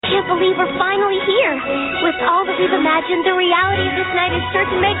Can't believe we're finally here. With all that we've imagined, the reality of this night is sure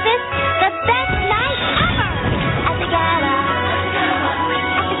to make this the best night ever. At the gala,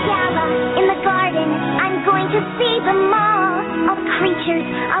 in the garden, I'm going to see them all. All the creatures,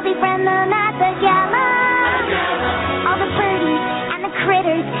 I'll befriend them at the gala. All the birdies and the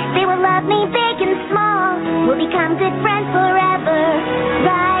critters, they will love me big and small. We'll become good friends forever,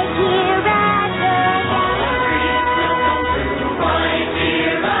 right here at the gala. Right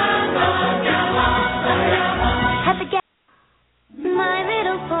here at the gala. At the gala. My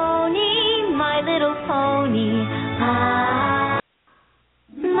little pony, my little pony.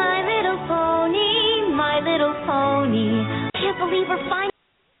 My little pony, my little pony. Can't believe we're finally.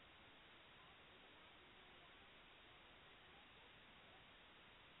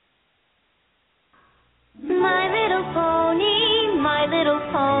 My little pony, my little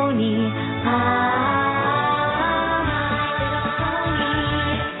pony.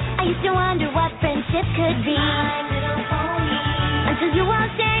 I used to wonder what friendship could be. My little pony. Until you all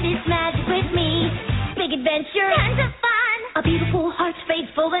shared its magic with me. Big adventure, tons of fun. A beautiful heart,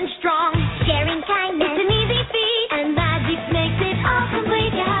 faithful and strong. Sharing kindness, it's an easy feat. And magic makes it all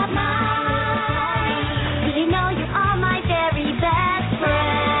complete. You have mine. Did you know you are my very best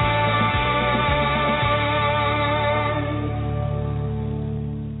friend?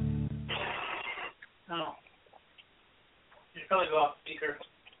 Oh. You probably go off speaker.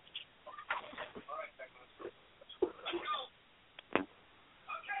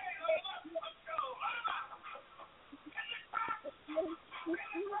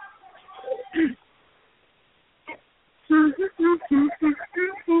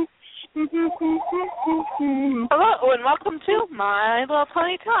 Hello and welcome to My Little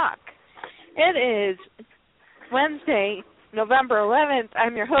Pony Talk. It is Wednesday, November 11th.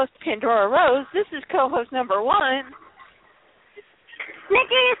 I'm your host, Pandora Rose. This is co-host number 1,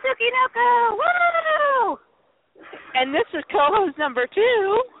 Nikki Tsukinoko! Woo! and this is co-host number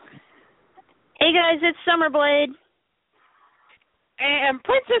 2. Hey guys, it's Summerblade. And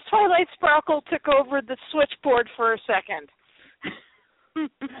Princess Twilight Sparkle took over the switchboard for a second.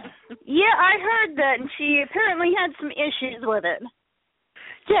 Yeah, I heard that, and she apparently had some issues with it.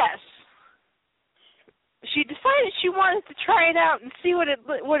 Yes. She decided she wanted to try it out and see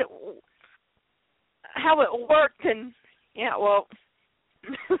how it worked, and yeah, well,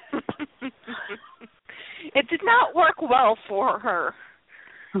 it did not work well for her.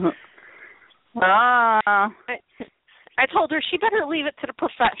 I told her she better leave it to the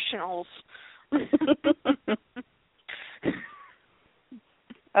professionals.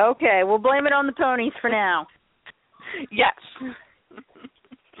 Okay, we'll blame it on the ponies for now. Yes.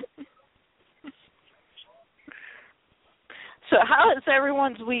 So how has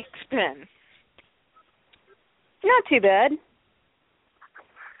everyone's week been? Not too bad.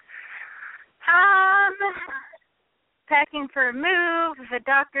 Packing for a move, a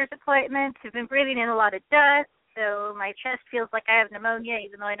doctor's appointment. I've been breathing in a lot of dust, so my chest feels like I have pneumonia,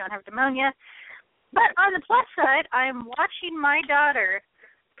 even though I don't have pneumonia. But on the plus side, I'm watching my daughter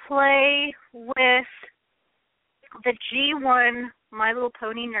play with the G1 My Little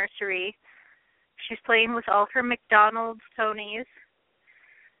Pony nursery. She's playing with all her McDonald's ponies.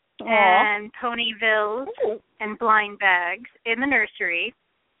 Aww. And Ponyvilles and blind bags in the nursery.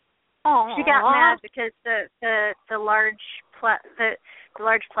 Aww. She got mad because the large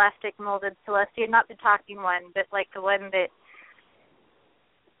plastic molded Celestia, not the talking one, but like the one that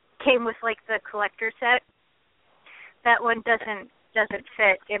came with like the collector set. That one doesn't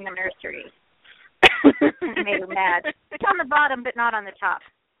fit in the nursery. It made her mad. It's on the bottom, but not on the top.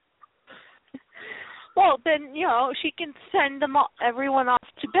 Well, then, she can send everyone off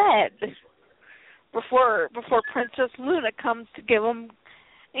to bed before Princess Luna comes to give them,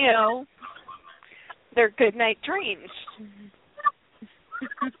 their good night dreams.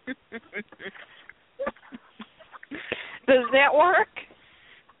 Does that work?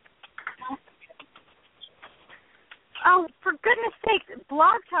 Oh, for goodness sake,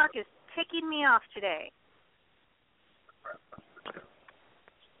 Blog Talk is ticking me off today.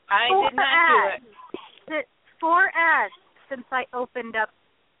 I did not do it. 4 ads since I opened up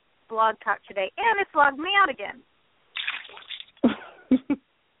Blog Talk today, and it's logged me out again.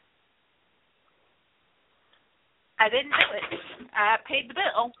 I didn't do it. I paid the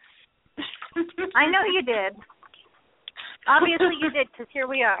bill. I know you did. Obviously you did, because here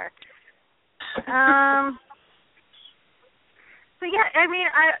we are. So yeah, I mean,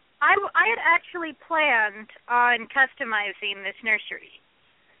 I had actually planned on customizing this nursery.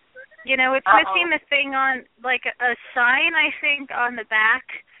 It's missing the thing on, like, a sign, I think, on the back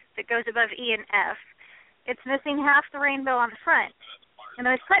that goes above E and F. It's missing half the rainbow on the front. And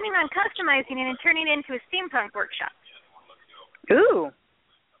I was planning on customizing it and turning it into a steampunk workshop. Ooh.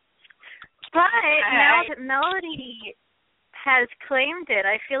 But now that Melody has claimed it,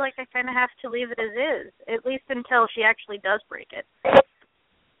 I feel like I kind of have to leave it as is, at least until she actually does break it.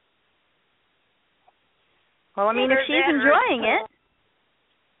 Well, I mean, if she's enjoying it.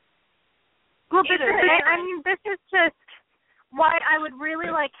 Well, but this is just why I would really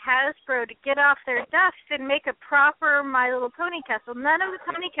like Hasbro to get off their duff and make a proper My Little Pony castle. None of the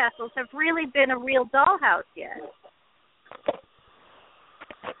pony castles have really been a real dollhouse yet.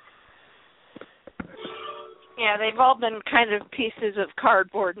 Yeah, they've all been kind of pieces of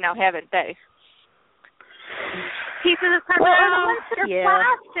cardboard now, haven't they? Pieces of cardboard. The ones that are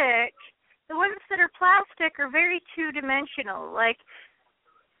plastic. The ones that are plastic are very two-dimensional. Like,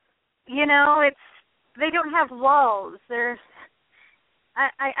 you know, they don't have walls.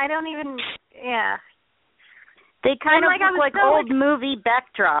 I don't even. Yeah. They kind of look like old movie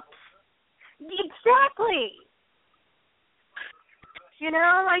backdrops. Exactly. You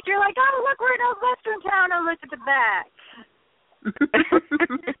know, like you're like, oh, look, we're in a western town. Oh, look at the back.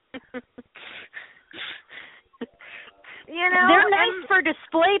 You know, they're nice for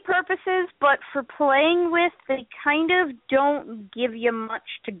display purposes, but for playing with, they kind of don't give you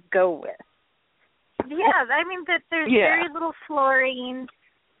much to go with. Yeah, I mean that there's very little flooring.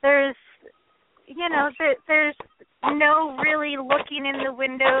 There's, you know, there's no really looking in the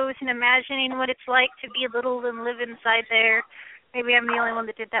windows and imagining what it's like to be little and live inside there. Maybe I'm the only one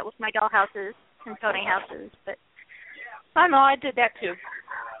that did that with my doll houses and pony houses, but oh no, I did that too.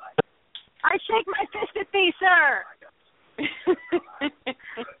 I shake my fist at thee, sir.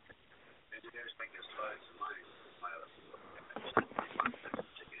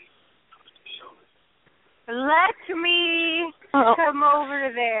 Let me come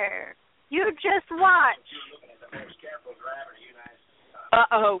over there. You just watch.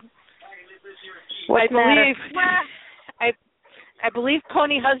 Uh-oh. I believe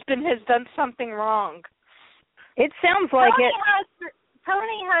Pony Husband has done something wrong. It sounds like it.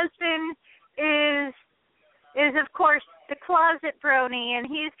 Pony Husband is of course the closet brony, and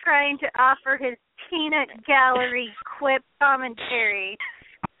he's trying to offer his peanut gallery quip commentary.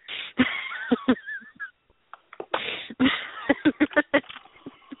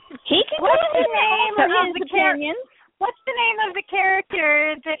 He can what's the name of his opinions? What's the name of the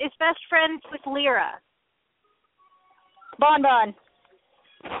character that is best friends with Lyra? Bon Bon.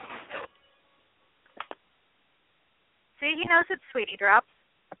 See, he knows it's Sweetie Drops.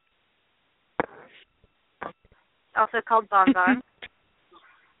 Also called Bon Bon.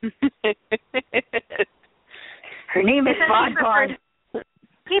 Her name is Bon Bon.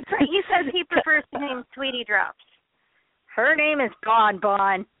 He says he prefers the name Sweetie Drops. Her name is Bon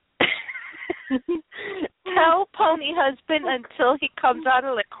Bon. Tell Pony Husband until he comes out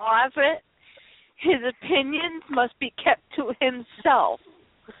of the closet, his opinions must be kept to himself.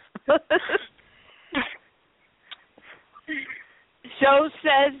 Joe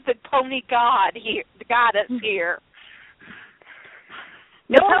says the pony goddess here.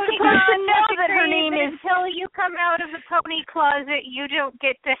 No one's supposed to know that her name is. Until you come out of the pony closet, you don't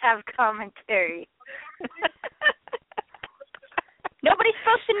get to have commentary. Nobody's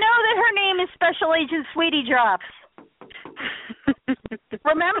supposed to know that her name is Special Agent Sweetie Drops.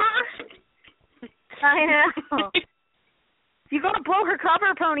 Remember? I know. You're going to blow her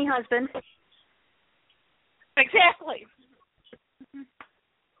cover, Pony Husband. Exactly.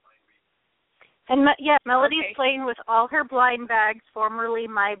 And Melody's playing with all her blind bags, formerly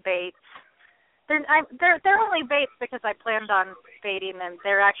my baits. They're only baits because I planned on baiting them.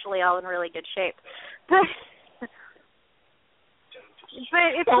 They're actually all in really good shape. But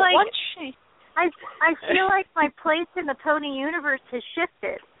it's I feel like my place in the pony universe has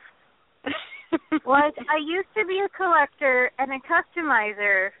shifted. I used to be a collector and a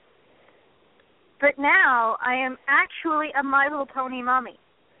customizer, but now I am actually a My Little Pony mommy.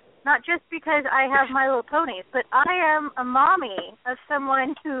 Not just because I have My Little Ponies, but I am a mommy of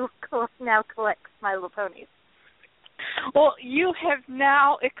someone who now collects My Little Ponies. Well, you have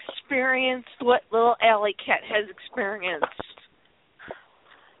now experienced what little Alley Cat has experienced.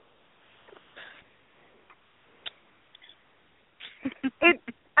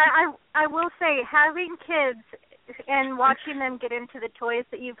 I will say, having kids and watching them get into the toys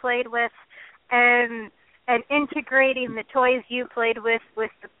that you played with, and integrating the toys you played with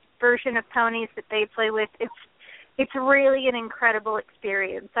the version of ponies that they play with, it's really an incredible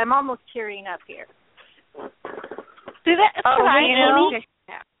experience. I'm almost tearing up here. Amy?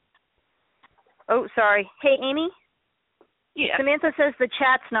 Oh, sorry. Hey, Amy? Yeah. Samantha says the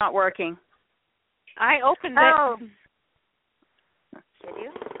chat's not working. I opened it. Did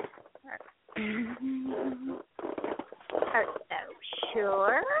you? Oh,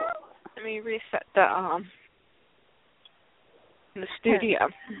 sure. Let me reset the studio.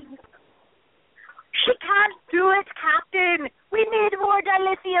 She can't do it, Captain. We need more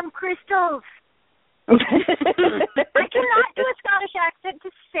dilithium crystals. I cannot do a Scottish accent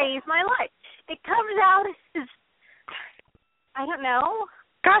to save my life. It comes out as, I don't know.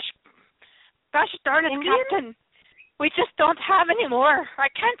 Gosh darn it, Indian? Captain. We just don't have any more. I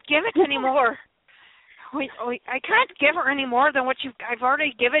can't give it anymore. I can't give her any more than what I've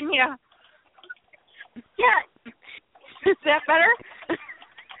already given you. Yeah. Is that better?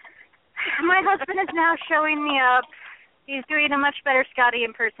 My husband is now showing me up. He's doing a much better Scotty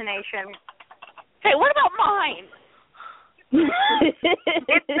impersonation. Hey, what about mine?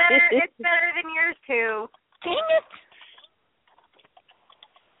 It's better than yours too. Dang it.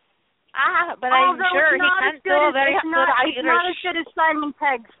 But Although I'm sure he can't do a very good It's not as good as Simon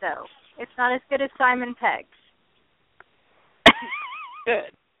Pegg's, though. It's not as good as Simon Pegg's.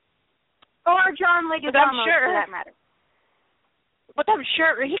 Good. Or John Leguizamo, for that matter. But I'm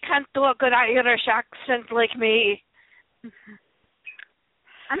sure he can't do a good Irish accent like me.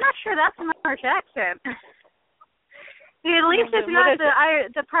 I'm not sure that's an Irish accent. At least it's not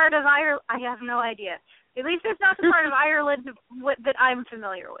the part of Ireland. I have no idea. At least it's not the part of Ireland that I'm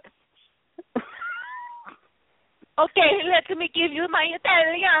familiar with. Okay, let me give you my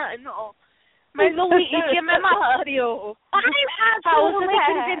Italiano. My Luigi Mario. I'm absolutely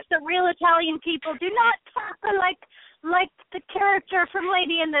convinced that real Italian people do not talk like the character from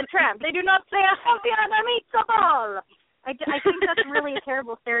Lady and the Tramp. They do not say a Fabiana meatball. I think that's really a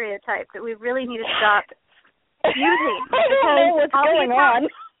terrible stereotype that we really need to stop using. I don't know what's going on.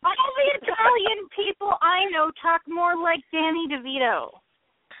 All the Italian people I know talk more like Danny DeVito.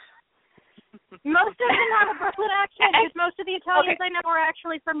 Most of them have a Brooklyn accent, because most of the Italians I know are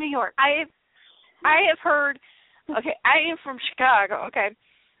actually from New York. I have heard, I am from Chicago,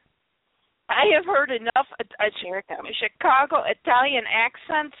 I have heard enough Chicago Italian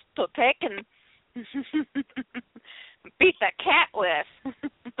accents to take and beat the cat with.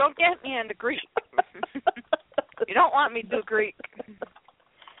 Don't get me into Greek. You don't want me to do Greek.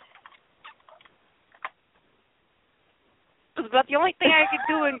 But the only thing I could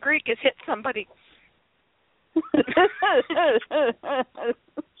do in Greek is hit somebody.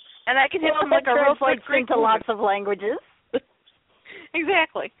 And I can hit them like a real quick Greek into lots of languages.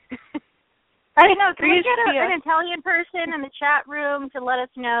 Exactly. I don't know. Can we get an Italian person in the chat room to let us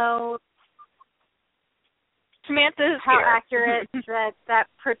know Samantha is how here. accurate that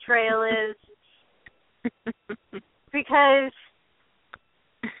portrayal is? Because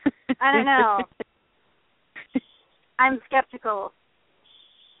I don't know. I'm skeptical.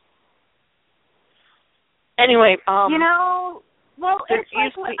 Anyway, you know, well, it's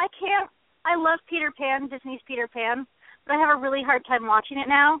like I love Peter Pan, Disney's Peter Pan, but I have a really hard time watching it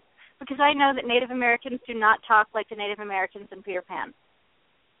now because I know that Native Americans do not talk like the Native Americans in Peter Pan.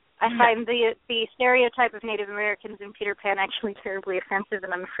 I find the stereotype of Native Americans in Peter Pan actually terribly offensive,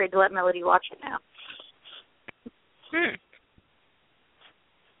 and I'm afraid to let Melody watch it now.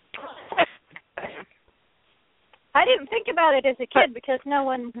 I didn't think about it as a kid because no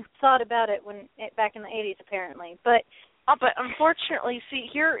one thought about it back in the 80s, apparently. But unfortunately, see,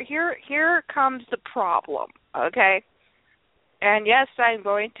 here comes the problem, okay? And yes, I'm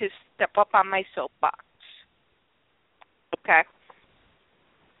going to step up on my soapbox, okay?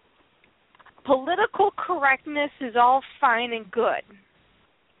 Political correctness is all fine and good.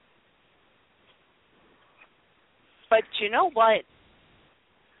 But you know what?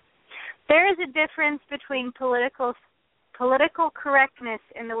 There is a difference between political correctness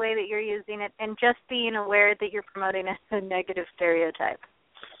in the way that you're using it and just being aware that you're promoting a negative stereotype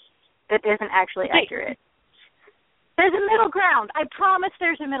that isn't actually accurate. There's a middle ground. I promise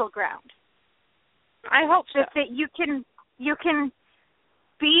there's a middle ground. I hope so. Just that you can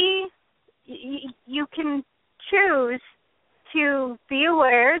choose to be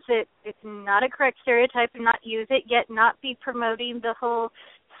aware that it's not a correct stereotype and not use it, yet not be promoting the whole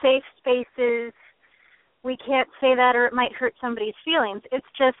safe spaces. We can't say that or it might hurt somebody's feelings. It's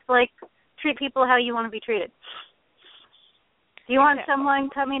just like treat people how you want to be treated. Do you want someone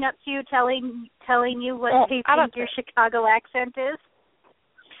coming up to you telling you what they think your Chicago accent is?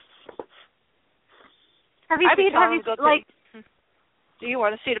 Have you do you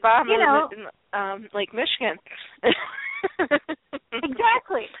want to see the bottom of Lake Michigan?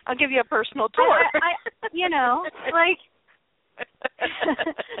 Exactly. I'll give you a personal tour.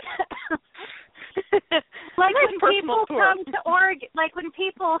 like nice when personal people tour. come to Oregon, like when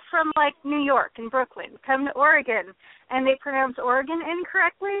people from like New York and Brooklyn come to Oregon and they pronounce Oregon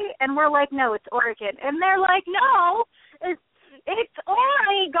incorrectly, and we're like, no, it's Oregon, and they're like, no, it's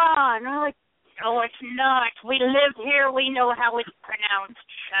Oregon. And we're like, no, it's not. We live here. We know how it's pronounced.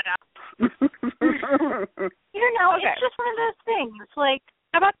 Shut up. Okay. It's just one of those things. Like,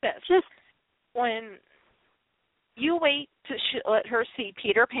 how about this? just when you wait to let her see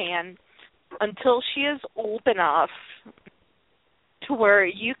Peter Pan until she is old enough to where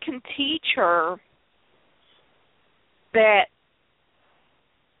you can teach her that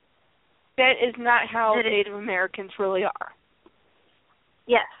is not how Native Americans really are.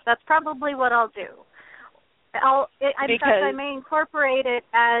 Yes, that's probably what I'll do. In fact, I may incorporate it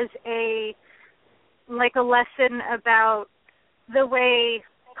as a lesson about the way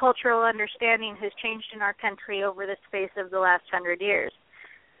cultural understanding has changed in our country over the space of the last 100 years.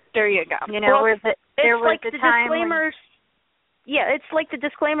 There you go. There was like a the time disclaimers. Yeah, it's like the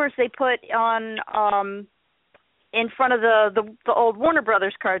disclaimers they put on in front of the old Warner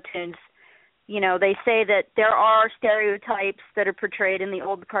Brothers cartoons. They say that there are stereotypes that are portrayed in the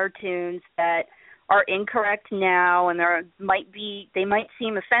old cartoons that are incorrect now, and they might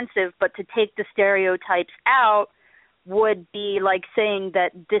seem offensive, but to take the stereotypes out would be like saying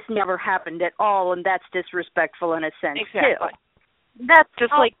that this never happened at all, and that's disrespectful in a sense too. That's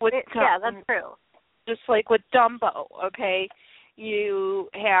just like with that's true. Just like with Dumbo, okay? You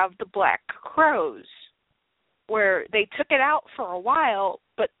have the black crows, where they took it out for a while,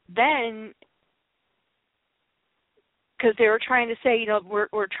 but then, because they were trying to say,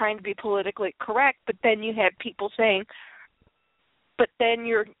 we're trying to be politically correct, but then you had people saying, but then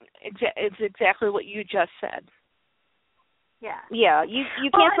it's exactly what you just said. Yeah,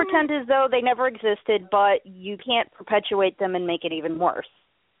 you can't pretend as though they never existed, but you can't perpetuate them and make it even worse.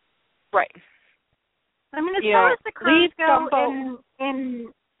 Right. I mean, as far as the crows go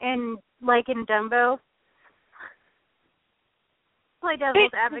in Dumbo, play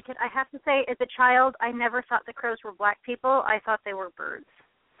devil's advocate, I have to say, as a child, I never thought the crows were black people. I thought they were birds.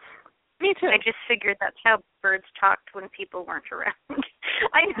 Me too. I just figured that's how birds talked when people weren't around.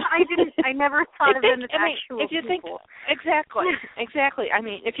 I never thought of them as actual if you people. Exactly. I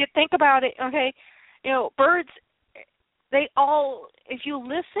mean, if you think about it, okay, birds, if you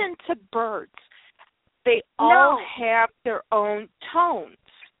listen to birds, they all have their own tones.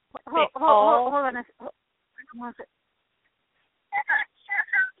 Hold on a second.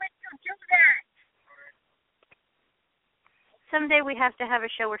 Someday we have to have a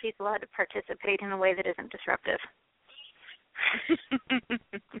show where he's allowed to participate in a way that isn't disruptive.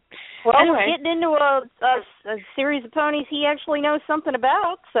 Well, anyway. We're getting into a series of ponies he actually knows something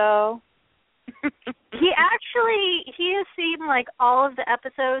about, so. He has seen like all of the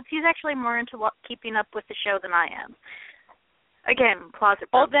episodes. He's actually more into keeping up with the show than I am. Again, closet.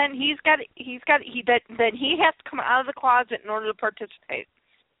 Well, then he has to come out of the closet in order to participate.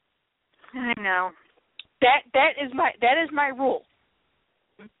 I know. That is my rule,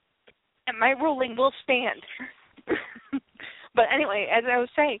 and my ruling will stand. But anyway, as I was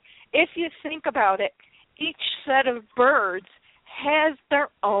saying, if you think about it, each set of birds has their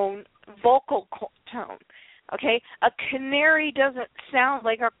own vocal tone. Okay, a canary doesn't sound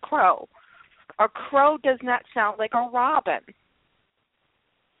like a crow. A crow does not sound like a robin.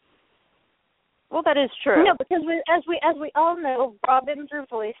 Well, that is true. No, because as we all know, robins are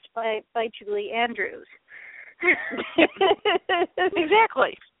voiced by Julie Andrews.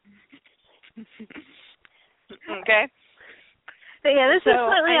 Exactly. Okay. But yeah, this is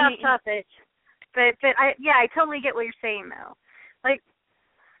slightly off topic. But I totally get what you're saying though. Like,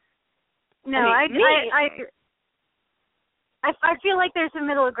 no, I feel like there's a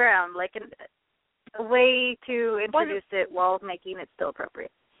middle ground, like a way to introduce it while making it still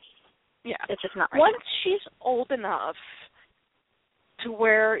appropriate. Yeah. It's just not right. Once she's old enough to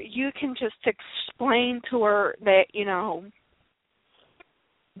where you can just explain to her that,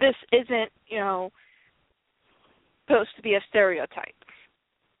 this isn't, supposed to be a stereotype.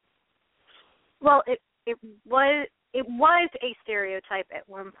 Well, it was a stereotype at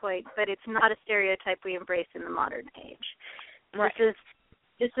one point, but it's not a stereotype we embrace in the modern age. Right.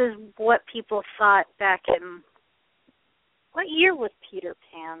 This is what people thought back in, what year was Peter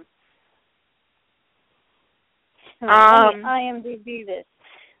Pan? IMDb this.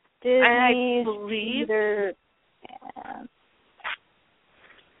 Disney, I believe. Peter Pan.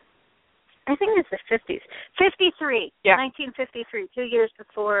 I think it's the 50s. 53. Yeah. 1953, 2 years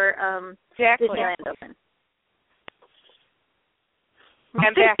before exactly. Disneyland opened.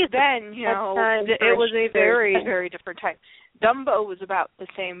 And back then, it was a very, very different time. Dumbo was about the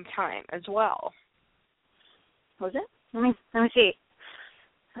same time as well. Was it? Let me see.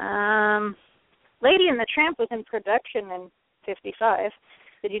 Lady and the Tramp was in production in 55.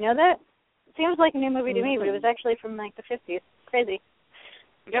 Did you know that? It seems like a new movie to me, but it was actually from like the 50s. Crazy.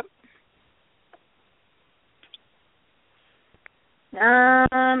 Yep.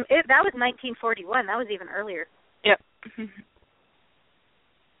 That was 1941. That was even earlier. Yep.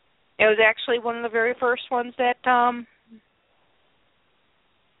 It was actually one of the very first ones that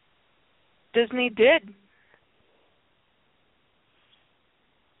Disney did.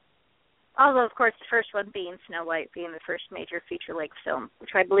 Although, of course, the first one being Snow White, being the first major feature-length film,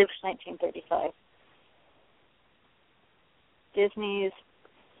 which I believe was 1935. Disney's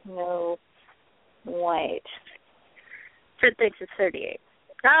Snow White. Fred thinks it's 38.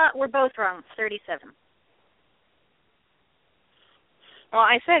 We're both wrong. It's 37. Well,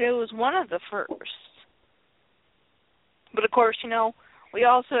 I said it was one of the first. But, of course, we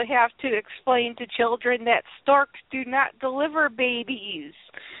also have to explain to children that storks do not deliver babies.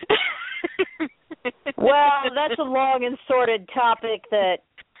 Well, that's a long and sordid topic that,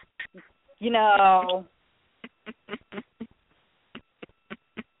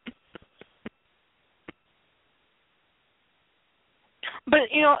 But,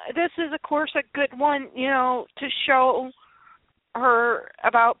 this is, of course, a good one, to show her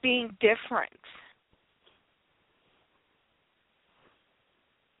about being different.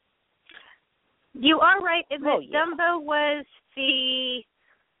 You are right in that Dumbo was the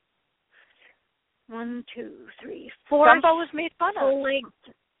 4th. Dumbo was made fun of.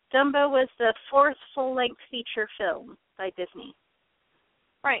 Dumbo was the 4th full-length feature film by Disney.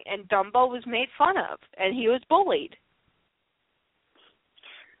 Right, and Dumbo was made fun of, and he was bullied.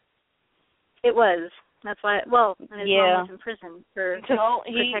 It was. That's why. And his mom was in prison for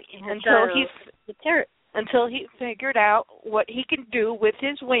protecting his daughter. Until he figured out what he could do with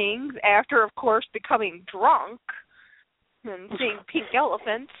his wings after, of course, becoming drunk and seeing pink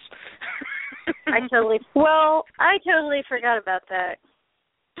elephants. I totally forgot about that.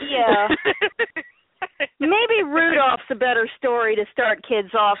 Yeah. Maybe Rudolph's a better story to start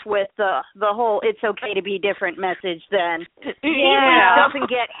kids off with the whole "it's okay to be different" message then. Yeah. Doesn't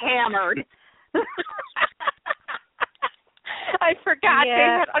get hammered. I forgot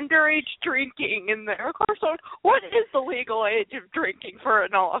they had underage drinking in there. Of course, what is the legal age of drinking for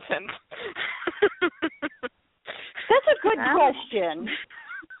an elephant? That's a good question.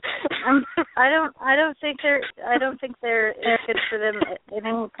 I don't think they're good for them at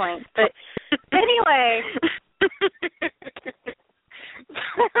any point. But anyway,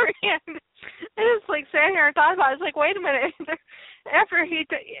 I just sat here and thought about it. I was like, wait a minute. After he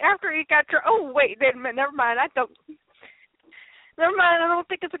got drunk. Oh wait, wait a minute. Never mind. I don't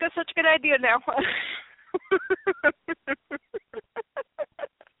think it's such a good idea now.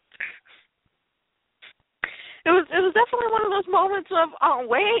 It was definitely one of those moments of,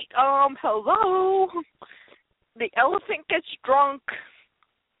 hello. The elephant gets drunk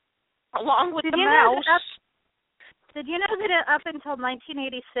along with the mouse. Did you know that up until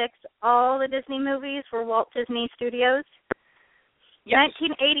 1986, all the Disney movies were Walt Disney Studios? Yes.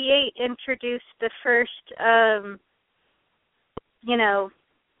 1988 introduced the first,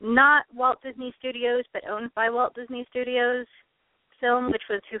 not Walt Disney Studios, but owned by Walt Disney Studios film, which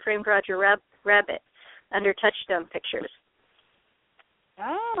was Who Framed Roger Rabbit, under Touchstone Pictures.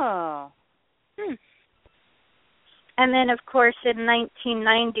 Oh. And then, of course, in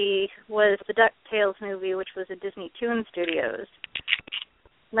 1990 was the DuckTales movie, which was at Disney Toon Studios.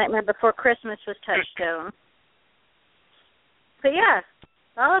 Nightmare Before Christmas was Touchstone. But yeah,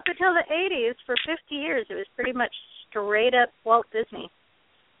 all up until the 80s, for 50 years, it was pretty much straight up Walt Disney.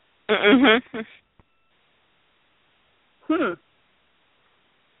 Mm-hmm.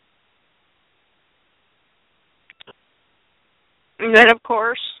 And then, of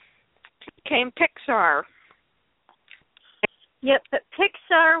course, came Pixar. Yep, but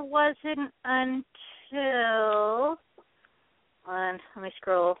Pixar wasn't until... Hold on, let me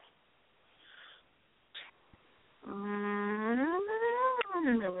scroll.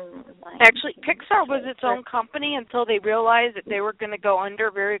 Actually, Pixar was its own company until they realized that they were going to go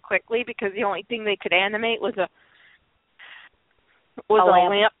under very quickly because the only thing they could animate was a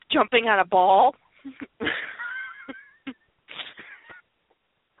lamp jumping on a ball.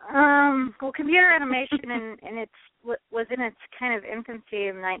 Well, computer animation was in its kind of infancy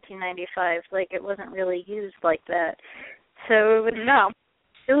in 1995. It wasn't really used like that. So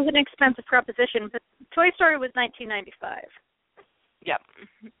it was an expensive proposition. But Toy Story was 1995. Yep.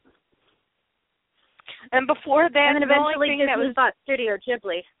 And before that, and then eventually Disney bought Studio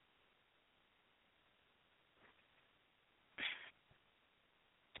Ghibli.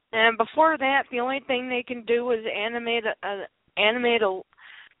 And before that, the only thing they can do is animate an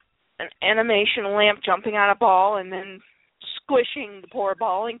animation lamp jumping on a ball and then squishing the poor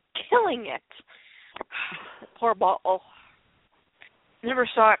ball and killing it. The poor ball. Oh. Never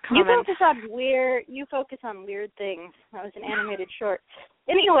saw it coming. You focus on weird things. That was an animated short.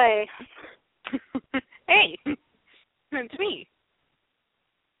 Anyway. Hey, it's me.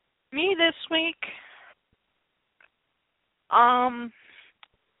 Me this week. I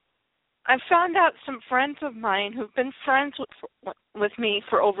found out some friends of mine who've been friends with me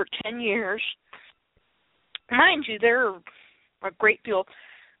for over 10 years. Mind you, they're a great deal.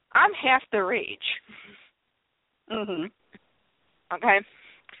 I'm half their age. Mhm. Okay?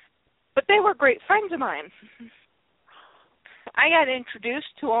 But they were great friends of mine. I got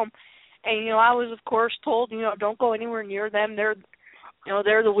introduced to them, and, I was, of course, told, don't go anywhere near them. They're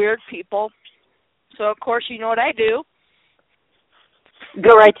the weird people. So, of course, you know what I do.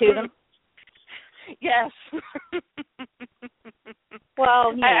 Go right to them? Yes.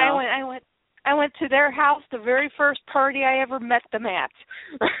 Well, I went to their house the very first party I ever met them at.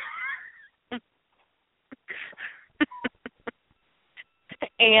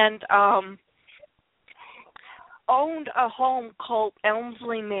 And owned a home called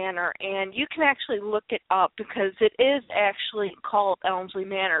Elmsley Manor, and you can actually look it up because it is actually called Elmsley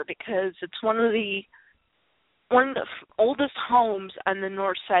Manor because it's one of the oldest homes on the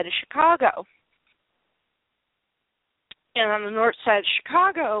north side of Chicago. And on the north side of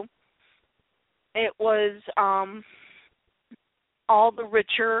Chicago, it was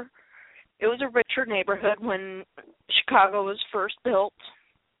it was a richer neighborhood when Chicago was first built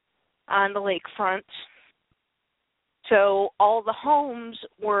on the lakefront. So all the homes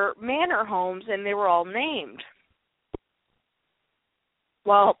were manor homes, and they were all named.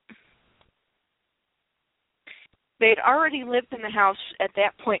 Well, they'd already lived in the house at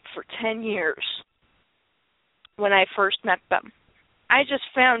that point for 10 years when I first met them. I just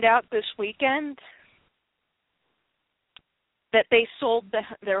found out this weekend that they sold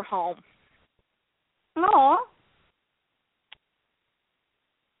their home. Aw.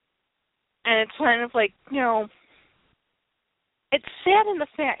 And it's kind of like, it's sad in the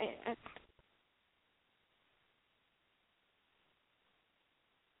fact.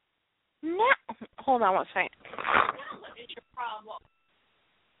 No, hold on one second. What is your problem?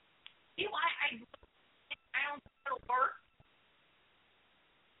 See why I don't go to work?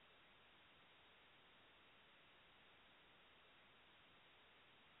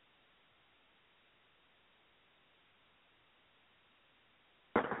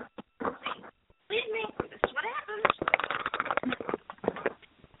 Leave me. This is what happens.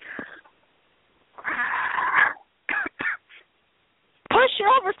 Push it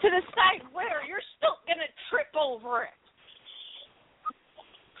over to the side where you're still going to trip over it.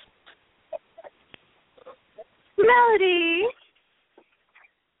 Melody.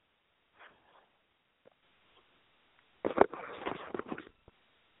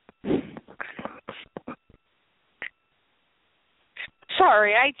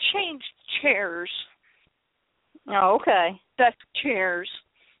 Sorry, I changed chairs. Oh, okay. Desk chairs.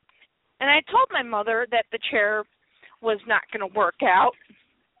 And I told my mother that the chair was not going to work out.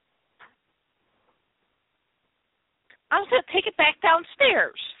 I was going to take it back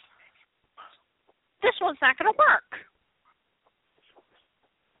downstairs. This one's not going to work.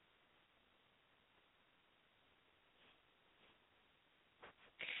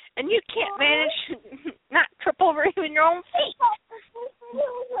 And you can't manage not trip over even your own feet.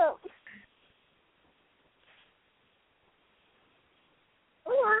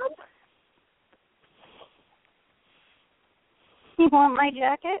 You want my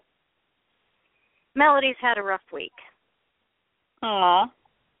jacket? Melody's had a rough week. Aw.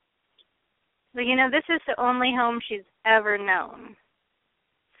 But this is the only home she's ever known.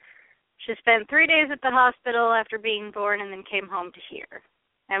 She spent 3 days at the hospital after being born and then came home to here.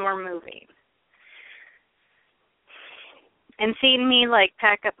 And we're moving. And seeing me,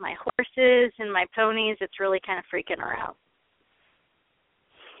 pack up my horses and my ponies, it's really kind of freaking her out.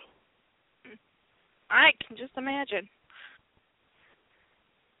 I can just imagine.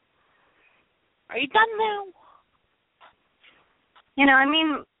 Are you done now?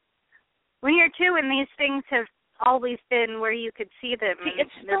 When you're two and these things have always been where you could see them. See,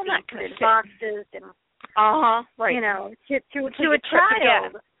 it's still not put in good. boxes and right. To a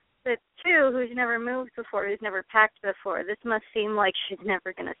child that's two who's never moved before, who's never packed before, this must seem like she's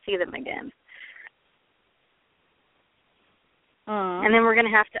never going to see them again. And then we're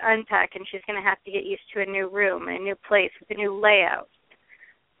going to have to unpack, and she's going to have to get used to a new room and a new place with a new layout.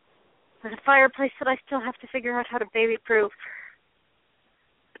 There's a fireplace that I still have to figure out how to baby-proof.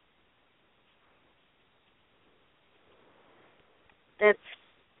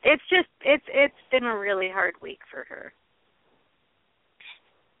 it's been a really hard week for her.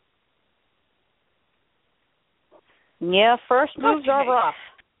 Yeah, first moves are rough.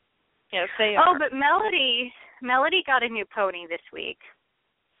 Yes, they are. Oh, but Melody got a new pony this week.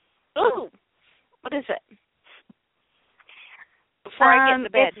 Ooh, what is it? Before I get into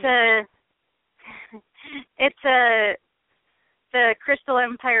bed. It's the Crystal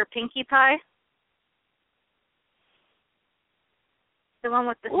Empire Pinkie Pie. The one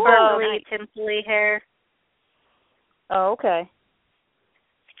with the sparkly, tinsely hair. Oh, okay.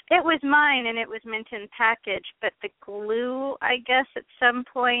 It was mine, and it was mint in package, but the glue, I guess, at some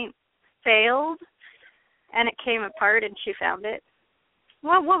point failed, and it came apart, and she found it.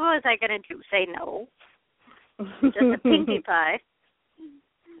 Well, what was I going to do? Say no? Just a Pinkie Pie.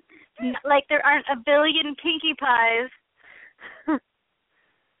 Like there aren't a billion Pinkie Pies.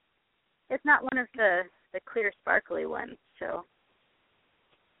 It's not one of the clear, sparkly ones, so.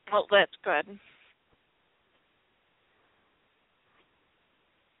 Well, that's good.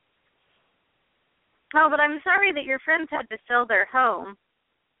 Oh, but I'm sorry that your friends had to sell their home.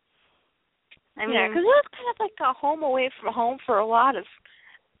 I mean, yeah, because it was kind of like a home away from home for a lot of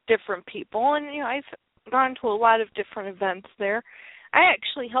different people, and I've gone to a lot of different events there. I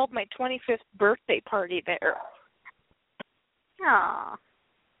actually held my 25th birthday party there. Aww.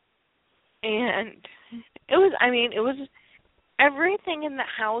 And it was everything in the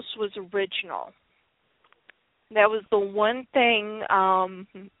house was original. That was the one thing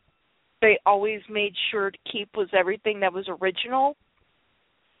they always made sure to keep was everything that was original.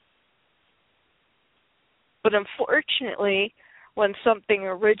 But unfortunately, when something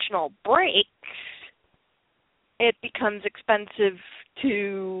original breaks, it becomes expensive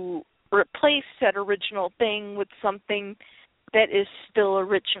to replace that original thing with something that is still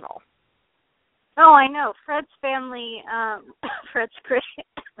original. Oh, I know. Fred's family,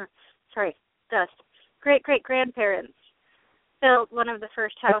 great-great-grandparents built one of the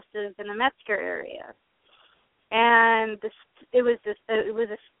first houses in the Metzger area. And it was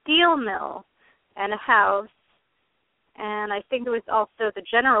a steel mill and a house, and I think it was also the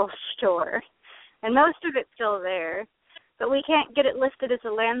general store. And most of it's still there, but we can't get it listed as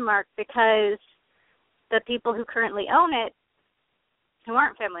a landmark because the people who currently own it, who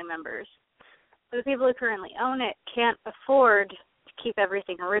aren't family members, but the people who currently own it can't afford to keep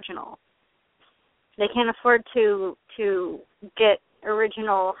everything original. They can't afford to get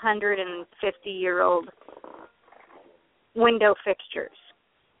original 150-year-old window fixtures.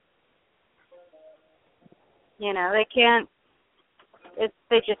 They can't.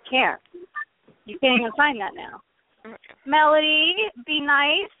 They just can't. You can't even find that now. Melody, be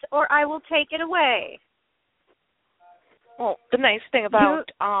nice, or I will take it away. Well, the nice thing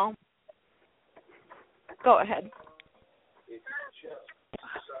about go ahead.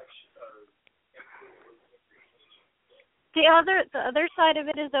 The other side of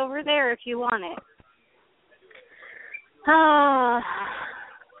it is over there if you want it.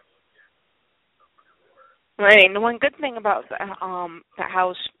 I mean, the one good thing about the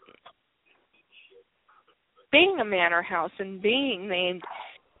house being a manor house and being named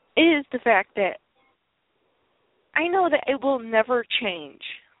is the fact that I know that it will never change.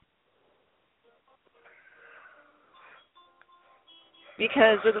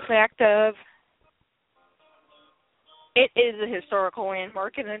 Because of the fact of it is a historical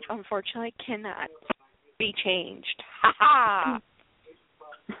landmark and it unfortunately cannot be changed. Ha ha!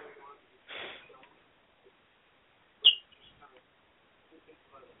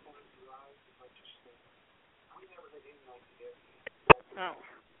 Oh.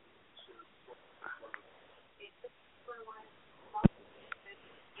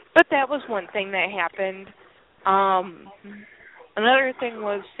 But that was one thing that happened. Another thing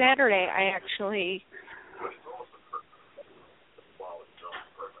was Saturday I actually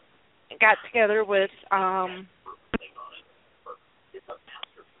got together with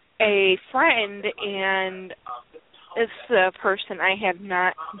a friend, and it's a person I have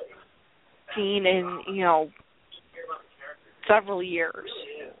not seen in, several years.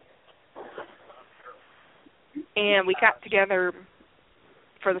 And we got together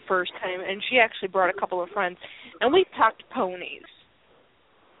for the first time, and she actually brought a couple of friends, and we talked ponies.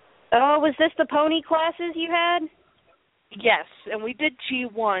 Oh, was this the pony classes you had? Yes, and we did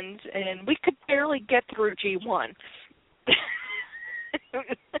G1s, and we could barely get through G1.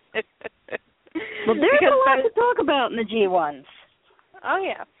 Well, there's a lot to talk about in the G1s. Oh,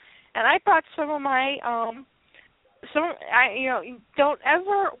 yeah. And I brought some of my, don't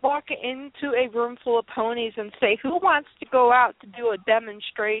ever walk into a room full of ponies and say, who wants to go out to do a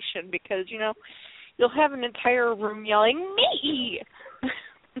demonstration? Because, you'll have an entire room yelling, "Me!"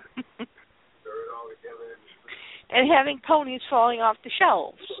 and having ponies falling off the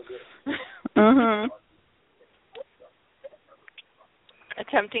shelves. Mhm.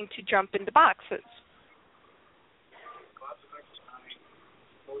 Attempting to jump into boxes.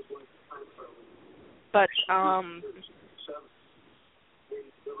 But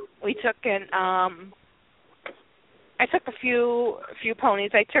we took I took a few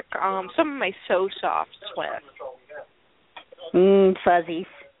ponies. I took some of my So-Softs with. Fuzzies.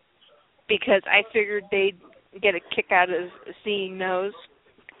 Because I figured they'd get a kick out of seeing those.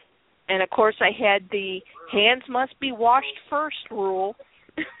 And of course I had the hands must be washed first rule.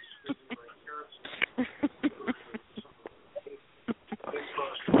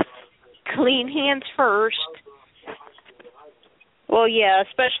 Clean hands first. Well, yeah,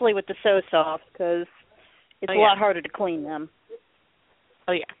 especially with the So-Soft, because it's a lot harder to clean them.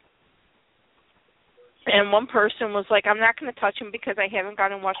 Oh, yeah. And one person was like, I'm not going to touch them because I haven't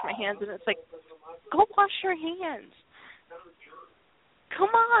gone and washed my hands. And it's like, go wash your hands. Come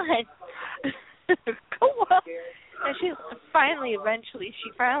on. Go on. And she finally went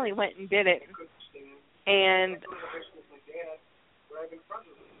and did it. And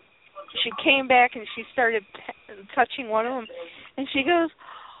she came back and she started touching one of them. And she goes,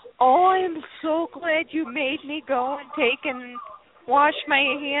 oh, I'm so glad you made me go and take and wash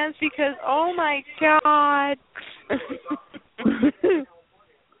my hands because, oh, my God.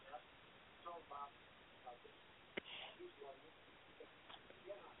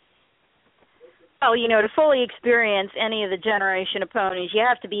 Oh, you know, to fully experience any of the generation of ponies, you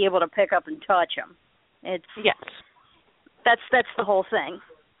have to be able to pick up and touch them. Yes. That's the whole thing.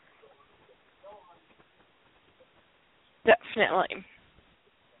 Definitely.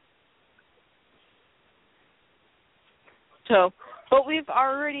 So, but we've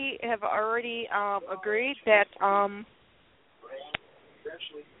already agreed that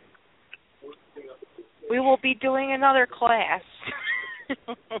we will be doing another class.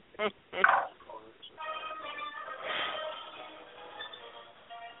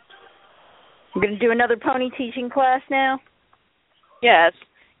 We're going to do another pony teaching class now? Yes,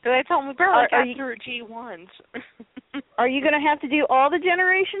 because I told them we barely got you through G1s. Are you going to have to do all the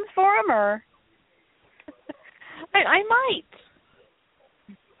generations for them, or? I might.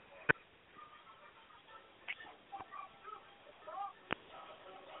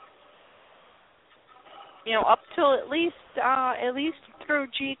 You know, up till at least through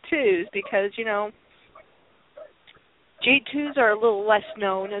G2s, because, you know, G2s are a little less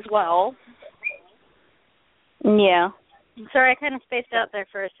known as well. Yeah. Sorry, I kind of spaced out there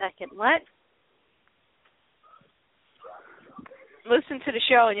for a second. What? Listen to the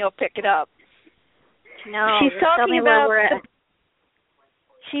show and you'll pick it up. No, she's talking about where we're at.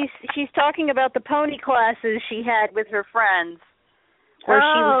 She's talking about the pony classes she had with her friends, where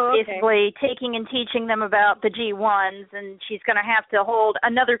she was basically taking and teaching them about the G1s, and she's going to have to hold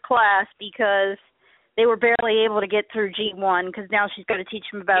another class because they were barely able to get through G1, because now she's going to teach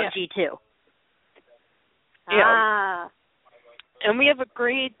them about G2. Yeah. And we have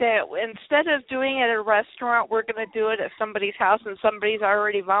agreed that instead of doing it at a restaurant, we're going to do it at somebody's house, and somebody's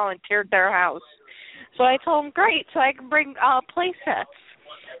already volunteered their house. So I told them, great, so I can bring play sets.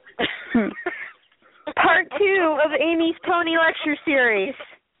 Part 2 of Amy's Pony Lecture Series.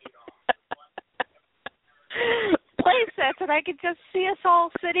 Play sets, and I could just see us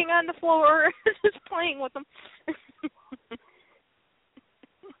all sitting on the floor just playing with them.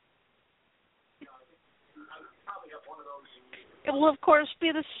 It will, of course,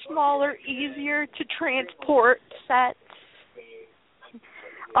 be the smaller, easier to transport sets.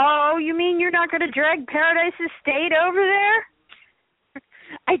 Oh, you mean you're not going to drag Paradise Estate over there?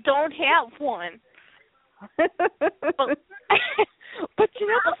 I don't have one. but you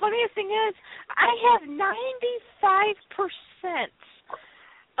know, the funniest thing is, I have 95%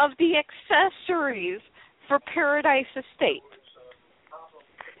 of the accessories for Paradise Estate.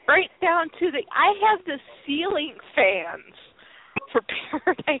 Right down to I have the ceiling fans for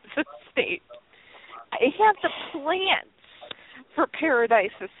Paradise Estate. I have the plants for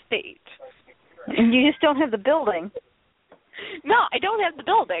Paradise Estate. And you just don't have the building. No, I don't have the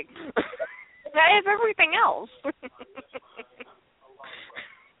building. I have everything else.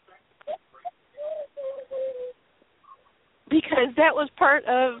 Because that was part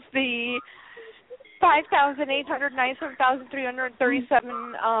of the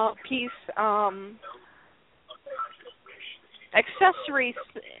 5,897,337 piece accessories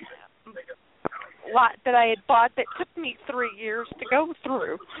lot that I had bought that took me 3 years to go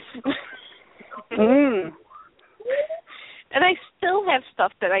through. And I still have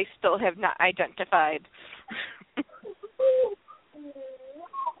stuff that I still have not identified.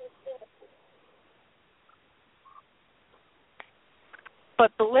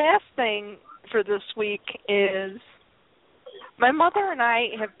 But the last thing for this week is my mother and I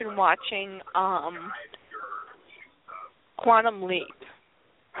have been watching Quantum Leap.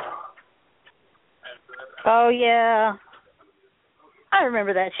 Oh, yeah. I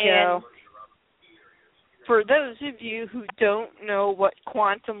remember that show. And for those of you who don't know what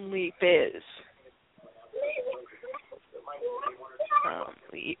Quantum Leap is,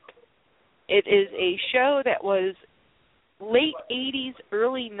 it is a show that was late 80s,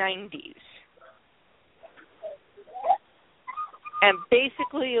 early 90s. And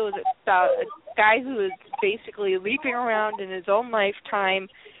basically it was about a guy who is basically leaping around in his own lifetime,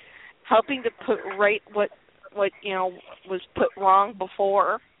 helping to put right what was put wrong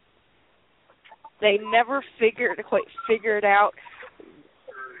before. They never quite figured out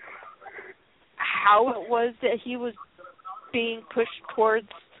how it was that he was being pushed towards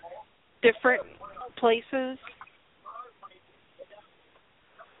different places.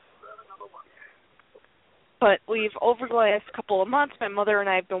 But over the last couple of months, my mother and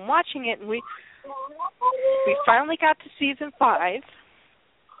I have been watching it, and we finally got to season 5.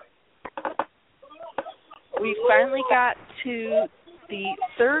 We finally got to the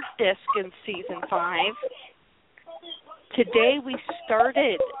 3rd disc in season 5. Today we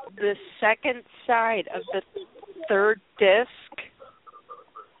started the 2nd side of the 3rd disc.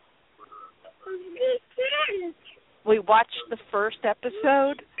 We watched the first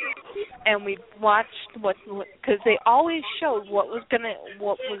episode, and we watched because they always showed what was gonna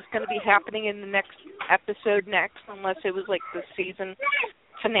be happening in the next episode unless it was like the season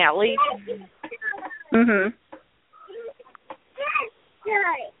finale. Mhm.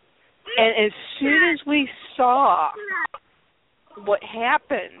 And as soon as we saw what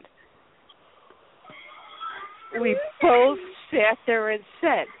happened, we both sat there and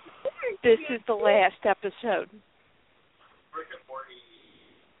said, "This is the last episode."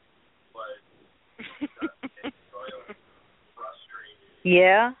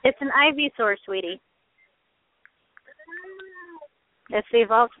 Yeah. It's an Ivysaur, sweetie. It's the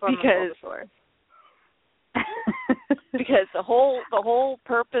evolved form of Bulbasaur. Because the whole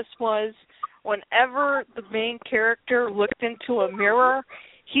purpose was whenever the main character looked into a mirror,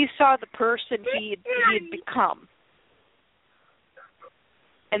 he saw the person he had become.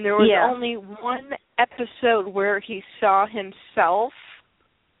 And there was only one episode where he saw himself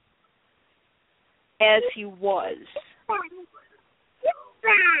as he was.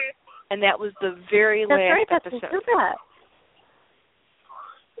 And that was the very last episode.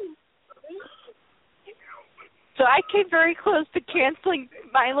 So I came very close to canceling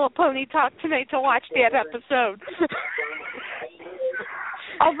My Little Pony Talk Tonight to watch that episode.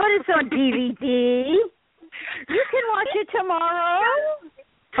 Oh, but it's on DVD. You can watch it tomorrow.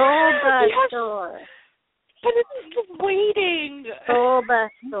 Bulbasaur. But it's waiting.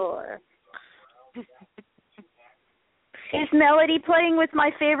 Bulbasaur. Is Melody playing with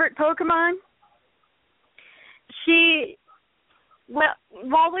my favorite Pokemon? Well,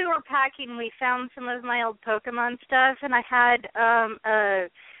 while we were packing, we found some of my old Pokemon stuff, and I had a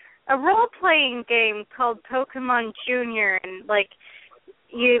role-playing game called Pokemon Junior, and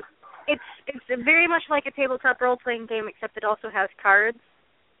it's very much like a tabletop role-playing game, except it also has cards,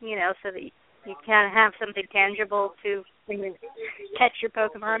 so that you can have something tangible to catch your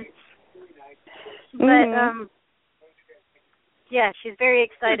Pokemon. But yeah, she's very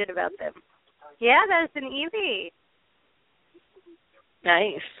excited about them. Yeah, that's an Eevee.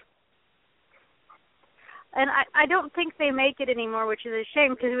 Nice. And I don't think they make it anymore, which is a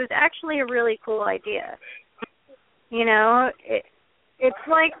shame because it was actually a really cool idea. It's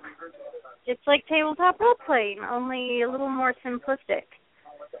like tabletop role playing, only a little more simplistic.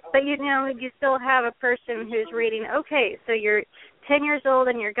 But you still have a person who's reading. Okay, so you're 10 years old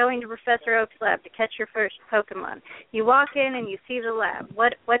and you're going to Professor Oak's lab to catch your first Pokemon. You walk in and you see the lab.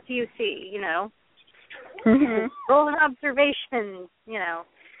 What do you see? Mm-hmm. Roll an observation.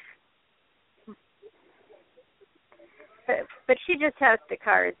 But she just has the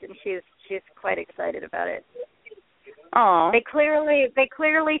cards and she's quite excited about it. Oh. They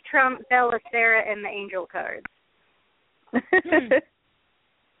clearly trump Belisara and the Angel cards.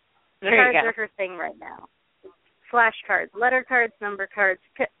 Cards are her thing right now. Flash cards, letter cards, number cards,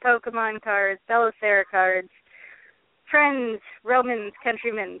 Pokemon cards, Belisara cards, friends, Romans,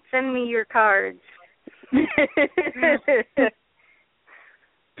 countrymen, send me your cards.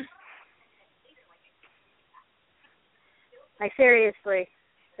 Seriously,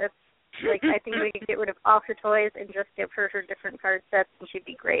 Like, I think we could get rid of all her toys and just give her different card sets, and she'd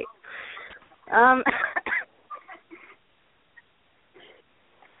be great.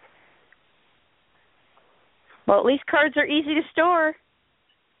 Well, at least cards are easy to store.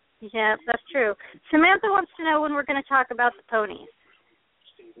 Yeah, that's true. Samantha wants to know when we're going to talk about the ponies.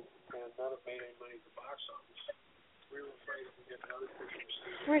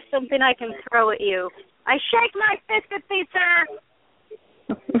 Here's something I can throw at you. I shake my fist at thee, sir.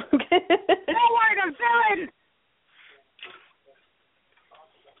 Forward, I'm villain.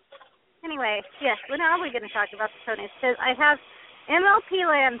 Anyway, yes, when are we going to talk about the ponies? Because I have MLP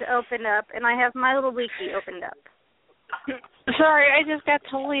Land opened up, and I have My Little Wiki opened up. Sorry, I just got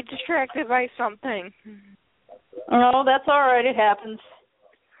totally distracted by something. Oh, that's all right. It happens.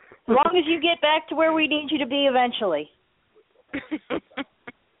 As long as you get back to where we need you to be eventually.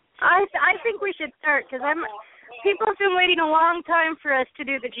 I think we should start, because people have been waiting a long time for us to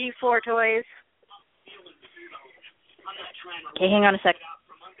do the G4 toys. Okay, hang on a sec.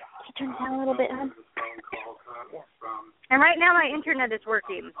 Turn it down a little bit, hon. And right now my internet is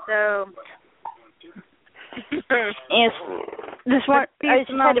working, so... Yes, this one, I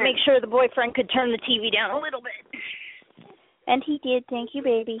just had to make sure the boyfriend could turn the TV down a little bit. And he did. Thank you,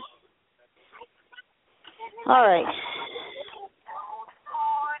 baby. All right.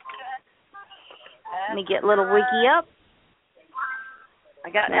 Let me get Little Wiki up. I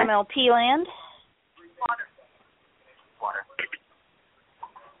got MLP Land.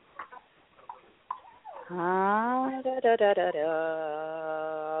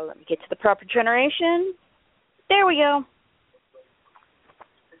 Let me get to the proper generation. There we go.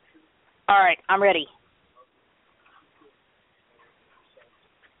 All right, I'm ready.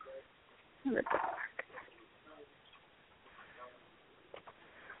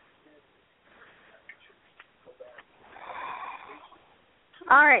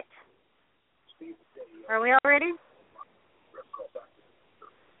 All right. Are we all ready?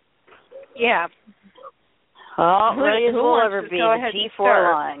 Yeah. Oh, ready as we'll ever be. Go The ahead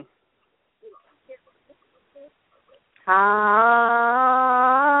G4 line. Ah,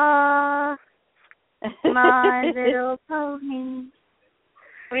 My Little Pony.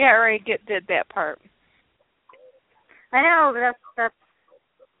 We already did that part. I know, but that's.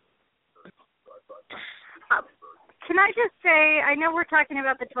 Can I just say, I know we're talking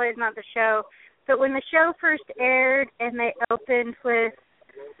about the toys, not the show, but when the show first aired and they opened with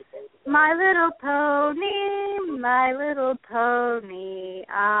My Little Pony, My Little Pony,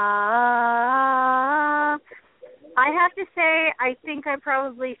 ah, I have to say, I think I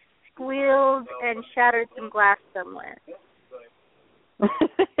probably squealed and shattered some glass somewhere.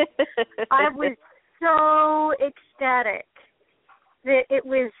 I was so ecstatic that it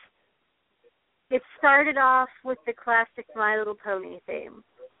started off with the classic My Little Pony theme.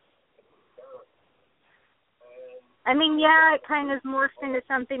 I mean, yeah, it kind of morphed into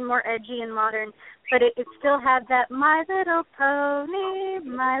something more edgy and modern, but it still had that My Little Pony,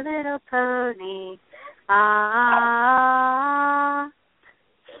 My Little Pony, ah.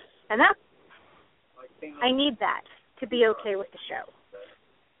 And that, I need that to be okay with the show.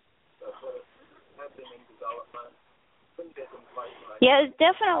 Yeah, it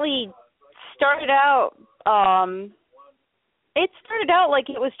definitely started out, it started out like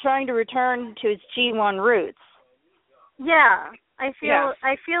it was trying to return to its G1 roots. Yeah, I feel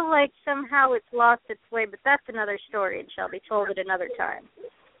like somehow it's lost its way, but that's another story and shall be told at another time.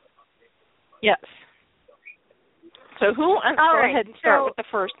 Yes. So go ahead and start with the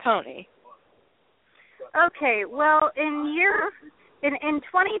first pony. Okay, well, in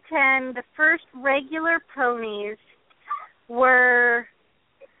 2010, the first regular ponies were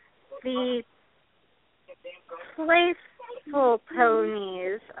the playful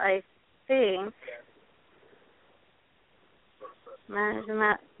ponies, I think.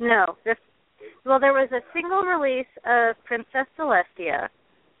 No. There was a single release of Princess Celestia.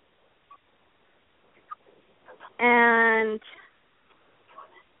 And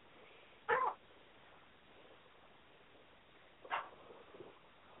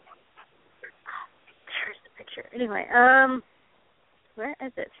here's the picture. Anyway, where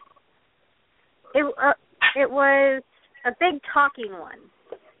is it? It was a big talking one.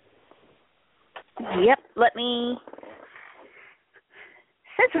 Yep,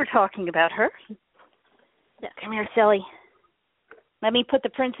 since we're talking about her, come here, Sally. Let me put the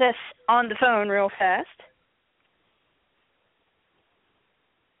princess on the phone real fast.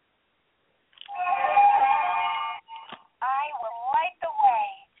 I will light the way.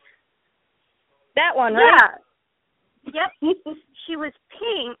 That one, right? Yeah. Yep. She was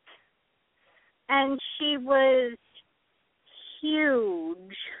pink, and she was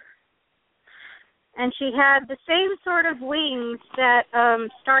huge. and she had the same sort of wings that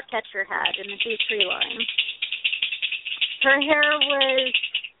Starcatcher had in the G3 line. Her hair was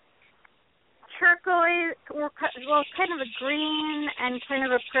turquoise, well, kind of a green and kind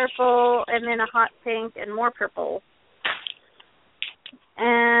of a purple, and then a hot pink and more purple.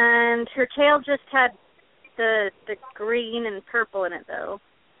 And her tail just had the green and purple in it, though.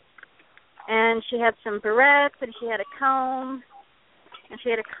 And she had some barrettes, and she had a comb, and she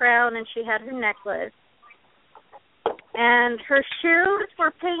had a crown, and she had her necklace. And her shoes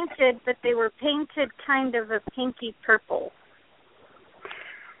were painted, but they were painted kind of a pinky purple.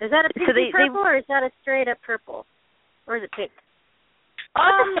 Is that a pinky purple, or is that a straight up purple? Or is it pink?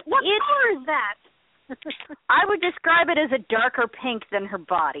 What color is that? I would describe it as a darker pink than her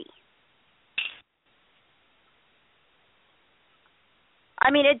body.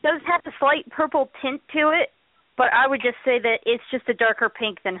 I mean, it does have a slight purple tint to it, but I would just say that it's just a darker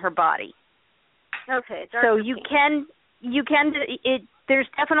pink than her body. Okay. So there's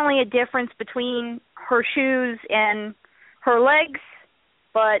definitely a difference between her shoes and her legs,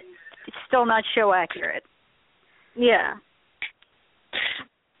 but it's still not show accurate. Yeah.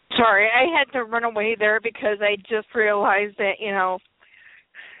 Sorry, I had to run away there because I just realized that,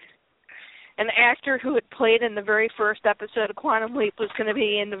 an actor who had played in the very first episode of Quantum Leap was going to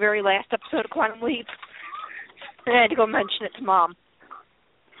be in the very last episode of Quantum Leap. And I had to go mention it to Mom.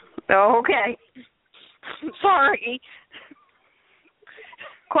 Oh, okay. Sorry.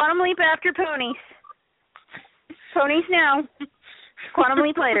 Quantum Leap after Ponies. Ponies now. Quantum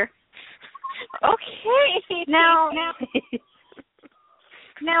Leap later. Okay. Now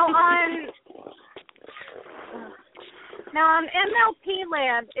on MLP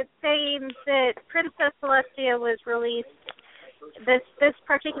Land, it seems that Princess Celestia was released. This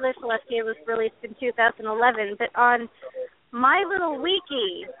particular Celestia was released in 2011, but on My Little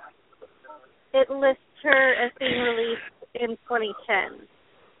Wiki, it lists her as being released in 2010.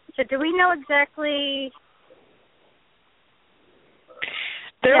 So do we know exactly?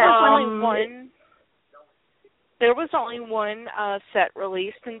 There was only one set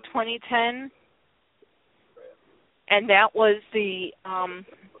released in 2010, and that was the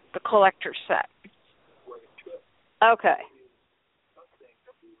collector set. Okay.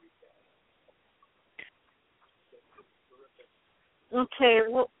 Okay.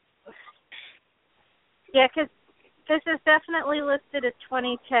 Well, yeah, because this is definitely listed as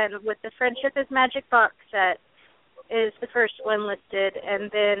 2010 with the Friendship is Magic box set is the first one listed, and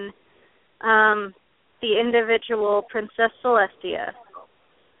then the individual Princess Celestia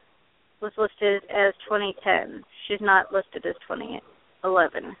was listed as 2010. She's not listed as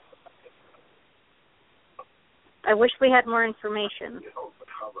 2011. I wish we had more information.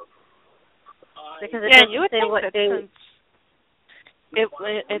 Because it doesn't say what date.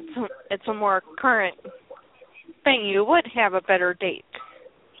 It's a more current thing. You would have a better date.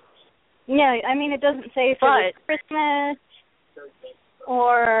 Yeah, I mean, it doesn't say if it was Christmas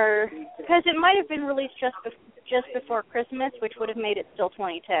or because it might have been released just before Christmas, which would have made it still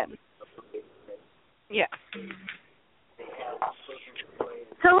 2010. Yeah.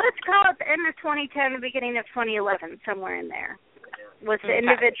 So let's call it the end of 2010, the beginning of 2011, somewhere in there, was the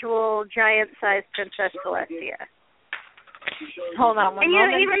individual giant-sized Princess Celestia. Hold on one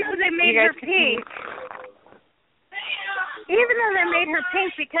moment. Even though they made her pink,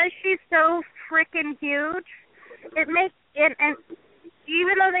 because she's so freaking huge, it makes it, and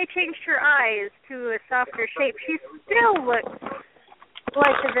even though they changed her eyes to a softer shape, she still looks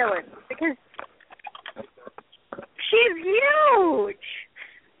like the villain because she's huge.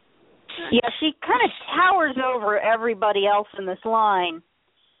 Yeah, she kind of towers over everybody else in this line.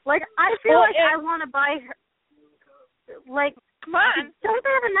 Like, I feel I want to buy her. Like, come on. Don't they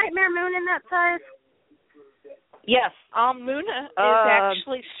have a Nightmare Moon in that size? Yes. Moon is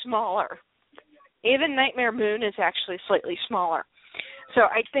actually smaller. Even Nightmare Moon is actually slightly smaller. So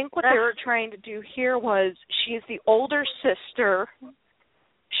I think what they were trying to do here was she's the older sister.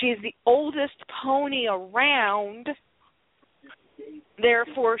 She's the oldest pony around.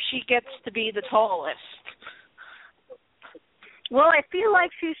 Therefore, she gets to be the tallest. Well, I feel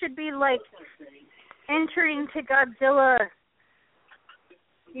like she should be, like, entering to Godzilla,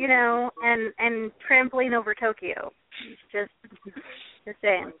 you know, and trampling over Tokyo. Just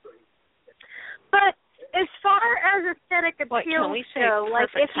saying. But as far as aesthetic appeal go,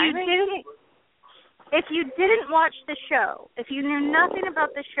 like, if you didn't watch the show, if you knew nothing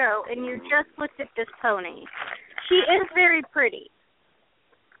about the show and you just looked at this pony, she is very pretty.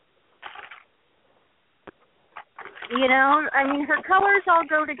 You know, I mean, her colors all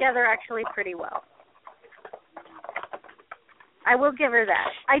go together actually pretty well. I will give her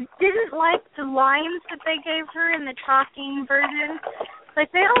that. I didn't like the lines that they gave her in the talking version.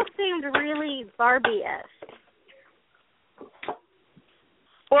 Like, they all seemed really Barbie-esque.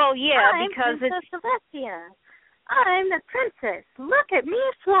 Well, yeah, I'm because Princess Celestia. I'm the princess. Look at me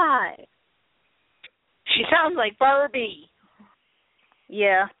fly. She sounds like Barbie.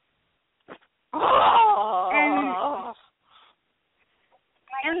 Yeah. Oh.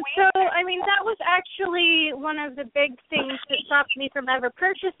 And so, I mean, that was actually one of the big things that stopped me from ever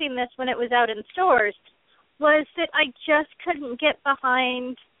purchasing this when it was out in stores, was that I just couldn't get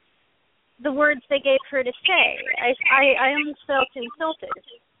behind the words they gave her to say. I almost felt insulted.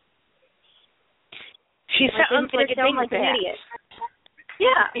 She sounds like a like an dingbat. idiot.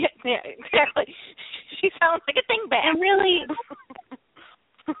 Yeah. Yeah, exactly. She sounds like a dingbat. And really,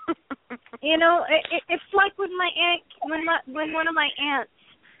 you know, it's like when my aunt, when one of my aunts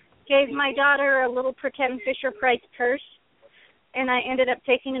gave my daughter a little pretend Fisher-Price purse, and I ended up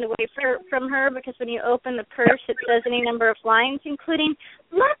taking it away from her because when you open the purse, it says any number of lines, including,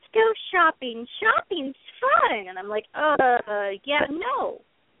 let's go shopping. Shopping's fun. And I'm like, yeah, no,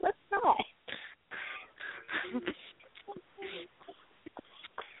 let's not.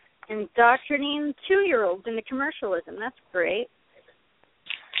 Indoctrinating 2-year-olds into commercialism. That's great.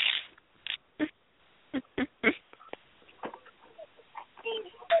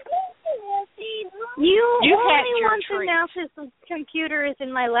 You only want to announce this computer is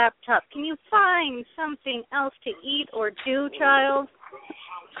in my laptop. Can you find something else to eat or do, child?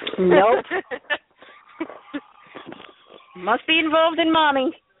 Nope. Must be involved in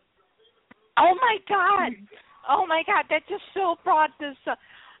mommy. Oh my God! That just so brought this up.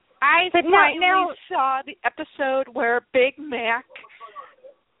 I finally saw the episode where Big Mac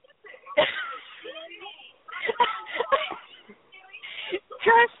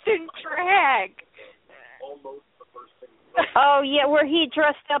dressed in drag. Oh yeah, where he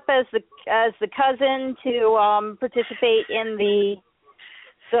dressed up as the cousin to participate in the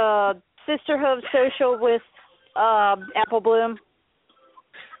sisterhood social with Apple Bloom.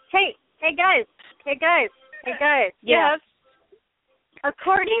 Hey guys. Yes.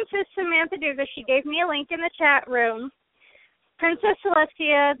 According to Samantha Dugas, she gave me a link in the chat room. Princess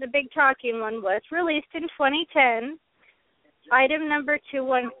Celestia, the big talking one, was released in 2010. Item number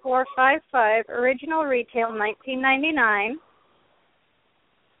 21455, original retail $19.99.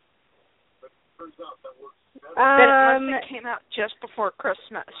 That came out just before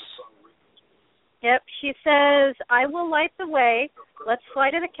Christmas. Yep, she says, I will light the way. Let's fly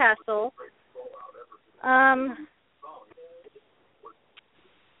to the castle.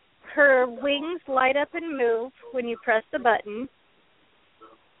 Her wings light up and move when you press the button.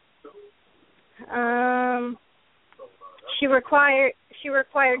 She required 2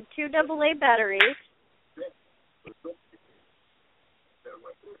 AA batteries.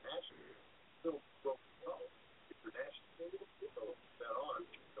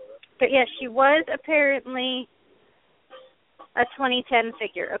 But yes, she was apparently a 2010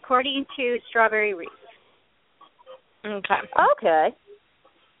 figure, according to Strawberry Reese. Okay.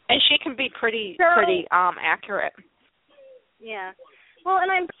 And she can be pretty accurate. Yeah. Well,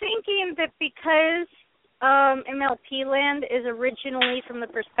 and I'm thinking that because MLP Land is originally from the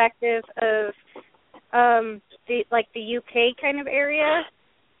perspective of the UK kind of area,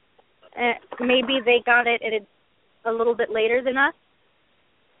 maybe they got it at a little bit later than us.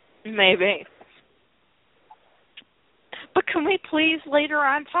 Maybe. But can we please later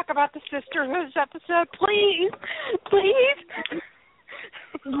on talk about the Sisterhoods episode? Please.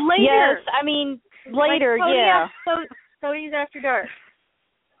 Later. Yes, I mean later, yeah. Cody's After Dark.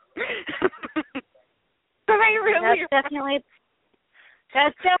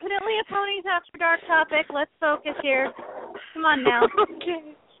 That's definitely a Ponies After Dark topic. Let's focus here. Come on now.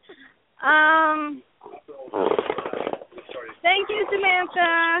 Okay. Thank you,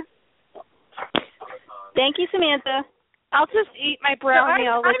 Samantha. Thank you, Samantha. I'll just eat my brownie.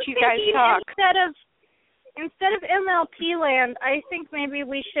 I'll let you guys talk. Instead of MLP Land, I think maybe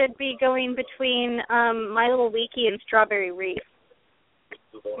we should be going between My Little Leaky and Strawberry Reef.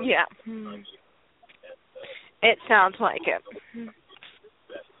 Yeah. It sounds like it.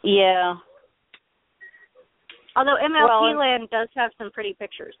 Yeah. Although MLP Land does have some pretty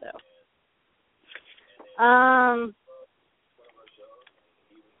pictures, though. How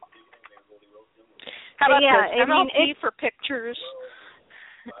about this? MLP for pictures,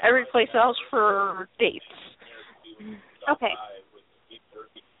 every place else for dates. Okay.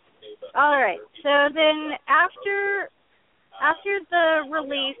 All right. So then after the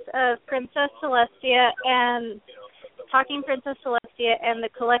release of Princess Celestia and Talking Princess Celestia and the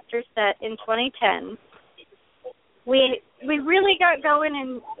Collector's Set in 2010, we we really got going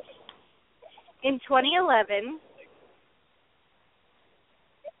in 2011.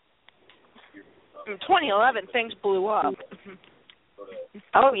 In 2011, things blew up.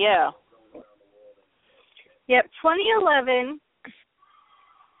 Oh, yeah. Yep, 2011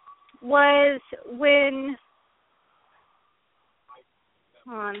 was when,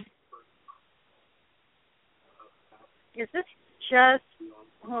 hold on, is this just,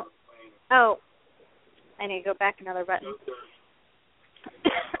 oh, I need to go back another button.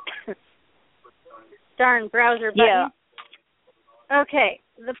 Darn browser button. Yeah. Okay,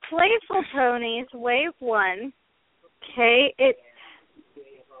 the Playful Ponies, Wave 1. Okay, it's,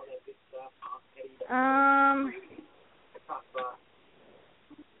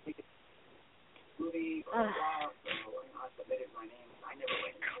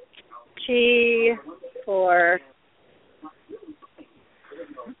 G4.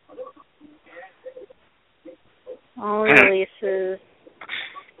 All releases.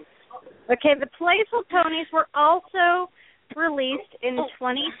 Okay, the Playful Ponies were also released in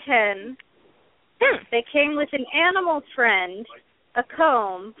 2010. They came with an animal friend, a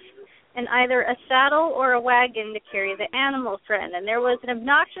comb, and either a saddle or a wagon to carry the animal friend. And there was an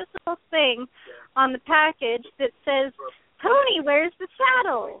obnoxious little thing on the package that says, "Pony, where's the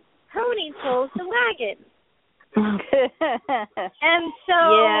saddle? Pony pulls the wagon." And so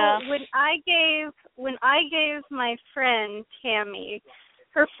when I gave my friend Tammy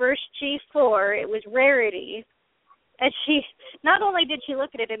her first G4, it was Rarity. And she, not only did she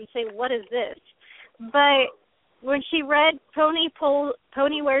look at it and say, "What is this?" but when she read Pony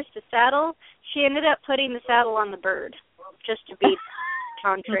wears the saddle, she ended up putting the saddle on the bird, just to be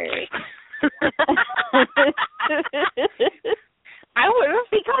contrary. I would have.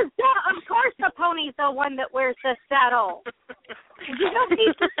 Because, of course, the pony's the one that wears the saddle. You don't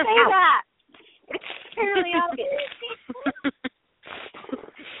need to say that. It's fairly obvious.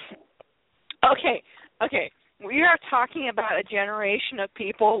 Okay. We are talking about a generation of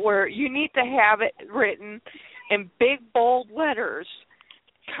people where you need to have it written in big, bold letters.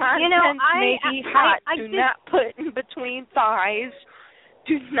 Content may be hot. Do not put in between thighs.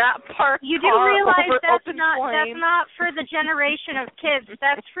 Do not park You do car realize over that's open not flame. that's not for the generation of kids.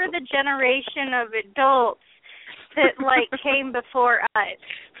 That's for the generation of adults that came before us,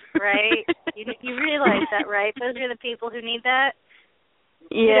 right? You realize that, right? Those are the people who need that.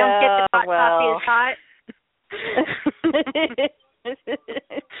 Yeah. You don't get the hot coffee is hot.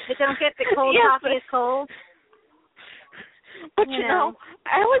 They don't get the cold coffee is cold. But you know,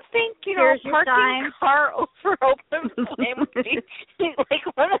 I would think, parking a car over open flame would be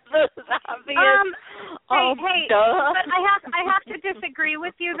one of those obvious. Hey, but I have to disagree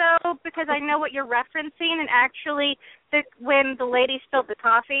with you though, because I know what you're referencing, and actually, when the lady spilled the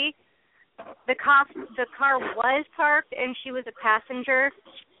coffee, the car was parked, and she was a passenger,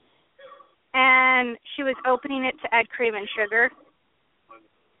 and she was opening it to add cream and sugar.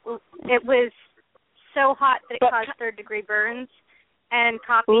 It was so hot that it caused third-degree burns, and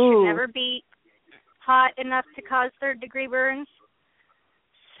coffee should never be hot enough to cause third-degree burns.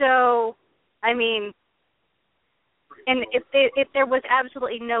 So, I mean, and if there was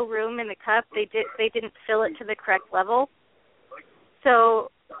absolutely no room in the cup, they didn't fill it to the correct level.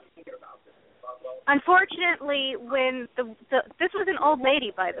 So, unfortunately, when this was an old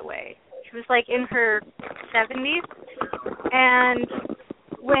lady, by the way. She was in her 70s, and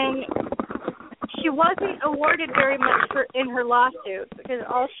when she wasn't awarded very much in her lawsuit, because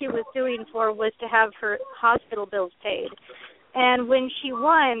all she was doing was to have her hospital bills paid. And when she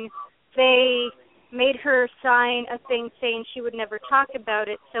won, they made her sign a thing saying she would never talk about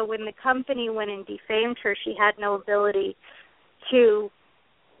it. So when the company went and defamed her, she had no ability to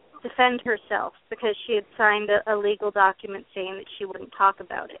defend herself because she had signed a legal document saying that she wouldn't talk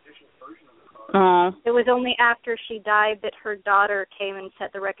about it. It was only after she died that her daughter came and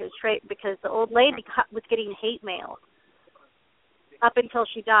set the record straight, because the old lady was getting hate mail up until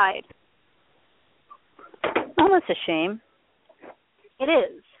she died. Oh, that's a shame. It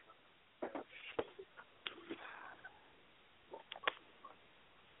is.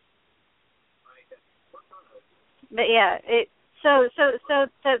 But yeah,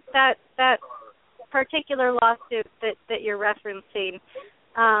 that particular lawsuit that you're referencing,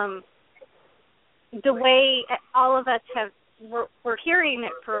 the way all of us were hearing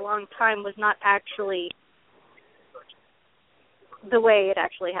it for a long time was not actually the way it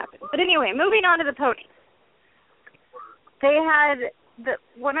actually happened. But anyway, moving on to the pony. They had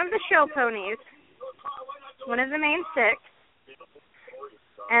one of the show ponies, one of the main six,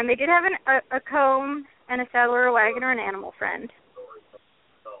 and they did have a comb and a saddle or a wagon or an animal friend.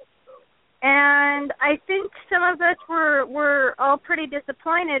 And I think some of us were all pretty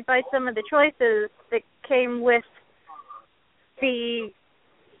disappointed by some of the choices that came with the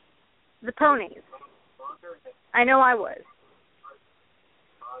ponies. I know I was.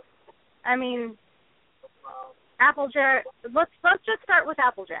 I mean, Applejack. Let's just start with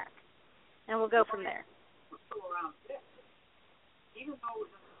Applejack, and we'll go from there.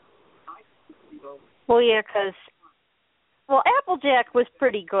 Well, yeah, because Applejack was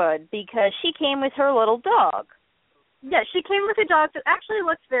pretty good because she came with her little dog. Yeah, she came with a dog that actually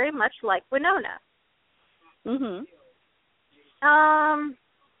looks very much like Winona. Mhm.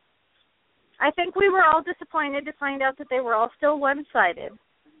 I think we were all disappointed to find out that they were all still one-sided.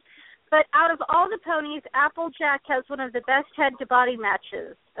 But out of all the ponies, Applejack has one of the best head-to-body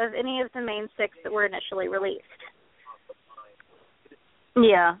matches of any of the main 6 that were initially released.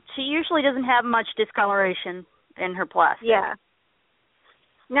 Yeah, she usually doesn't have much discoloration in her plastic. Yeah.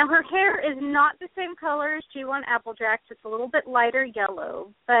 Now, her hair is not the same color as G1 Applejack's. It's a little bit lighter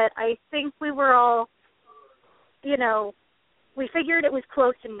yellow. But I think we were all, we figured it was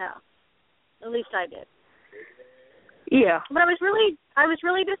close enough. At least I did. Yeah. But I was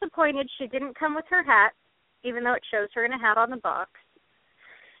really disappointed she didn't come with her hat, even though it shows her in a hat on the box.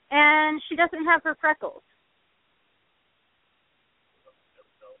 And she doesn't have her freckles.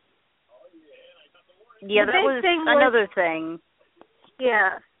 Yeah, that was another thing.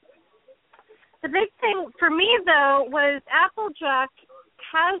 Yeah. The big thing for me, though, was Applejack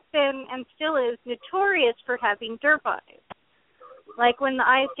has been and still is notorious for having derp eyes. Like when the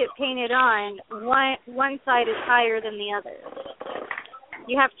eyes get painted on, one side is higher than the other.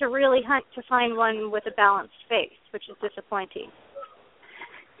 You have to really hunt to find one with a balanced face, which is disappointing.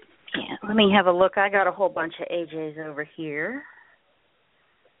 Yeah, let me have a look. I got a whole bunch of AJs over here.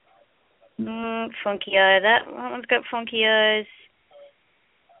 Funky eye. That one's got funky eyes.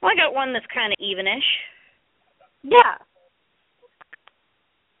 Well, I got one that's kind of evenish. Yeah.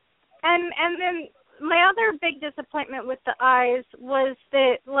 And then my other big disappointment with the eyes was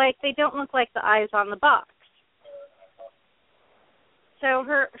that, they don't look like the eyes on the box. So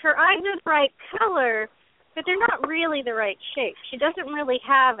her eyes are the right color, but they're not really the right shape. She doesn't really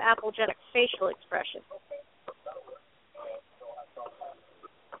have Applejack's facial expression.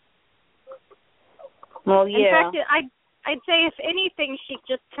 Well, yeah. In fact, I'd say if anything, she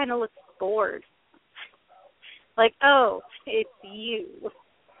just kind of looks bored. Like, oh, it's you.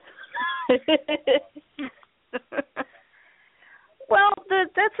 Well,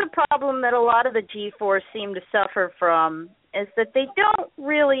 that's a problem that a lot of the G4s seem to suffer from, is that they don't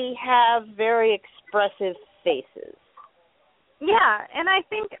really have very expressive faces. Yeah, and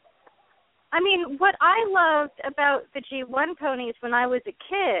what I loved about the G1 ponies when I was a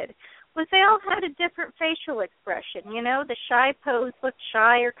kid was they all had a different facial expression. The shy pose looked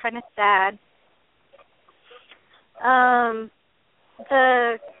shy or kind of sad.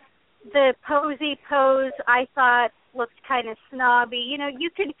 The posy pose I thought looked kind of snobby.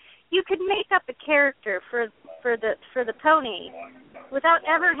 You could make up a character for the pony without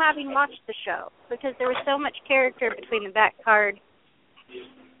ever having watched the show, because there was so much character between the back card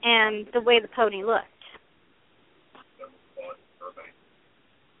and the way the pony looked.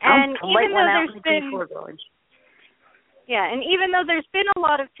 And even though there's been a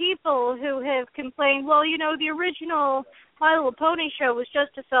lot of people who have complained, well, the original My Little Pony show was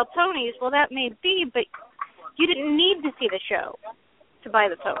just to sell ponies. Well, that may be, but you didn't need to see the show to buy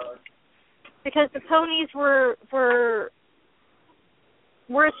the ponies, because the ponies were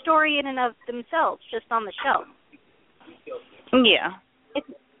a story in and of themselves, just on the shelf. Yeah.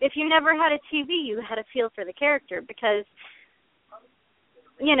 If you never had a TV, you had a feel for the character, because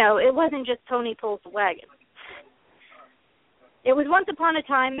it wasn't just pony pulls the wagon. It was once upon a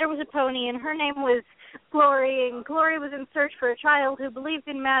time, there was a pony, and her name was Glory, and Glory was in search for a child who believed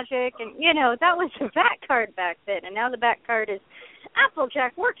in magic, and, that was the back card back then, and now the back card is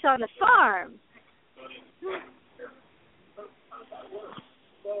Applejack works on the farm.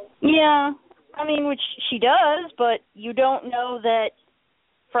 Yeah, which she does, but you don't know that,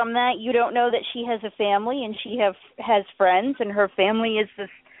 from that, you don't know that she has a family and she has friends, and her family is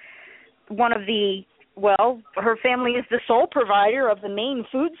her family is the sole provider of the main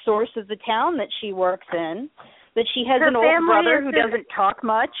food source of the town that she works in, that she has an old brother who doesn't talk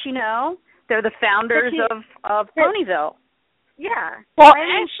much, They're the founders of Ponyville. Yeah. Well,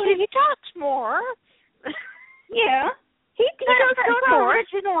 actually, he talks more. Yeah. He does talk more.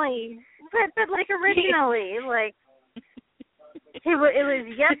 Originally. But originally, it was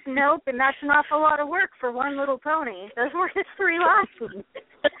yes, nope, and that's an awful lot of work for one little pony. Those were his 3 lines.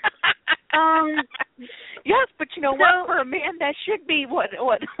 Yes, but you know what? For a man, that should be what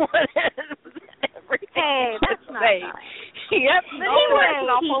everything Hey, that's not say. nice. Yep. But No, anyway, that's an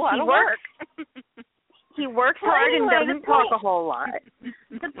awful lot of works. work. He works Well, hard anyway, and doesn't talk a whole lot.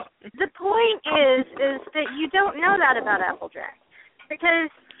 The point is that you don't know that about Applejack, because,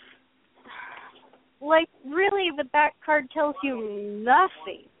 like, really, the back card tells you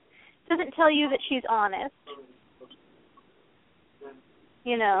nothing. It doesn't tell you that she's honest.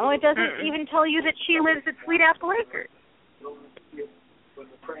 You know, it doesn't even tell you that she lives at Sweet Apple Acres.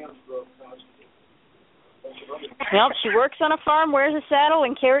 Nope, she works on a farm, wears a saddle,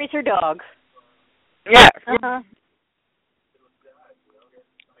 and carries her dog. Yeah.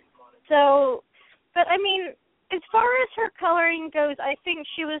 So, but I mean, as far as her coloring goes, I think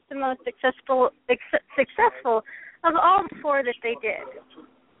she was the most successful of all the four that they did.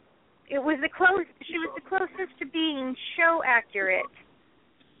 It was she was the closest to being show accurate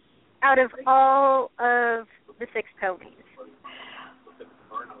out of all of the 6 ponies.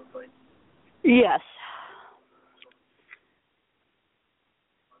 Yes.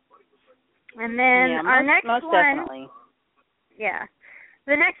 And then our next most one, definitely. yeah,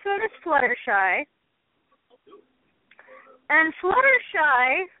 the next one is Fluttershy. And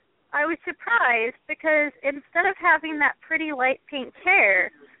Fluttershy, I was surprised because instead of having that pretty light pink hair,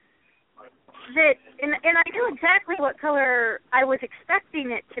 and I knew exactly what color I was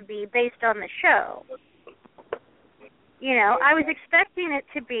expecting it to be based on the show. You know, I was expecting it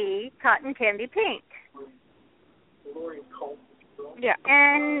to be cotton candy pink. Yeah.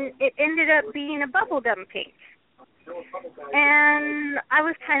 And it ended up being a bubblegum pink. And I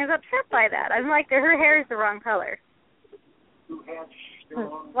was kind of upset by that. I'm like, her hair is the wrong color.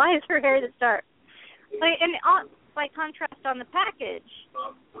 Why is her hair this dark? By contrast on the package,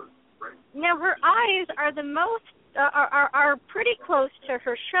 now her eyes are the most are pretty close to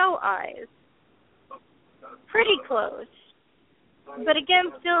her show eyes. Pretty close. But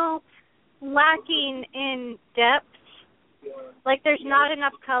again, still lacking in depth. Like there's not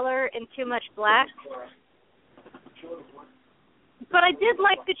enough color and too much black. But I did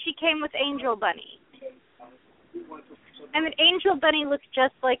like that she came with Angel Bunny. And that Angel Bunny looks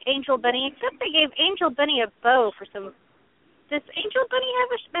just like Angel Bunny, except they gave Angel Bunny a bow for some. Does Angel Bunny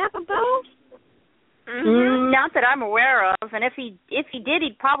have a bow? Mm-hmm. Not that I'm aware of, and if he did,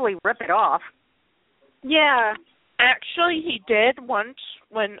 he'd probably rip it off. Yeah. Actually, he did once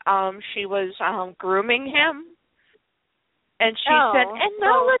when she was grooming him. And she said, and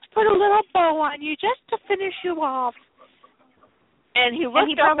now let's put a little bow on you just to finish you off. And he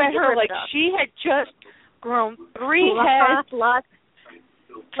looked up at her like she had just grown 3 heads. Like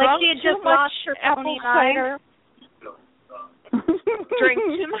she had just lost her apple cider. Drink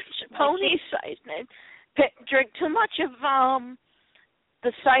too much pony cider. Drink too much of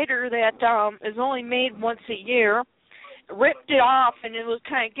the cider that is only made once a year. Ripped it off, and it was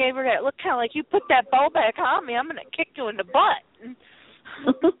kind of gave her that look, kind of like, you put that bow back on me, I'm going to kick you in the butt.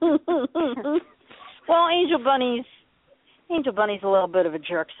 Well, Angel Bunny's a little bit of a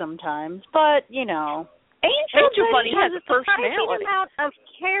jerk sometimes, but you know, Angel Bunny has a personality. Amount of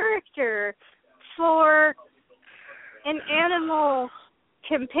character for an animal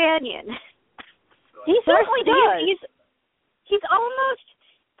companion. He certainly does. He's almost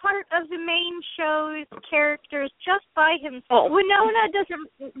part of the main show's characters just by himself. Winona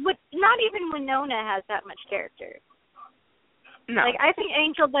not even Winona has that much character. No. Like, I think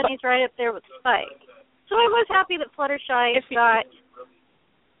Angel Bunny's right up there with Spike. So I was happy that Fluttershy got...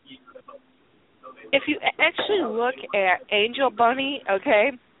 If you actually look at Angel Bunny,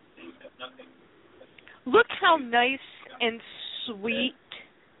 okay, look how nice and sweet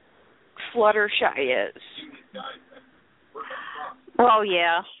Fluttershy is. Oh,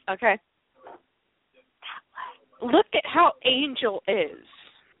 yeah. Okay. Look at how Angel is.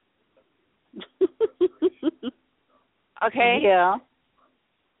 Okay? Yeah.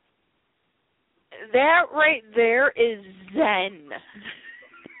 That right there is zen.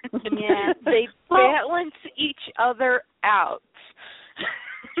 Yeah. They balance each other out.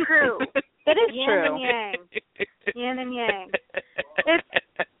 True. That is Yin true. and yang. Yin and yang.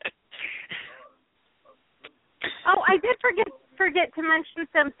 I did forget to mention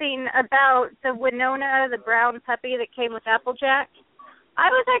something about the Winona, the brown puppy that came with Applejack. I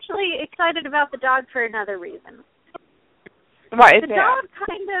was actually excited about the dog for another reason. Why is the that? dog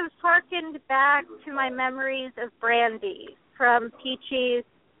kind of harkened back to my memories of Brandy from Peachy's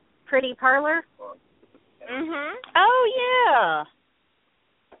Pretty Parlor. Mhm. Oh, yeah.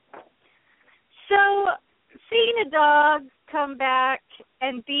 So, seeing a dog come back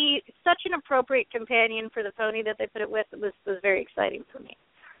and be such an appropriate companion for the pony that they put it with was very exciting for me.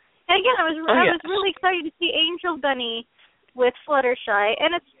 And again, I was really excited to see Angel Bunny with Fluttershy,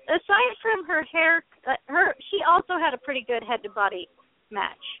 and it's aside from her hair, she also had a pretty good head to body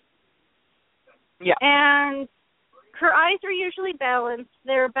match. Yeah. And her eyes are usually balanced;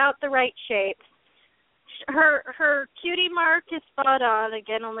 they're about the right shape. Her cutie mark is spot on.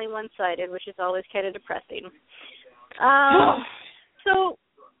 Again, only one-sided, which is always kind of depressing. So,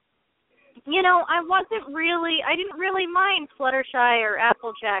 you know, I didn't really mind Fluttershy or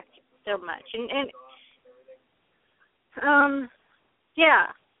Applejack so much, and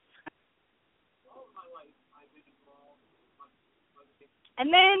yeah.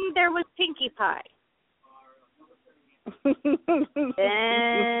 And then there was Pinkie Pie.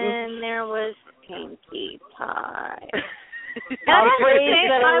 And there was Pinkie Pie. A phrase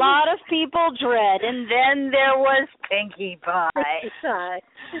that a lot of people dread. And then there was Pinkie Pie.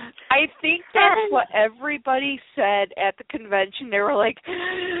 I think that's what everybody said at the convention. They were like,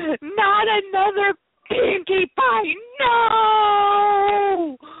 not another Pinkie Pie,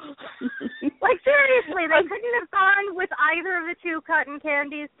 no! Like, seriously, they couldn't have gone with either of the two cotton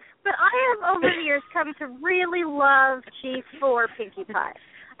candies, but I have over the years come to really love G4 Pinkie Pie.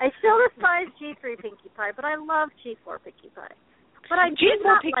 I still despise G3 Pinkie Pie, but I love G4 Pinkie Pie. But I did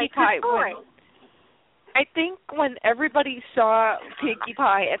not like the toy. I think when everybody saw Pinkie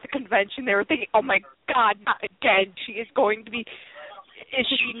Pie at the convention, they were thinking, oh my God, not again. She is going to be... Is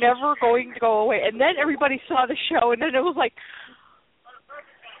she never going to go away? And then everybody saw the show, and then it was like,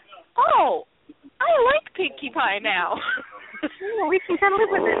 oh, I like Pinkie Pie now. Well, we can kind of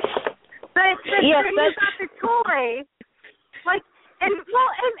live with it. But then you got the toy, like, and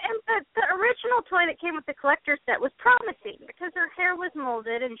the original toy that came with the collector set was promising because her hair was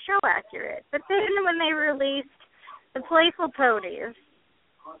molded and show accurate. But then when they released the Playful Ponies,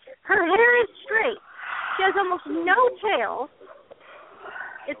 her hair is straight. She has almost no tail.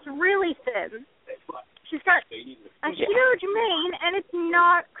 It's really thin. She's got a huge mane, and it's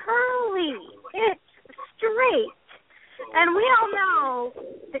not curly. It's straight. And we all know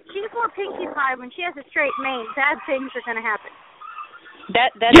that G4 Pinkie Pie, when she has a straight mane, bad things are going to happen.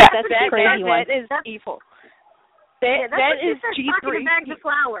 That's crazy. That is evil. That is G3. Talking bags of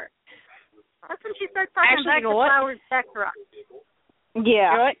flour. That's when she starts talking bags of flour and sex rock.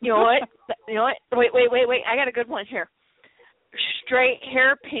 Yeah. You know what? Wait. I got a good one here. Straight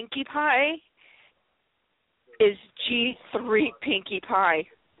hair Pinkie Pie is G3 Pinkie Pie.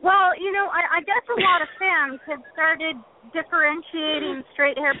 Well, you know, I guess a lot of fans have started differentiating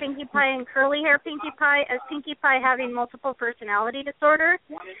straight hair Pinkie Pie and curly hair Pinkie Pie as Pinkie Pie having multiple personality disorder,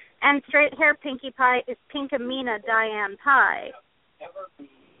 and straight hair Pinkie Pie is Pinkamena Diane Pie,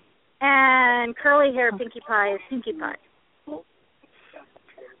 and curly hair Pinkie Pie is Pinkie Pie.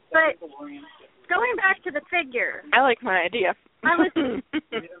 But going back to the figure. I like my idea. I was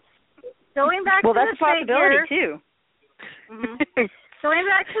going back to the figure. Well, that's a possibility, too. Mm-hmm. Going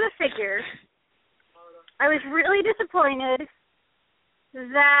back to the figure, I was really disappointed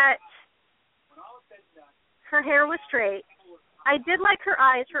that her hair was straight. I did like her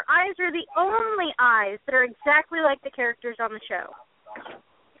eyes. Her eyes are the only eyes that are exactly like the characters on the show.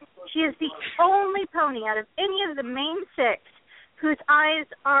 She is the only pony out of any of the main six whose eyes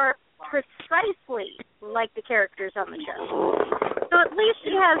are precisely like the characters on the show. So at least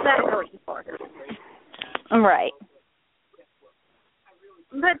she has that going for her. Right.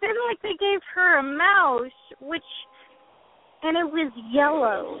 But then, like, they gave her a mouse, and it was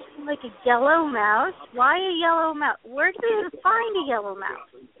yellow. Like a yellow mouse? Why a yellow mouse? Where did they even find a yellow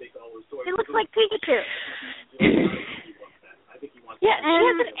mouse? It looks like Pikachu. Yeah, she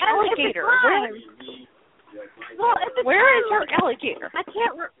has an alligator. Where is her alligator? I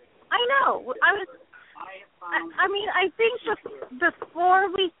can't... I know. I mean, I think before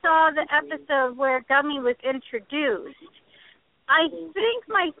we saw the episode where Gummy was introduced, I think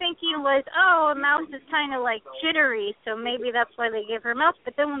my thinking was, oh, a mouse is kind of like jittery, so maybe that's why they gave her a mouse.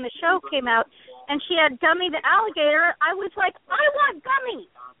 But then when the show came out and she had Gummy the alligator, I was like, I want Gummy.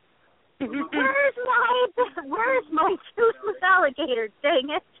 Where's my toothless alligator? Dang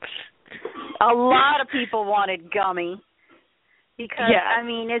it! A lot of people wanted Gummy because I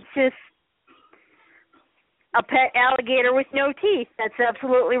mean, it's just a pet alligator with no teeth. That's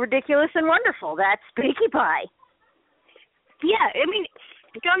absolutely ridiculous and wonderful. That's Pinkie Pie. Yeah, I mean,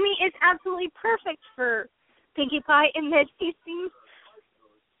 Gummy is absolutely perfect for Pinkie Pie in that he seems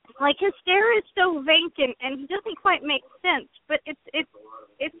like his stare is so vacant and he doesn't quite make sense, but it's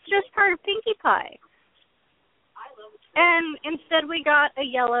just part of Pinkie Pie. And instead we got a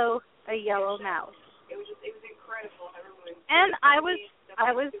yellow mouse. It was incredible. And I was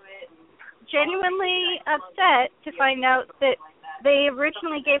genuinely upset to find out that they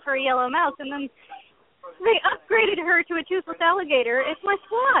originally gave her a yellow mouse, and then they upgraded her to a toothless alligator. It's like,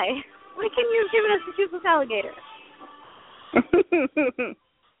 why? Why can you have given us a toothless alligator?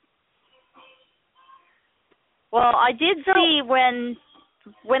 Well, I did see when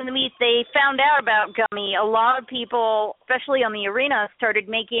they found out about Gummy, a lot of people, especially on the arena, started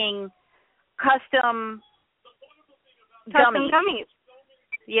making custom gummies.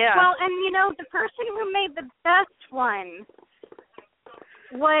 Yeah. Well, and the person who made the best one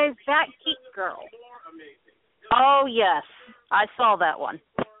was that Geek Girl. Oh, yes. I saw that one.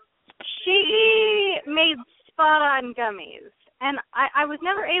 She made spot-on gummies. And I was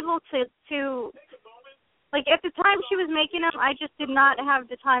never able to, like, at the time she was making them, I just did not have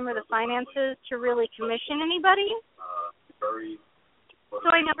the time or the finances to really commission anybody. So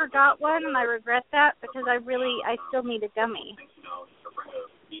I never got one, and I regret that because I still need a gummy.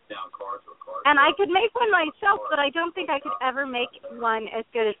 And I could make one myself, but I don't think I could ever make one as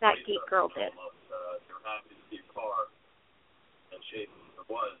good as that Geek Girl did.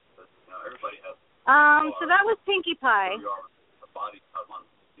 So that was Pinkie Pie.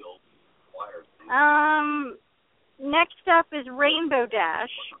 Next up is Rainbow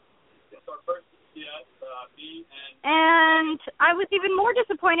Dash. And I was even more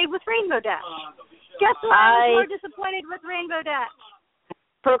disappointed with Rainbow Dash. Guess what? I was more disappointed with Rainbow Dash.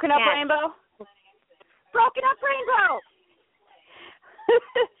 Broken Up Rainbow? Broken Up Rainbow!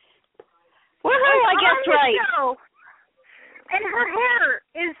 Woohoo, I guessed right. Show, and her hair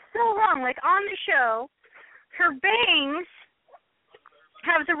is so long. Like, on the show, her bangs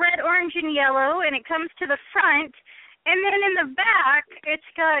have the red, orange, and yellow, and it comes to the front. And then in the back, it's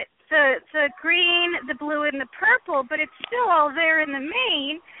got the green, the blue, and the purple, but it's still all there in the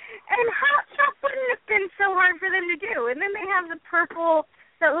mane. And that wouldn't have been so hard for them to do. And then they have the purple,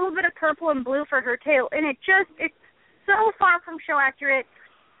 that little bit of purple and blue for her tail, and it's so far from show accurate.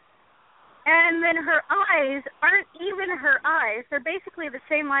 And then her eyes aren't even her eyes. They're basically the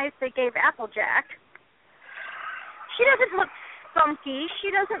same eyes they gave Applejack. She doesn't look spunky. She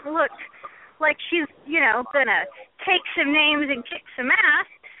doesn't look like she's, gonna take some names and kick some ass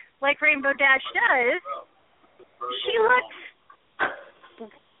like Rainbow Dash does. She looks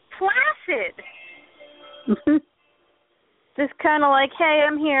placid. Just kind of like, hey,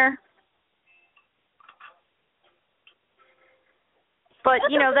 I'm here. But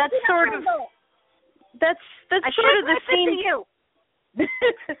that's sort of that's sort of the same.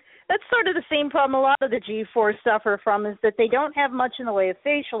 That's sort of the same problem a lot of the G4 suffer from, is that they don't have much in the way of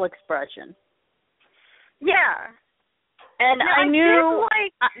facial expression. Yeah. And now,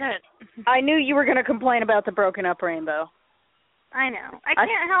 I knew you were going to complain about the Broken Up Rainbow. I know. I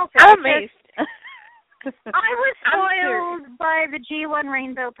can't help it. I'm amazed. I was spoiled by the G1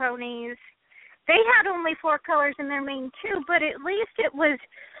 Rainbow ponies. They had only 4 colors in their mane too, but at least it was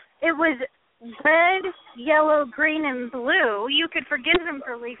red, yellow, green, and blue. You could forgive them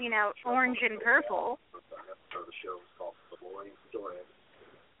for leaving out orange and purple.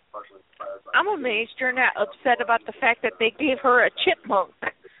 I'm amazed you're not upset about the fact that they gave her a chipmunk.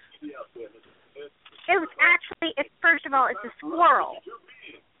 First of all, it's a squirrel.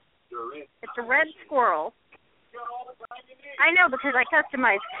 It's a red squirrel. I know, because I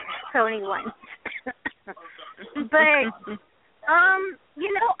customized pony one. But,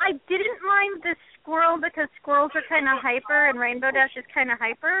 I didn't mind the squirrel because squirrels are kind of hyper and Rainbow Dash is kind of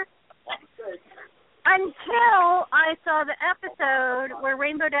hyper. Until I saw the episode where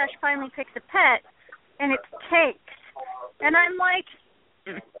Rainbow Dash finally picks a pet, and it's Cakes. And I'm like,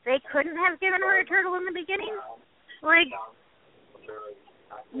 they couldn't have given her a turtle in the beginning? Like,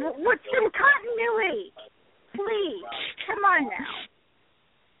 what's some continuity? Please, come on now.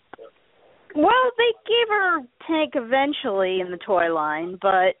 Well, they gave her Tank eventually in the toy line,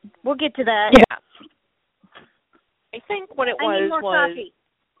 but we'll get to that. Yeah. I think what it I need more was... coffee.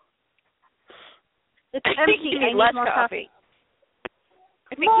 It's I empty. think you I need need less more coffee.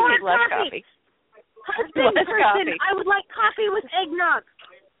 I think more you need less coffee. coffee. Husband, Less person, coffee. I would like coffee with eggnog.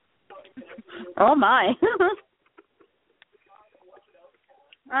 Oh, my.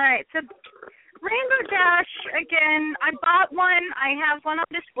 All right, so Rainbow Dash, again, I bought one. I have one on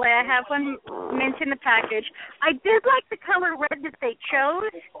display. I have one mint in the package. I did like the color red that they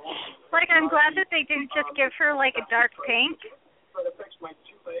chose. Like, I'm glad that they didn't just give her, like, a dark pink.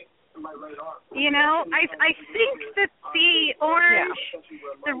 I think that the orange,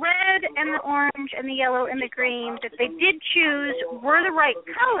 the red and the orange and the yellow and the green that they did choose were the right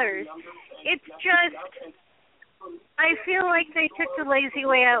colors. It's just, I feel like they took the lazy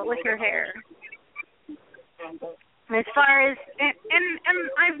way out with her hair. As far as, and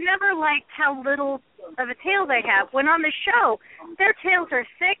I've never liked how little of a tail they have. When on the show, their tails are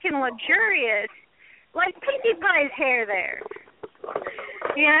thick and luxurious, like Pinkie Pie's hair there.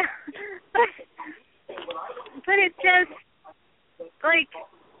 Yeah, but it's just like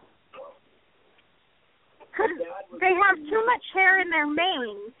they have too much hair in their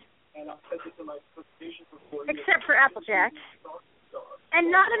manes, except for Applejack,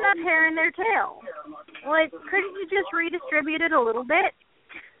 and not enough hair in their tail. Like, couldn't you just redistribute it a little bit?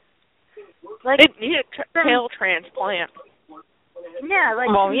 Like, It need a tail transplant. Yeah, like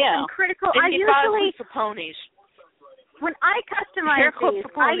some critical. And I usually for ponies. When I customize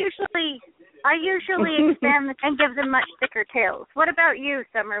these, I usually expand and give them much thicker tails. What about you,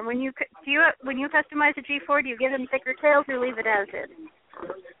 Summer? When you customize a G4, do you give them thicker tails or leave it as is?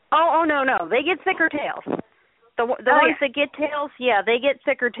 Oh no, they get thicker tails. The ones that get tails, they get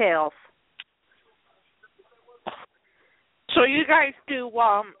thicker tails. So you guys do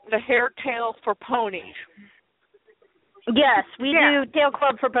the hair tail for ponies? Yes, we do tail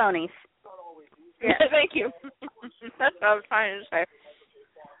club for ponies. Yeah. Thank you. That's what I was trying to say.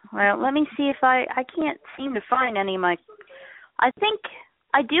 Well, let me see if I can't seem to find any of my. I think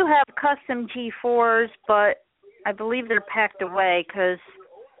I do have custom G4s, but I believe they're packed away because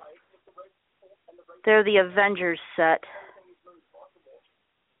they're the Avengers set.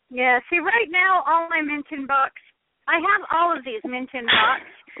 Yeah, see, right now, all my Minton box, I have all of these Minton box,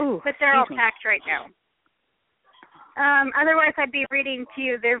 but they're all packed right now. Otherwise, I'd be reading to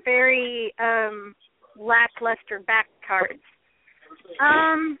you. They're very lackluster back cards.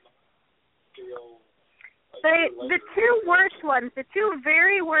 The two worst ones, the two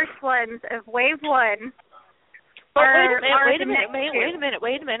very worst ones of Wave 1 Wait a minute.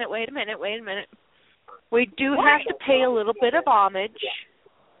 We do have to pay a little bit of homage.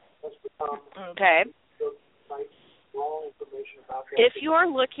 Okay. If you're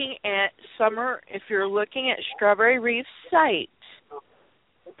looking at Strawberry Reef's site,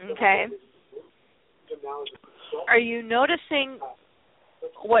 okay, are you noticing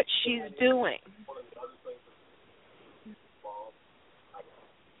what she's doing?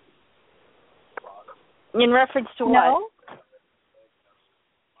 In reference to what? No.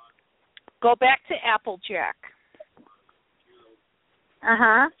 Go back to Applejack.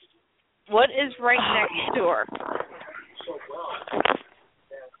 Uh-huh. What is right next to her?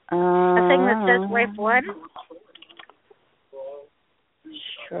 A thing that says Wave 1?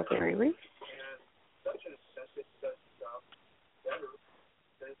 Strawberry Reef.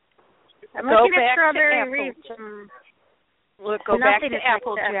 I'm looking at Strawberry Reef. Go back to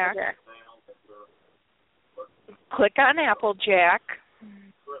Applejack. Click on Applejack.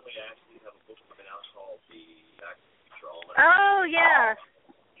 Oh, yeah.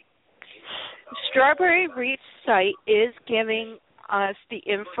 Strawberry Reef's site is giving us the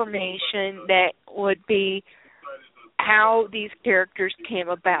information that would be how these characters came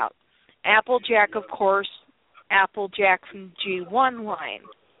about. Applejack, of course, Applejack from G1 line.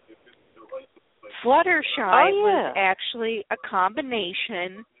 Fluttershy was actually a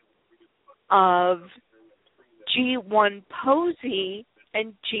combination of G1 Posy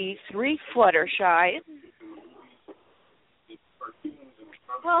and G3 Fluttershy.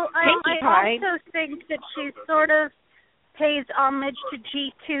 Well, I also think that she sort of pays homage to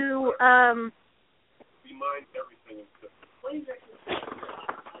G2.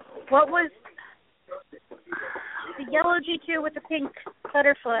 What was the yellow G2 with the pink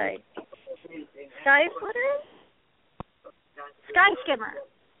butterfly? Sky Flutter? Sky Skimmer.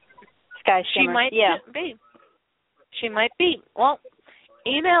 Sky Skimmer. She might be. She might be. Well,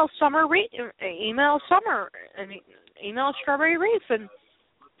 email Strawberry Reef, and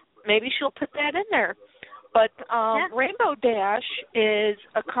maybe she'll put that in there. But Rainbow Dash is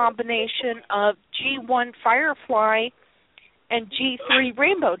a combination of G1 Firefly and G3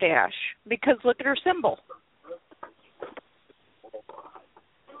 Rainbow Dash, because look at her symbol.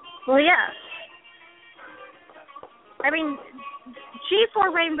 Well, yeah. I mean,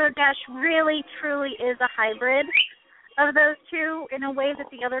 G4 Rainbow Dash really, truly is a hybrid of those two in a way that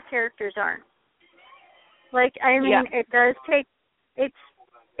the other characters aren't. Like, I mean, it does take, it's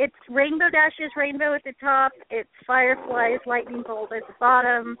Rainbow Dash's rainbow at the top, it's Firefly's lightning bolt at the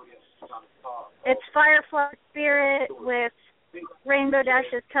bottom, it's Firefly Spirit with Rainbow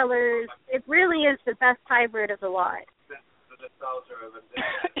Dash's colors. It really is the best hybrid of the lot.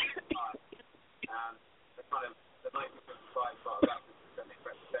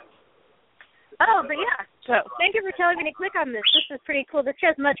 Oh, but yeah. So thank you for telling me to click on this. This is pretty cool. This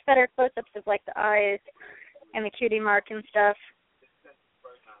has much better close-ups of like the eyes and the cutie mark and stuff.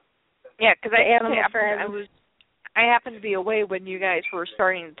 Yeah, because I happened to be away when you guys were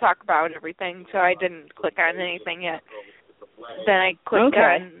starting to talk about everything, so I didn't click on anything yet. then I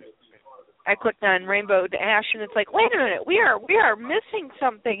clicked on Rainbow Dash, and it's like, wait a minute, we are missing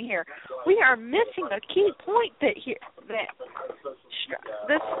something here. We are missing a key point that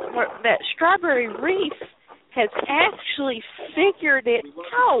Strawberry Reef has actually figured it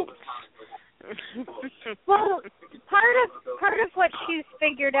out. Well, part of what she's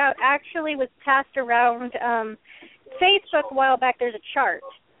figured out actually was passed around Facebook a while back. There's a chart,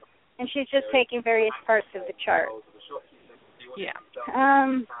 and she's just taking various parts of the chart. Yeah.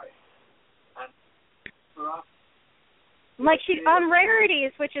 Like she on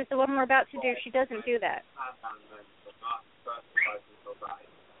Rarities, which is the one we're about to do, she doesn't do that.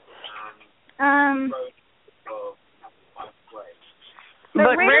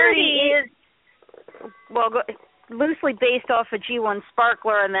 But Rarity is loosely based off a G1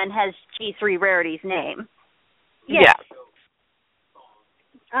 Sparkler and then has G3 Rarity's name. Yes.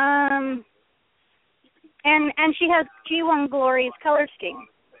 Yeah. And she has G1 Glory's color scheme.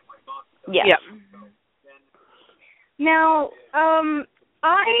 Yes. Yep. Now, I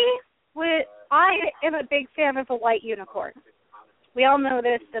am a big fan of a white unicorn. We all know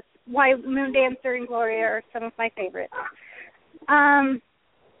this. That's why Moondancer and Gloria are some of my favorites.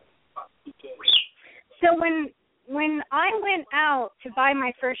 So when I went out to buy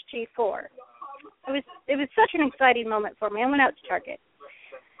my first G4, it was such an exciting moment for me. I went out to Target,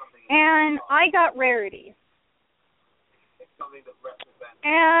 and I got Rarity.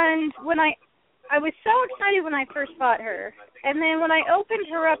 And when I was so excited when I first bought her, and then when I opened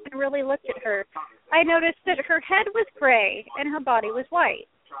her up and really looked at her, I noticed that her head was gray and her body was white.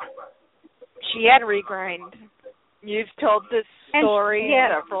 She had regrind. You've told this story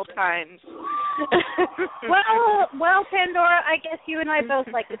several times. Well, Pandora, I guess you and I both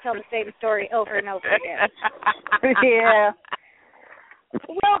like to tell the same story over and over again. Yeah.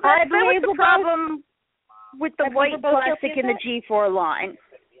 Well, I believe the problem with the white plastic in the G4 line.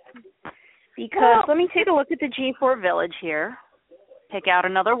 Because let me take a look at the G4 Village here. Pick out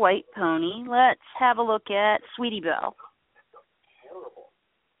another white pony. Let's have a look at Sweetie Belle.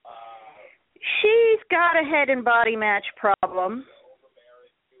 She's got a head and body match problem.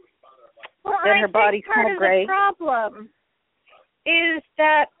 Well, her body's kind of gray. The problem is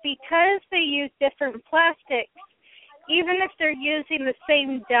that because they use different plastics, even if they're using the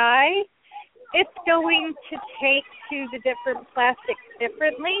same dye, it's going to take to the different plastics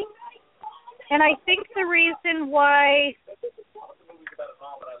differently. And I think the reason why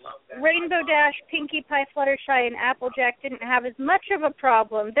Rainbow Dash, Pinkie Pie, Fluttershy, and Applejack didn't have as much of a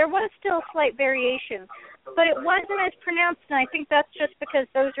problem, there was still slight variation, but it wasn't as pronounced, and I think that's just because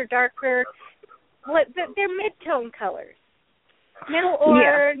those are darker, they're mid-tone colors. Middle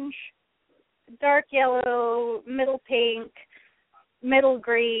orange, dark yellow, middle pink, middle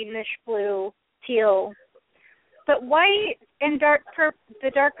greenish blue, teal. But white and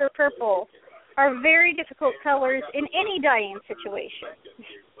the darker purple are very difficult colors in any dyeing situation.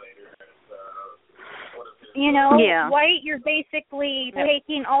 You know, white, you're basically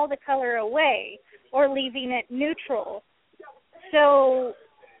taking all the color away or leaving it neutral. So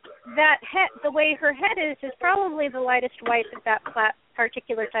that head, the way her head is probably the lightest white that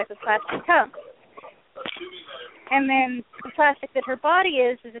particular type of plastic comes. And then the plastic that her body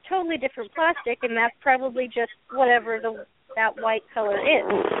is a totally different plastic, and that's probably just whatever that white color is.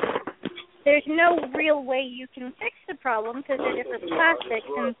 There's no real way you can fix the problem because they're different plastics.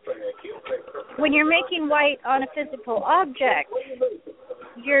 And when you're making white on a physical object,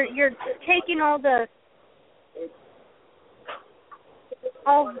 you're taking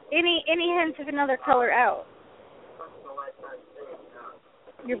any hints of another color out.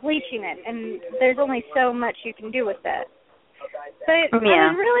 You're bleaching it, and there's only so much you can do with that. But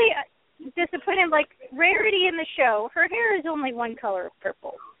I'm really disappointed. Like Rarity in the show, her hair is only one color of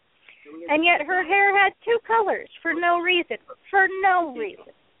purple. And yet her hair had two colors for no reason. For no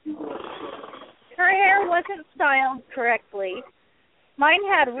reason. Her hair wasn't styled correctly. Mine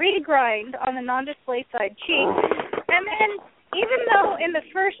had regrind on the non-display side cheek. And then even though in the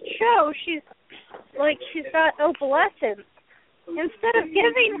first show she's got opalescence, instead of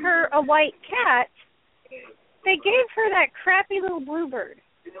giving her a white cat, they gave her that crappy little bluebird.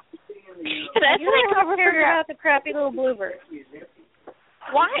 That's what I never figured out the crappy little bluebird.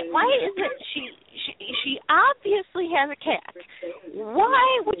 Why is it she obviously has a cat?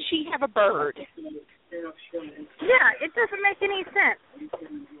 Why would she have a bird? Yeah, it doesn't make any sense.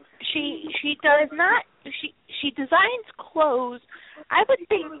 She does not. She designs clothes. I would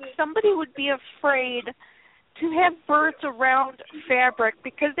think somebody would be afraid to have birds around fabric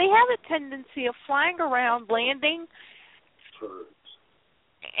because they have a tendency of flying around, landing,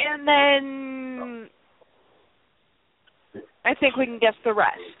 and then I think we can guess the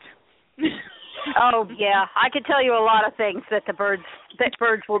rest. Oh yeah, I could tell you a lot of things that birds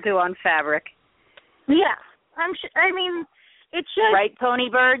will do on fabric. Yeah, I mean, it's just right, pony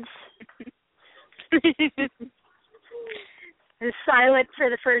birds. They're silent for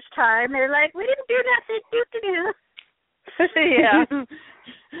the first time. They're like, "We didn't do nothing. Do." Yeah.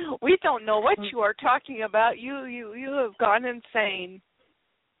 We don't know what you are talking about. You have gone insane.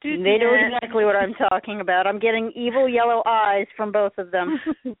 They know exactly what I'm talking about. I'm getting evil yellow eyes from both of them.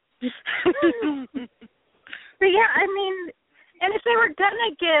 But yeah, I mean, and if they were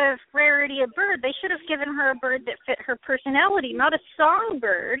gonna give Rarity a bird, they should have given her a bird that fit her personality, not a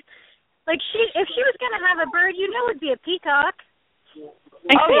songbird. Like if she was gonna have a bird, it'd be a peacock.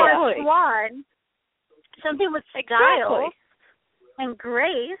 Exactly. Or a swan. Something with style and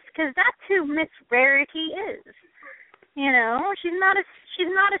grace, because that's who Miss Rarity is. She's not a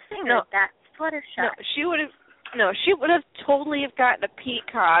singer. No. That's Fluttershy. She would have totally have gotten a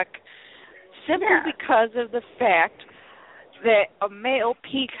peacock simply because of the fact that a male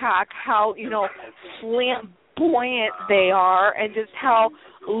peacock, how flamboyant they are, and just how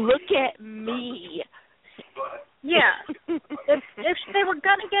look at me. Yeah. if they were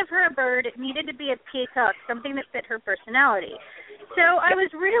going to give her a bird, it needed to be a peacock, something that fit her personality. So I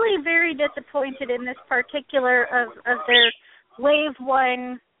was really very disappointed in this particular of their Wave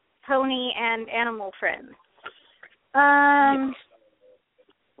 1 pony and animal friends.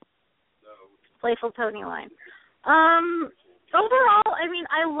 Playful pony line. Overall, I mean,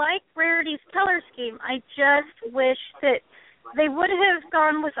 I like Rarity's color scheme. I just wish that they would have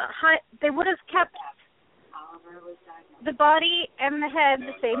gone with they would have kept the body and the head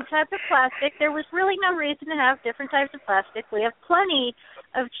the same type of plastic. There was really no reason to have different types of plastic. We have plenty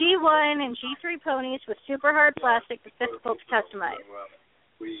of G1 and G3 ponies with super hard plastic that's difficult to customize.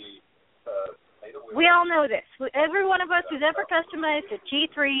 We all know this. Every one of us who's ever customized a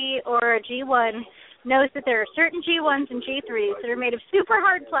G3 or a G1 knows that there are certain G1s and G3s that are made of super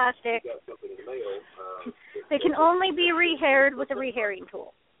hard plastic. They can only be rehaired with a rehairing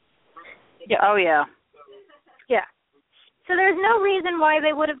tool. Yeah. Oh yeah. Yeah. So there's no reason why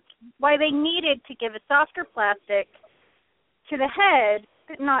they needed to give a softer plastic to the head,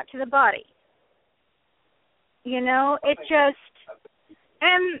 but not to the body. It just,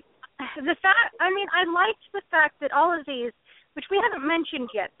 and the fact, I mean, I liked the fact that all of these, which we haven't mentioned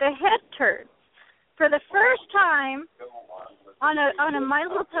yet, the head turns. For the first time on a My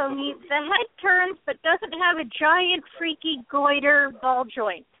Little Pony, the head turns but doesn't have a giant freaky goiter ball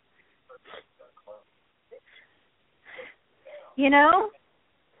joint. On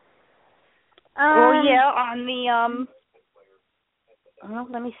the well,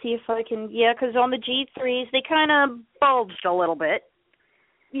 let me see if I can. Yeah, because on the G3s they kind of bulged a little bit.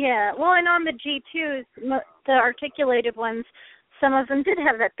 Yeah, well, and on the G2s, the articulated ones, some of them did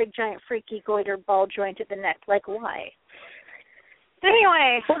have that big giant freaky goiter ball joint at the neck. Like, why?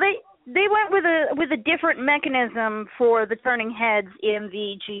 Anyway, well, they went with a different mechanism for the turning heads in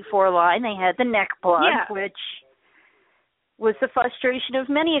the G4 line. They had the neck plug, which was the frustration of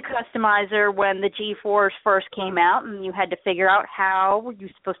many a customizer when the G4s first came out, and you had to figure out how were you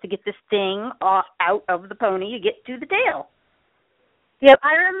supposed to get this thing out of the pony to get to the tail. Yep,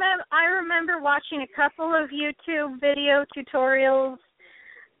 I remember watching a couple of YouTube video tutorials,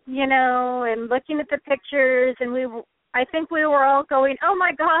 and looking at the pictures, and I think we were all going, "Oh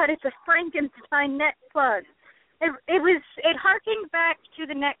my God, it's a Frankenstein neck plug." It harkened back to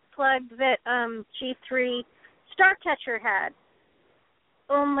the neck plug that G3 Starcatcher had,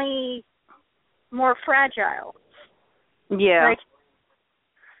 only more fragile. Yeah.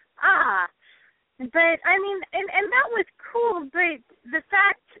 But, I mean, and that was cool, but the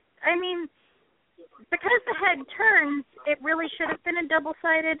fact, I mean, because the head turns, it really should have been a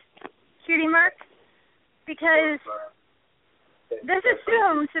double-sided cutie mark, because this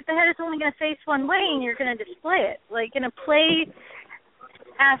assumes that the head is only going to face one way and you're going to display it. Like, in a play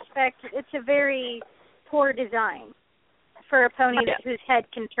aspect, it's a very poor design for a pony whose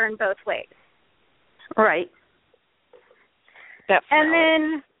head can turn both ways. Right.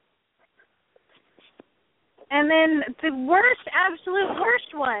 Definitely. And then the absolute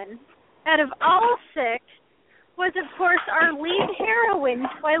worst one out of all 6 was, of course, our lead heroine,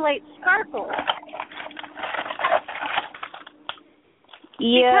 Twilight Sparkle.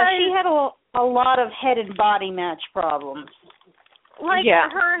 Yeah, she had a lot of head and body match problems. Her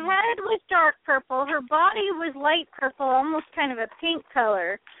head was dark purple, her body was light purple, almost kind of a pink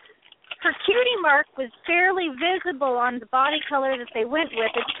color. Her cutie mark was fairly visible on the body color that they went with.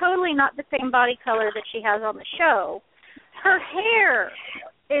 It's totally not the same body color that she has on the show. Her hair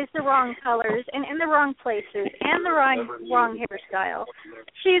is the wrong colors and in the wrong places and the wrong hairstyle.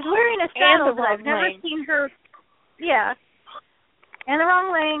 She's wearing a saddle that I've never seen her. Yeah, and the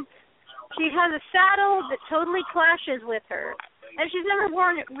wrong length. She has a saddle that totally clashes with her, and she's never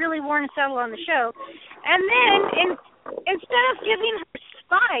really worn a saddle on the show. And then instead of giving her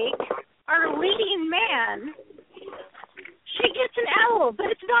Spike, our leading man, she gets an owl,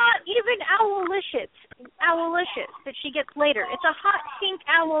 but it's not even owlicious that she gets later. It's a hot pink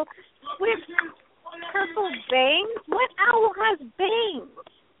owl with purple bangs. What owl has bangs?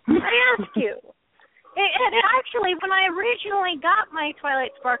 I ask you. And actually, when I originally got my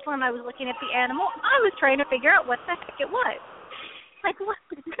Twilight Sparkle and I was looking at the animal, I was trying to figure out what the heck it was. Like, what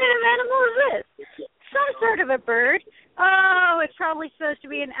kind of animal is this? Some sort of a bird. Oh, it's probably supposed to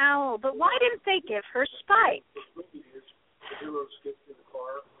be an owl. But why didn't they give her Spike?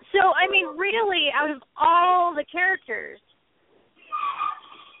 So, I mean, really, out of all the characters,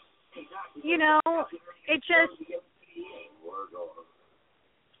 you know, it just,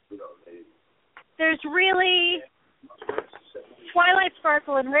 there's really, Twilight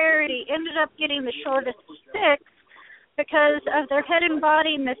Sparkle and Rarity ended up getting the shortest sticks because of their head and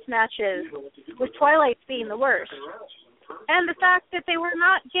body mismatches, with Twilight's being the worst. And the fact that they were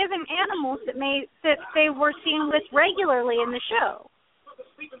not given animals that they were seen with regularly in the show.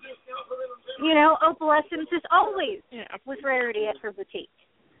 You know, Opalescence is always with Rarity at her boutique.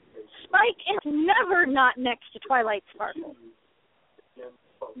 Spike is never not next to Twilight Sparkle.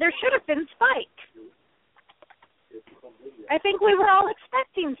 There should have been Spike. I think we were all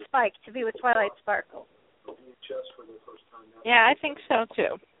expecting Spike to be with Twilight Sparkle. Yeah, I think so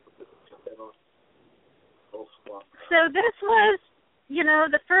too. So this was, you know,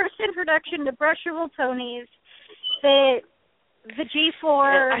 the first introduction to brushable ponies that the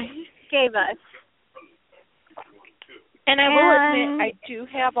G4 gave us. And I will admit, I do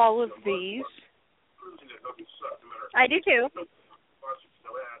have all of these. I do too.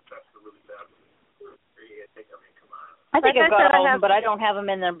 I think I've got all of them, but I don't have them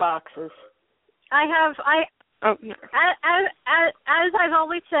in their boxes. As No. I've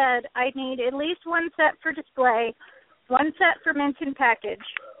always said, I need at least one set for display, one set for mint and package,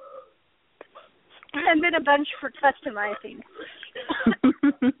 and then a bunch for customizing.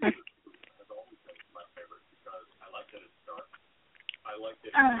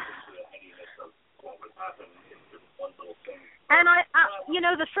 And I, you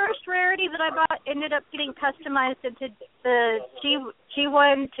know, the first Rarity that I bought ended up getting customized into the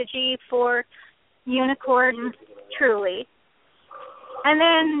G1 to G4 Unicorn Truly. And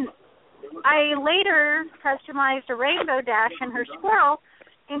then I later customized a Rainbow Dash and her squirrel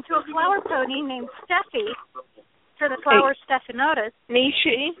into a flower pony named Steffi for the flower Stephanotis.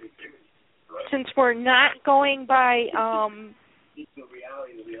 Nishi, since we're not going by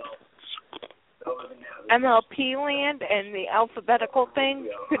MLP land and the alphabetical thing,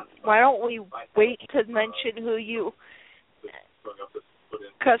 why don't we wait to mention who you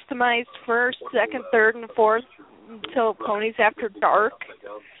customized first, second, third, and fourth until Ponies After Dark,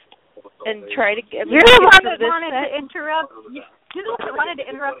 and try to get. You're the one that wanted to interrupt. You're the one that wanted to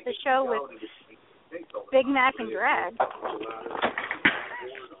interrupt the show with Big Mac and Drag.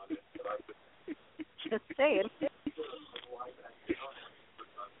 Just saying.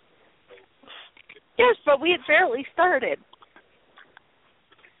 Yes, but we had barely started.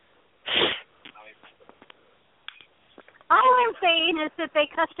 All I'm saying is that they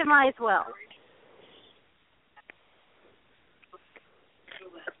customize well.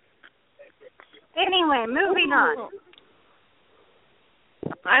 Anyway, moving on.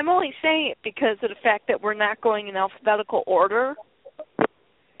 I'm only saying it because of the fact that we're not going in alphabetical order.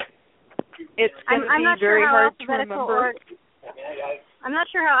 It's going to be very hard to remember. I'm not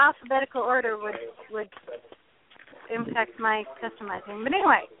sure how alphabetical order would impact my customizing. But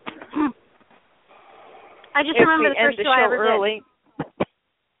anyway, I just remember the first show I ever early.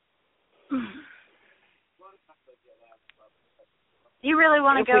 did. You really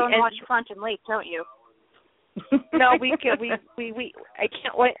want to go and watch Quantum Leap, don't you? No, we can. We. I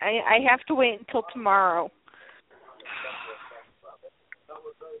can't wait. I have to wait until tomorrow.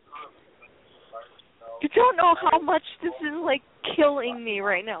 You don't know how much this is like killing me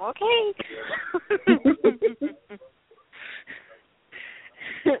right now, okay?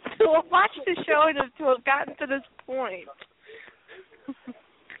 To have watched the show and to have gotten to this point.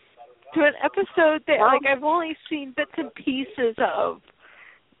 To an episode that like I've only seen bits and pieces of.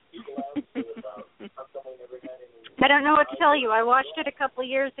 I don't know what to tell you. I watched it a couple of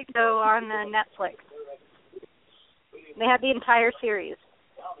years ago on Netflix. They had the entire series.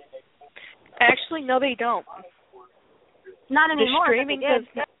 Actually, no, they don't. Not anymore.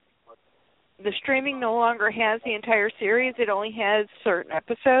 The streaming no longer has the entire series. It only has certain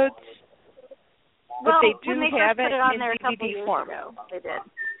episodes. But they do have it on in there DVD form. They did.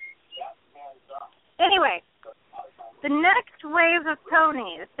 Anyway, the next wave of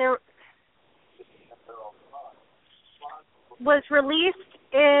ponies there was released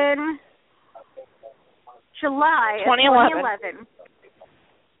in July of 2011.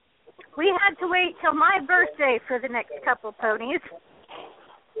 We had to wait till my birthday for the next couple ponies.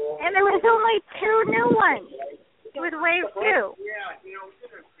 And there was only 2 new ones. It was wave 2.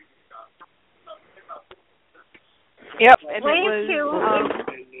 Yep. And wave 2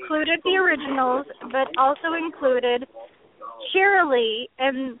 included the originals, but also included Cheerilee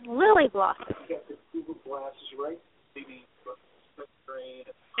and Lily Blossom.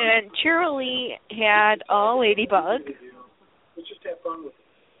 And Cheerilee had a ladybug,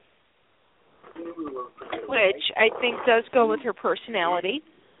 which I think does go with her personality.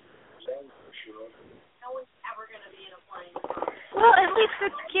 Well, at least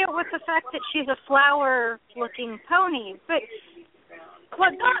it's cute with the fact that she's a flower-looking pony. But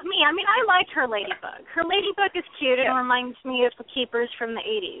what got me, I mean, I like her ladybug. Her ladybug is cute and reminds me of the Keepers from the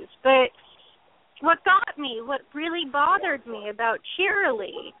 80s. But what got me, what really bothered me about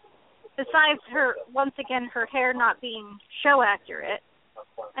Cheerilee, besides her, once again, her hair not being show accurate,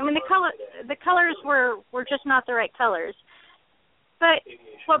 I mean, the colors were just not the right colors. But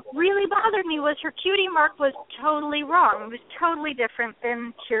what really bothered me was her cutie mark was totally wrong. It was totally different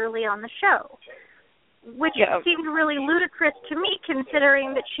than Cheerilee on the show, which seemed really ludicrous to me,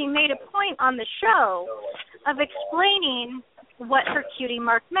 considering that she made a point on the show of explaining what her cutie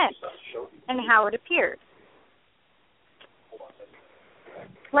mark meant and how it appeared.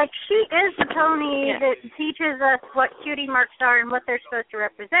 Like, she is the pony that teaches us what cutie marks are and what they're supposed to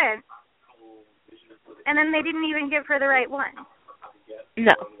represent, and then they didn't even give her the right one.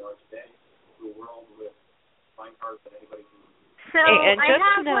 No. So I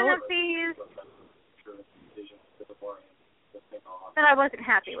have one of these, but I wasn't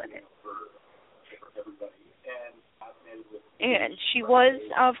happy with it. And she was,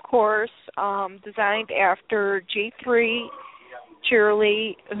 of course, designed after G4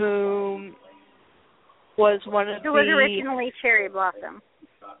 Cheerilee, who was one of who was originally Cherry Blossom.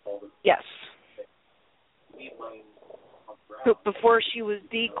 Yes. Before she was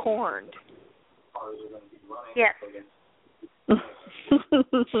decorned. Yes.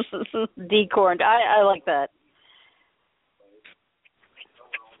 Decorned. I like that.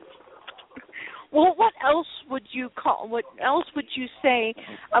 Well, what else would you say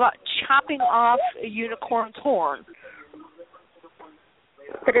about chopping off a unicorn's horn?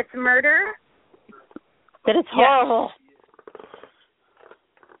 That it's murder? That it's horrible.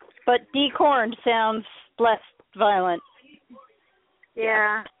 But decorned sounds less violent.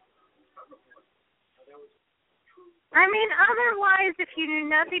 Yeah. I mean, otherwise, if you knew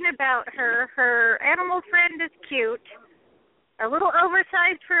nothing about her, her animal friend is cute, a little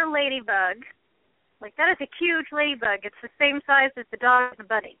oversized for a ladybug. Like, that is a huge ladybug. It's the same size as the dog and the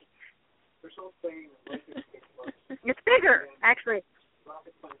bunny. It's bigger, actually.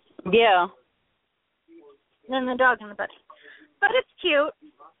 Yeah. Than the dog and the bunny. But it's cute.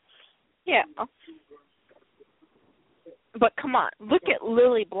 Yeah. But come on, look at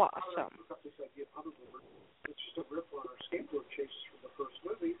Lily Blossom.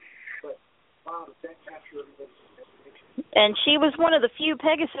 And she was one of the few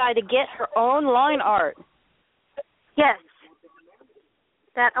Pegasi to get her own line art. Yes.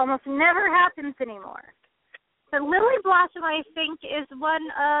 That almost never happens anymore. But Lily Blossom, I think, is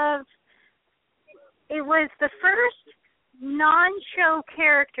it was the first non-show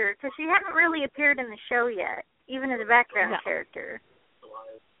character, because she hadn't really appeared in the show yet, even as a background character.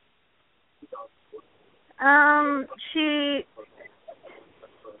 She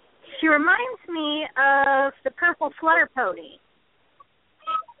reminds me of the purple flutter pony,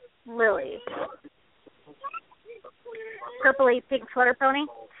 Lily. Purpley pink flutter pony.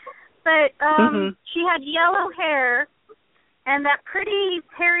 But she had yellow hair and that pretty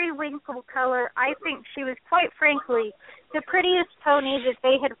periwinkle color. I think she was, quite frankly, the prettiest pony that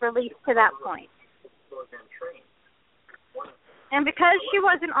they had released to that point. And because she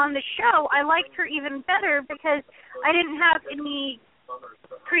wasn't on the show, I liked her even better because I didn't have any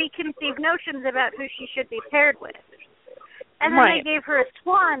preconceived notions about who she should be paired with. And then they gave her a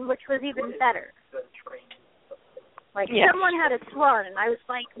swan, which was even better. Like, someone had a swan, and I was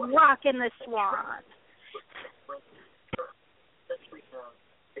like, rocking the swan.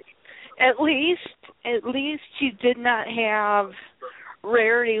 At least she did not have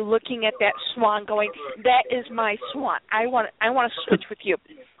Rarity looking at that swan going, that is my swan. I want to switch with you.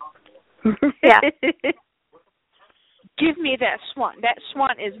 Yeah. Give me that swan. That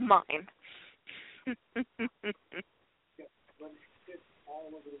swan is mine.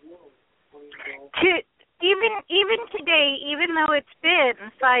 Even today, even though it's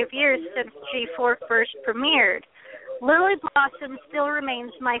been 5 years since G4 first premiered, Lily Blossom still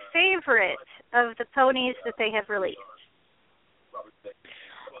remains my favorite of the ponies that they have released.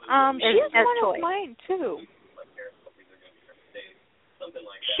 She's one of mine too.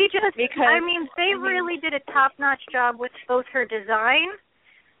 She just, they really did a top-notch job with both her design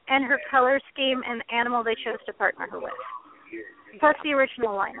and her color scheme and the animal they chose to partner her with, plus the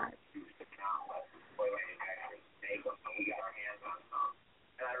original line art.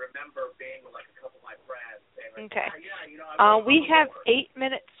 Okay. We have 8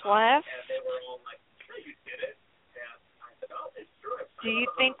 minutes left. Do you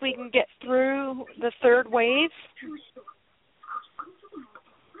think we can get through the third wave?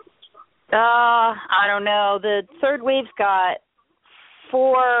 I don't know. The third wave's got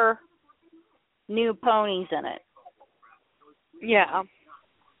 4 new ponies in it. Yeah.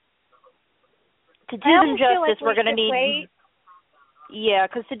 To do them justice, we're going to need... Wait. Yeah,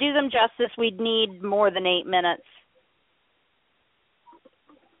 because to do them justice, we'd need more than 8 minutes.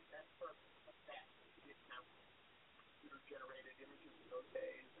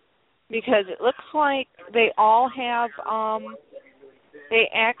 Because it looks like they all have, they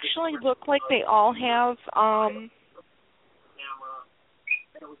actually look like they all have,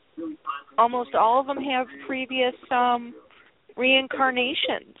 almost all of them have previous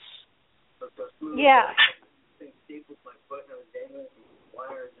reincarnations. Yeah.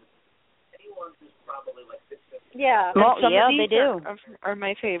 Yeah. Well, yeah, they do. Are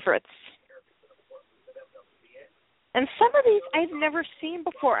my favorites. And some of these I've never seen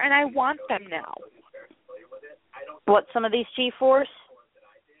before, and I want them now. What, some of these G4s?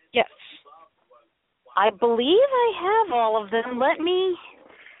 Yes. I believe I have all of them. Let me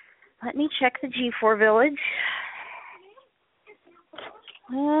check the G4 Village.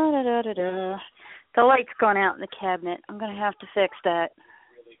 The light's gone out in the cabinet. I'm going to have to fix that.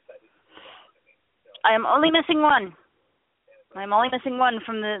 I am only missing one. I'm only missing one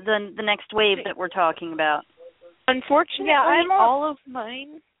from the next wave that we're talking about. Unfortunately, all of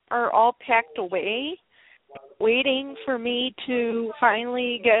mine are all packed away, waiting for me to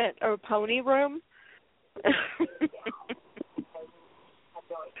finally get a pony room.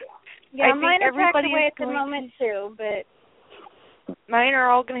 Yeah, mine are packed away at the moment too, but mine are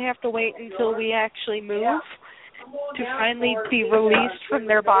all going to have to wait until we actually move to finally be released from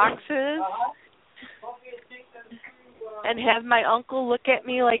their boxes and have my uncle look at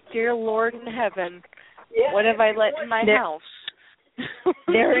me like, dear Lord in heaven, what have I let in my house?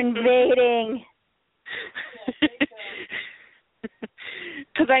 They're invading.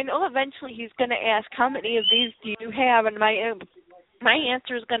 Because I know eventually he's going to ask, how many of these do you have? And my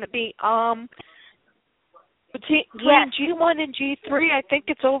answer is going to be, between G1 and G3, I think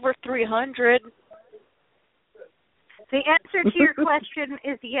it's over 300. The answer to your question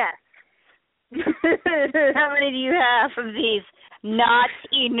is yes. How many do you have of these? Not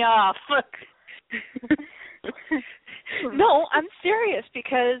enough. No, I'm serious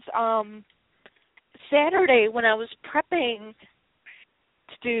because Saturday when I was prepping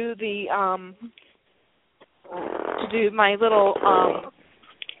to do my little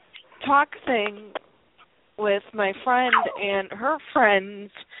talk thing with my friend and her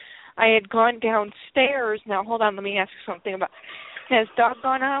friends, I had gone downstairs. Now hold on, let me ask you something about. Has Doug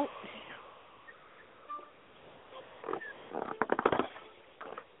gone out?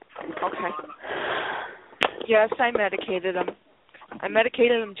 Okay. Yes, I medicated him. I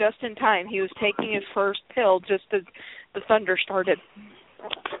medicated him just in time. He was taking his first pill just as the thunder started.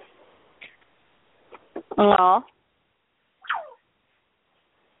 Aw.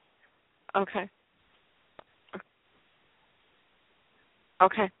 Okay.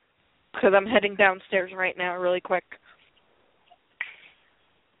 Okay. Because I'm heading downstairs right now really quick.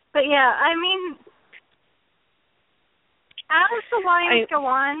 But yeah, I mean, as the lines go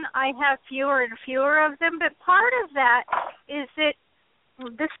on, I have fewer and fewer of them, but part of that is that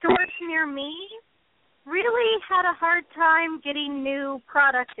the stores near me really had a hard time getting new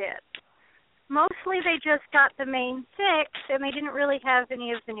product in. Mostly they just got the main 6, and they didn't really have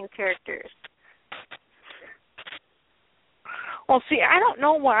any of the new characters. Well, see, I don't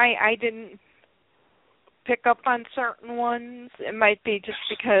know why I didn't pick up on certain ones. It might be just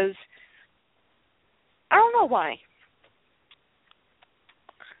because, I don't know why.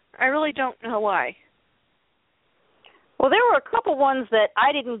 I really don't know why. Well, there were a couple ones that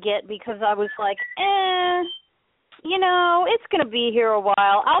I didn't get because I was like, it's going to be here a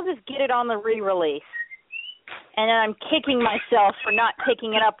while. I'll just get it on the re-release. And then I'm kicking myself for not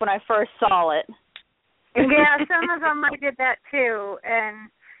picking it up when I first saw it. Yeah, some of them I did that too, and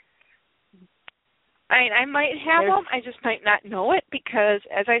I might have them. I just might not know it because,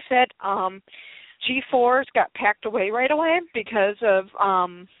 as I said, G4s got packed away right away because of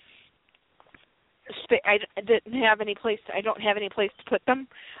I didn't have any place. I don't have any place to put them.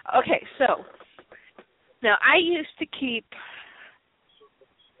 Okay, so now I used to keep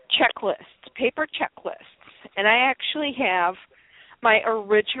checklists, paper checklists, and I actually have my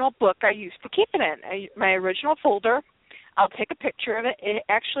original book I used to keep it in, my original folder. I'll take a picture of it. It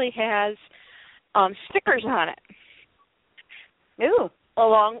actually has stickers on it. Ooh.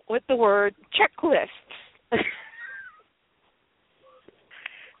 Along with the word checklists.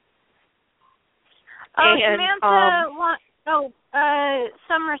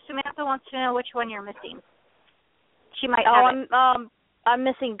 Samantha wants to know which one you're missing. She might have it. I'm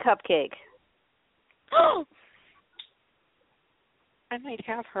missing Cupcake. I might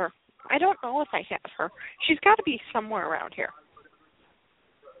have her. I don't know if I have her. She's got to be somewhere around here.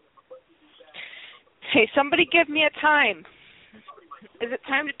 Hey, somebody give me a time. Is it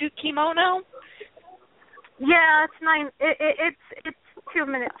time to do chemo now? Yeah, it's 9. It's 2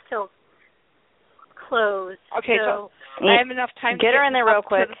 minutes till close. Okay, so I have enough time to get her in there real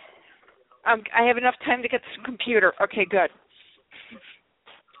quick. I have enough time to get this computer. Okay, good.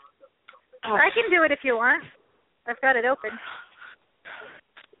 I can do it if you want. I've got it open.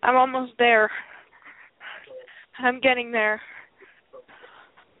 I'm almost there. I'm getting there.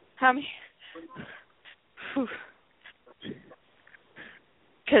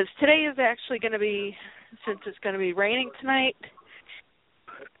 Because today is actually going to be, since it's going to be raining tonight.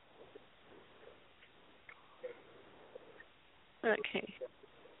 Okay.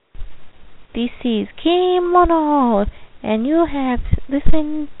 This is Kim Mono, and you have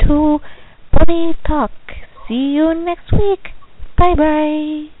listened to Bunny Talk. See you next week.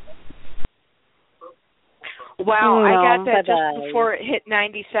 Bye-bye. Wow, I got that just before it hit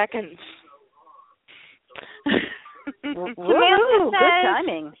 90 seconds. Good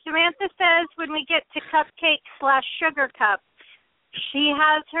timing. Samantha says when we get to Cupcake/Sugar Cup, she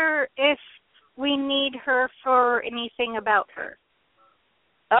has her if we need her for anything about her.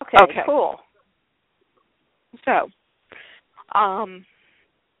 Okay. Cool. So,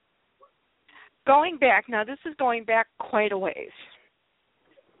 going back, now this is going back quite a ways.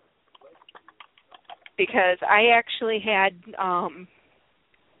 Because I actually had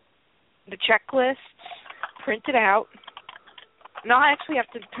the checklists printed out. No, I actually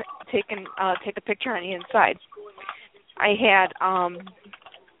have to take a picture on the inside. I had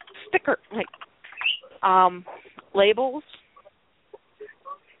labels,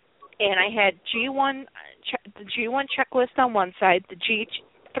 and I had the G1 checklist on one side, the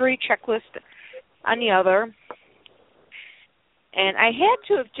G3 checklist on the other. And I had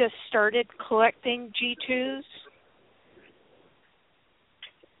to have just started collecting G2s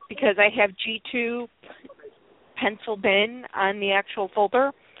because I have G2 penciled in on the actual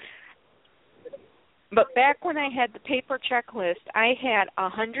folder. But back when I had the paper checklist, I had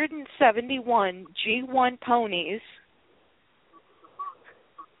 171 G1 ponies,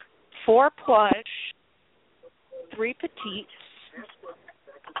 4 plush, 3 petites,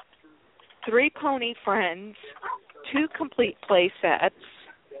 3 pony friends, 2 complete play sets,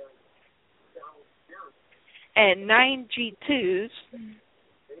 and 9 G2s,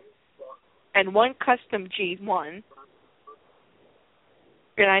 and 1 custom G1.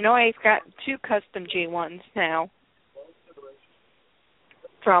 And I know I've got 2 custom G1s now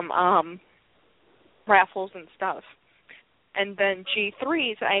from raffles and stuff. And then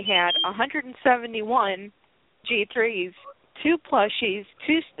G3s, I had 171 G3s, 2 plushies,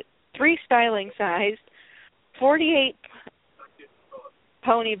 3 styling sized, 48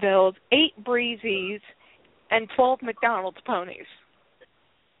 Ponyvilles, 8 Breezies, and 12 McDonald's ponies.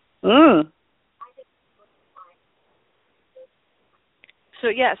 So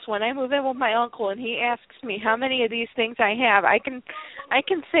yes, when I move in with my uncle and he asks me how many of these things I have, I can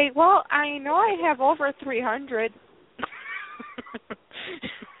say, well, I know I have over 300.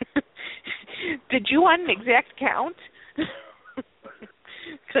 Did you want an exact count?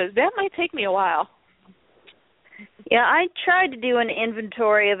 Because that might take me a while. Yeah, I tried to do an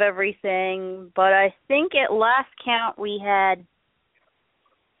inventory of everything, but I think at last count we had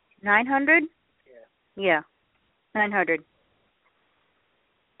 900? Yeah, 900.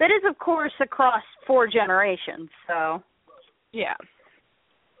 That is, of course, across 4 generations, so. Yeah.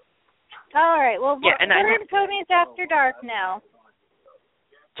 All right. Well, Yeah, and we're in Ponies After Dark now.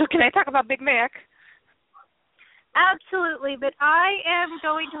 So can I talk about Big Mac? Absolutely, but I am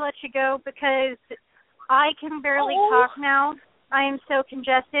going to let you go because I can barely talk now. I am so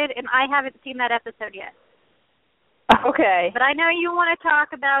congested, and I haven't seen that episode yet. Okay. But I know you want to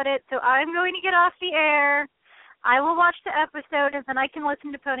talk about it, so I'm going to get off the air. I will watch the episode, and then I can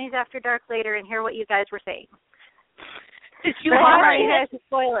listen to Ponies After Dark later and hear what you guys were saying. Did you But watch I want you it? guys to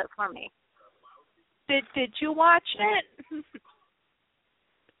spoil it for me. Did you watch it?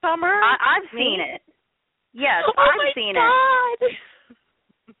 Summer? I've seen it. Yes, Oh I've seen it.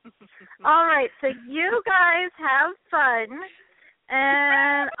 All right, so you guys have fun,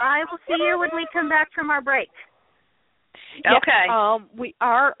 and I will see you when we come back from our break. Okay. We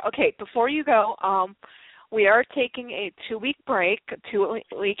are before you go, we are taking a 2-week break, a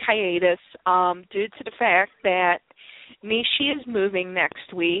 2-week hiatus, due to the fact that Nishi is moving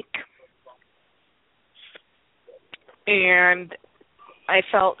next week. And I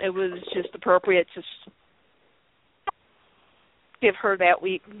felt it was just appropriate to give her that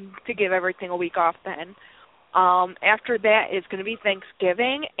week, to give everything a week off then. After that is going to be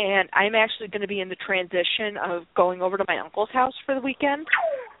Thanksgiving, and I'm actually going to be in the transition of going over to my uncle's house for the weekend.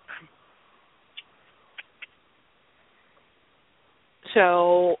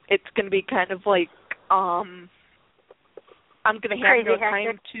 So it's going to be kind of like I'm going to have no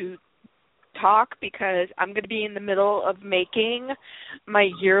time to talk because I'm going to be in the middle of making my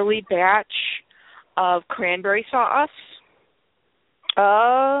yearly batch of cranberry sauce.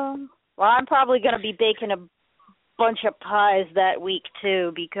 Well, I'm probably going to be baking a bunch of pies that week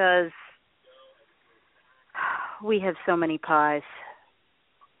too because we have so many pies.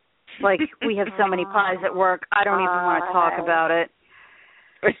 Like, we have so many pies at work, I don't even want to talk about it.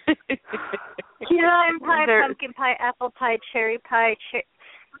 Key lime pie, pumpkin pie, apple pie, cherry pie,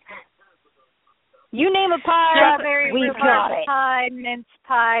 you name a pie, strawberry we've got it. pie, mince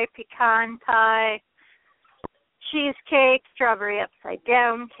pie, pecan pie, cheesecake, strawberry upside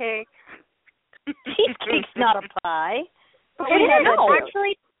down cake. Cheesecake's not a pie. It is. No.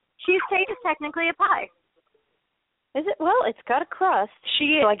 Actually, cheesecake is technically a pie. Is it? Well, it's got a crust.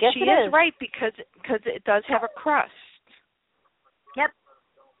 So I guess she is right because it does have a crust. Yep.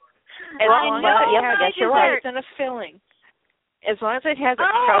 As long as it has a crust right. and a filling. As long as it has a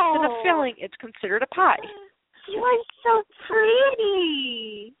crust and a filling, it's considered a pie. You are so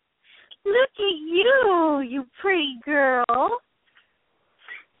pretty. Look at you, you pretty girl.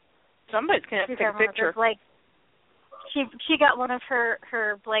 Somebody's going to have to take a picture. She got one of her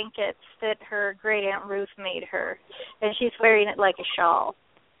blankets that her great Aunt Ruth made her, and she's wearing it like a shawl.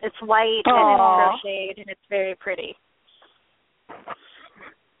 It's white and it's crocheted, and it's very pretty.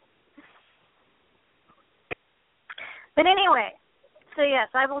 But anyway, so yes,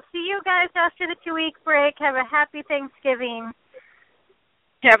 I will see you guys after the 2-week break. Have a happy Thanksgiving.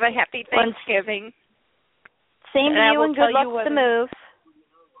 Have a happy Thanksgiving. Same to you, and good luck with the move.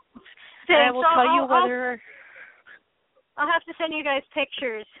 And I will tell you whether... I'll have to send you guys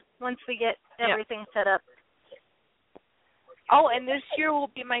pictures once we get everything set up. Oh, and this year will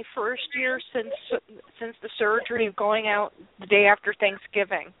be my first year since the surgery of going out the day after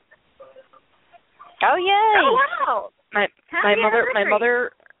Thanksgiving. Oh yay! Oh wow! My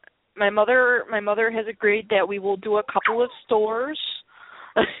mother has agreed that we will do a couple of stores.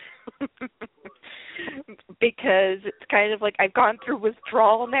 Because it's kind of like I've gone through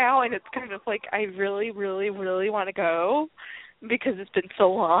withdrawal now, and it's kind of like I really, really, really want to go because it's been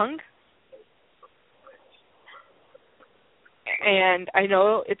so long. And I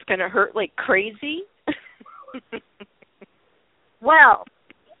know it's going to hurt like crazy. Well.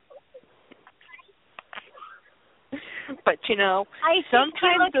 But, you know,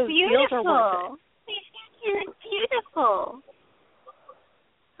 sometimes those deals are worth it. You look beautiful.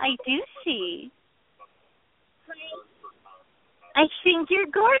 I do see. I think you're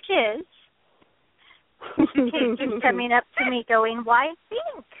gorgeous. Kate keeps coming up to me going, why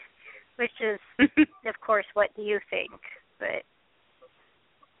think? Which is, of course, what do you think? But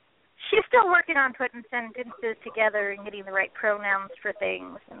she's still working on putting sentences together and getting the right pronouns for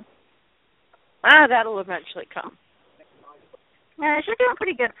things. And that'll eventually come. She's doing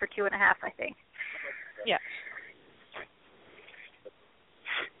pretty good for 2.5, I think. Yeah.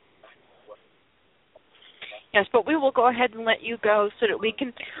 Yes, but we will go ahead and let you go so that we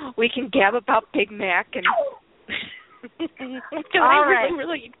can gab about Big Mac and. All right.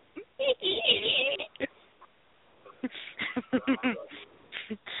 Really.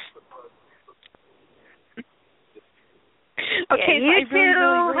 Okay, you so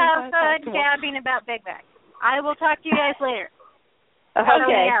really have fun gabbing about Big Mac. I will talk to you guys later.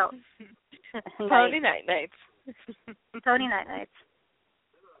 Okay. Pony Night Nights. Pony Night Nights.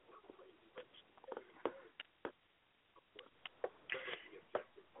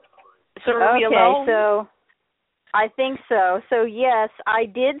 So are we alone? So I think so. So yes, I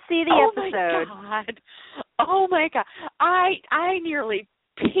did see the episode. Oh my god. I nearly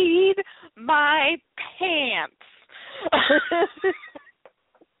peed my pants.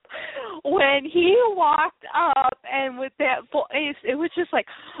 When he walked up and with that voice, it was just like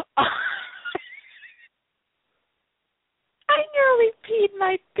I nearly peed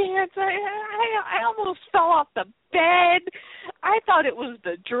my pants. I almost fell off the bed. I thought it was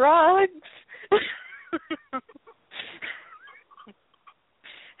the drugs.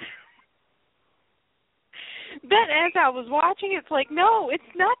 Then as I was watching, it's like, no,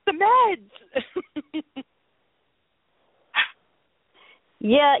 it's not the meds.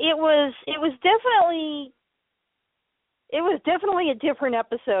 Yeah, it was definitely a different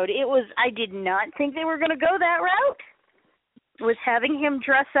episode. I did not think they were going to go that route. Was having him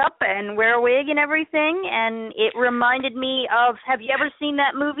dress up and wear a wig and everything, and it reminded me of, have you ever seen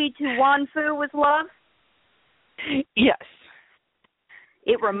that movie To Wan Fu with Love? Yes.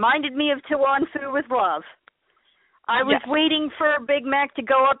 It reminded me of To Wan Fu with Love. I was waiting for Big Mac to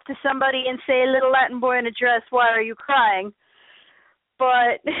go up to somebody and say, "Little Latin boy in a dress, why are you crying?"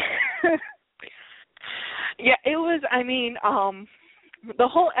 But yeah, it was, I mean, the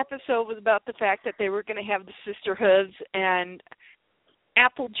whole episode was about the fact that they were going to have the sisterhoods, and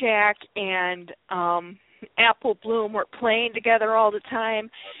Applejack and Apple Bloom were playing together all the time,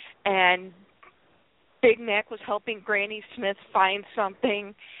 and Big Mac was helping Granny Smith find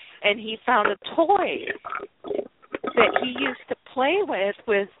something, and he found a toy that he used to play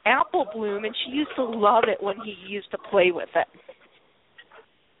with Apple Bloom, and she used to love it when he used to play with it.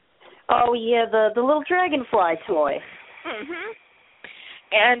 Oh, yeah, the little dragonfly toy. Mhm.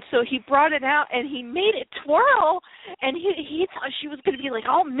 And so he brought it out, and he made it twirl, and he thought she was going to be, like,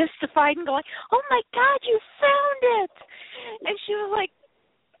 all mystified and going, "Oh, my God, you found it!" And she was like,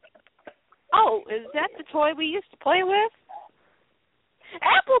 "Oh, is that the toy we used to play with?"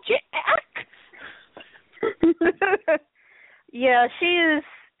 Applejack! Yeah,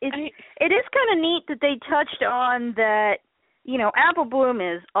 it is kind of neat that they touched on that, you know, Apple Bloom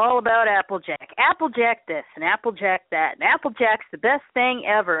is all about Applejack. Applejack this and Applejack that, and Applejack's the best thing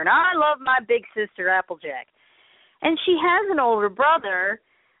ever, and I love my big sister Applejack. And she has an older brother,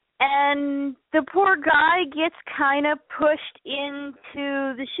 and the poor guy gets kind of pushed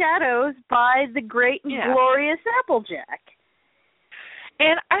into the shadows by the great and glorious Applejack.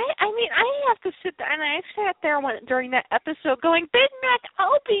 And I mean, I have to sit there, and I sat there during that episode going, "Big Mac,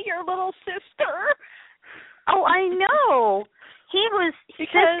 I'll be your little sister." Oh, I know. This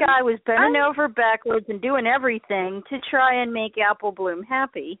guy was bending over backwards and doing everything to try and make Apple Bloom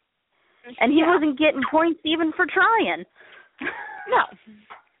happy. And he wasn't getting points even for trying. No.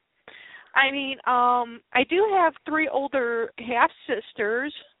 I mean, I do have 3 older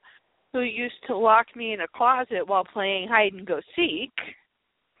half-sisters who used to lock me in a closet while playing hide-and-go-seek.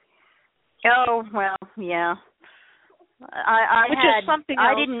 Oh, well, yeah. I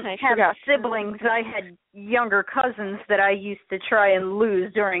didn't have siblings. I had younger cousins that I used to try and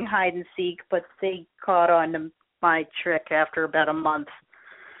lose during hide and seek, but they caught on to my trick after about a month.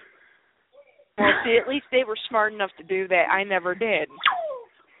 Well, see, at least they were smart enough to do that. I never did.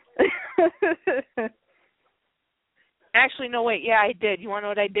 Actually, no, wait. Yeah, I did. You want to know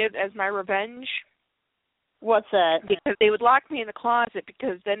what I did as my revenge? What's that? Because they would lock me in the closet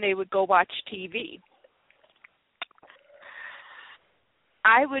because then they would go watch TV.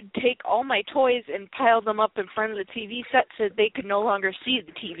 I would take all my toys and pile them up in front of the TV set so they could no longer see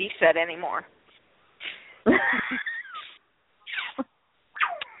the TV set anymore.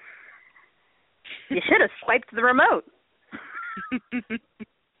 You should have swiped the remote.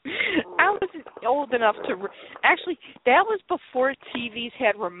 I was old enough to... Actually, that was before TVs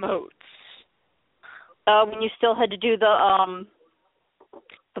had remotes. When you still had to do the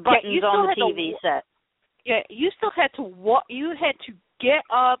buttons on the TV set. Yeah, you still had to you had to get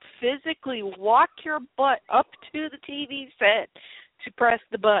up, physically walk your butt up to the TV set to press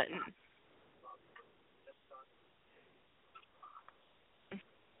the button.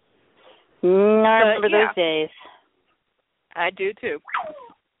 I remember those days. I do too.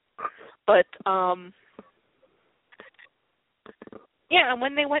 But yeah, and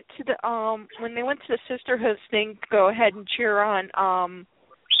when they went to the sisterhood thing, go ahead and cheer on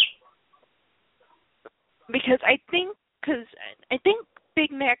because I think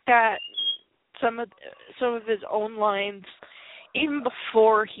Big Mac got some of his own lines even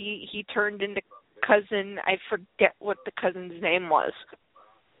before he turned into cousin. I forget what the cousin's name was.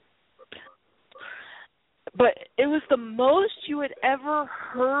 But it was the most you had ever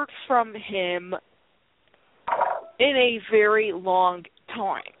heard from him in a very long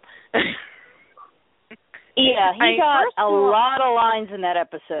time. Yeah, he got a lot of lines in that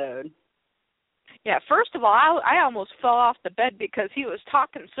episode. Yeah, first of all, I almost fell off the bed because he was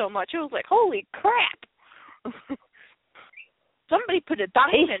talking so much. It was like, holy crap. Somebody put a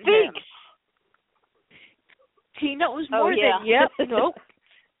dime in him. He knows more than yep, nope.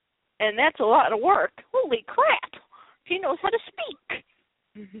 And that's a lot of work. Holy crap. He knows how to speak.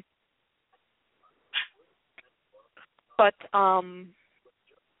 But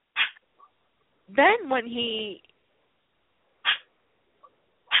then when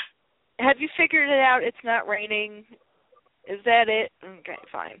have you figured it out? It's not raining. Is that it? Okay,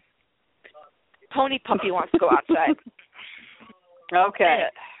 fine. Pony Puppy wants to go outside.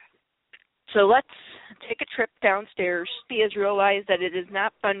 Okay. So let's take a trip downstairs. He has realized that it is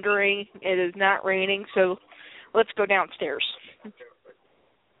not thundering, it is not raining, so let's go downstairs.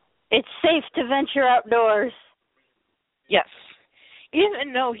 It's safe to venture outdoors. Yes.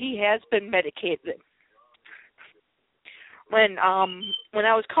 Even though he has been medicated. When I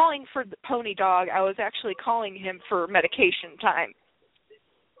was calling for the pony dog, I was actually calling him for medication time.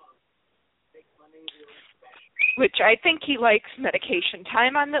 Which I think he likes medication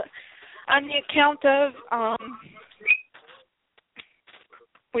time on the account of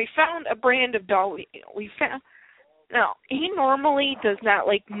we found a brand of dog now he normally does not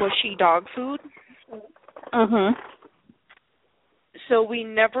like mushy dog food. Mhm. So we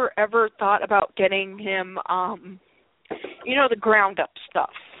never ever thought about getting him the ground up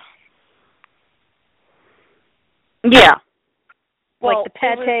stuff. Yeah. Well, like the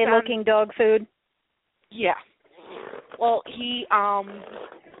pate looking dog food. Yeah. Well,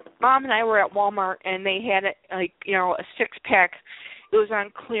 Mom and I were at Walmart, and they had it, a 6-pack. It was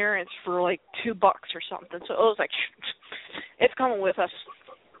on clearance for like $2 or something. So it was like, it's coming with us.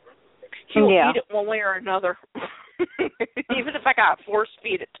 He'll eat it one way or another, even if I got to force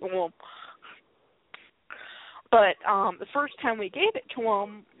feed it to him. But the first time we gave it to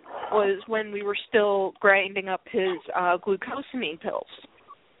him was when we were still grinding up his glucosamine pills.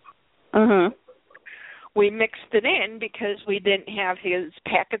 Mhm. We mixed it in because we didn't have his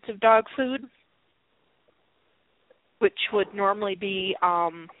packets of dog food, which would normally be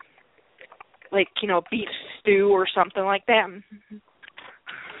beef stew or something like that.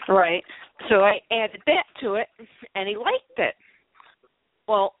 Right. So I added that to it, and he liked it.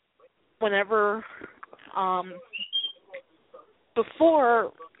 Well, whenever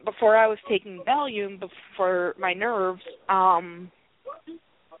before I was taking Valium for my nerves,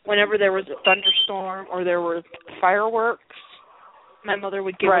 whenever there was a thunderstorm or there were fireworks, my mother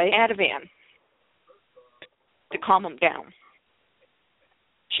would give him Ativan to calm him down.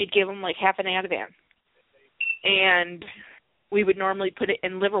 She'd give him like half an Ativan. And we would normally put it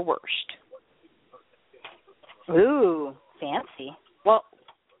in liverwurst. Ooh, fancy. Well,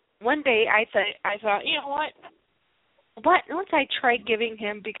 one day I thought, you know what? Once I tried giving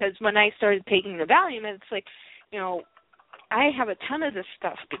him, because when I started taking the Valium, it's like, I have a ton of this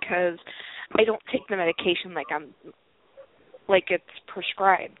stuff because I don't take the medication like it's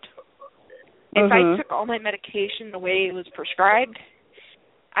prescribed. If I took all my medication the way it was prescribed,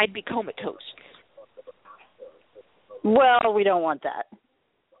 I'd be comatose. Well, we don't want that.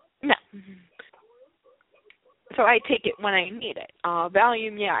 No. So I take it when I need it.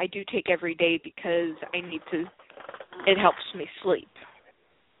 Valium, I do take every day because I need to. It helps me sleep.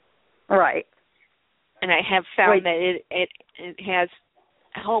 Right. And I have found that it has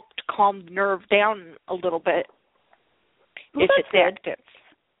helped calm the nerve down a little bit if it's active.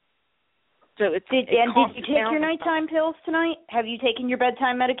 So did you take your nighttime pills tonight? Have you taken your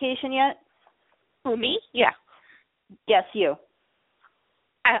bedtime medication yet? Who, me? Yeah. Yes, you.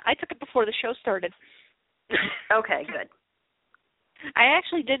 I took it before the show started. Okay, good. I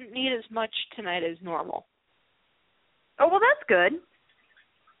actually didn't need as much tonight as normal. Oh, well, that's good.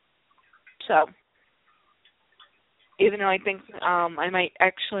 So, even though I think I might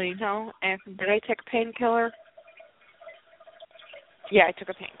actually, no, did I take a painkiller? Yeah, I took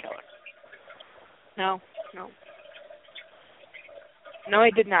a painkiller. No, I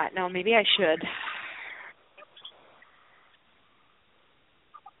did not. No, maybe I should.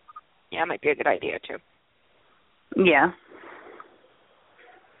 Yeah, it might be a good idea, too. Yeah.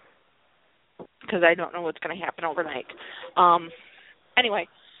 Because I don't know what's going to happen overnight. Anyway,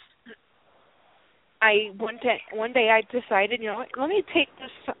 one day I decided, let me take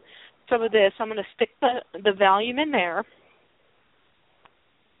some of this. I'm going to stick the Valium in there.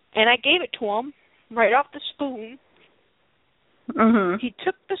 And I gave it to him right off the spoon. Mhm. He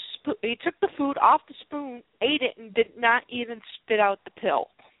took the food off the spoon, ate it, and did not even spit out the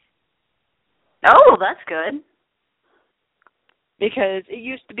pill. Oh, that's good. Because it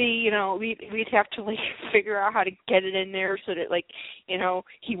used to be, we'd have to like figure out how to get it in there so that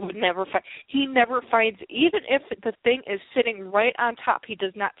he would never find. He never finds, even if the thing is sitting right on top, he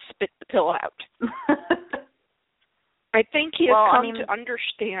does not spit the pill out. I think he has come to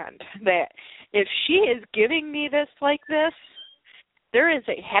understand that if she is giving me this like this, there is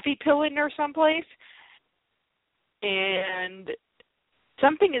a happy pill in there someplace, and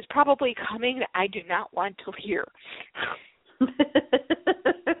something is probably coming that I do not want to hear.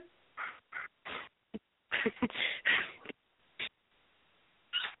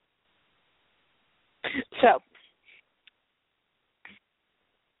 So,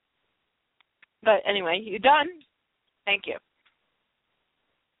 but anyway, you done? Thank you.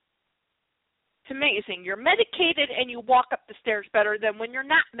 It's amazing. You're medicated and you walk up the stairs better than when you're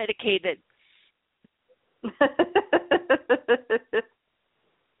not medicated.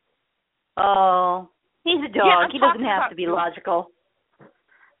 Oh, he's a dog. Yeah, he doesn't have to be logical.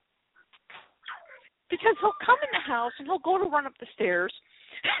 Because he'll come in the house and he'll go to run up the stairs.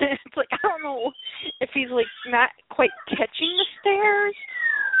 It's like, I don't know if he's like not quite catching the stairs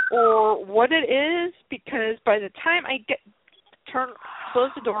or what it is, because by the time I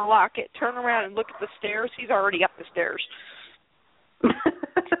close the door, lock it, turn around and look at the stairs, he's already up the stairs.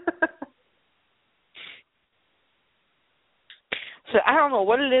 So I don't know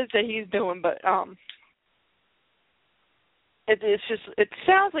what it is that he's doing, but it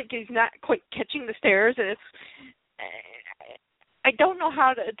sounds like he's not quite catching the stairs, and I don't know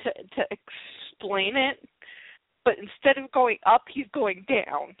how to explain it, but instead of going up, he's going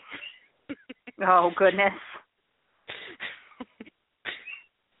down. Oh, goodness.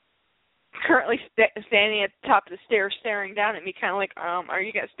 Currently standing at the top of the stairs staring down at me, kind of like, are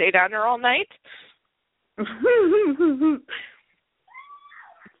you going to stay down there all night?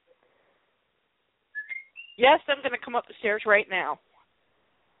 Yes, I'm going to come up the stairs right now.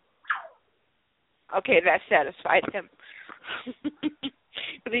 Okay, that satisfied him.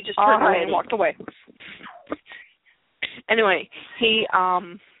 But he just turned away and walked away. Anyway, he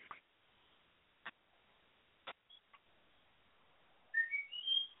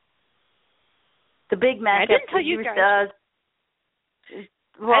the big Mac. I didn't tell you guys.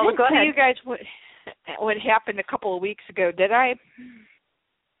 Well, I didn't go tell ahead. you guys what happened a couple of weeks ago, did I?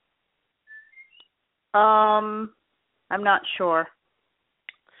 I'm not sure.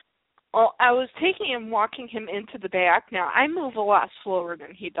 Well, I was taking him, walking him into the back. Now, I move a lot slower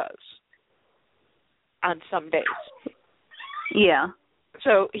than he does on some days. Yeah.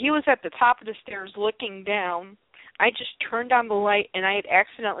 So he was at the top of the stairs looking down. I just turned on the light, and I had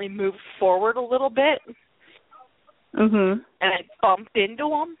accidentally moved forward a little bit. Mhm. And I bumped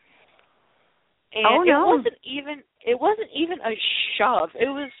into him. And oh, no. it wasn't even a shove. It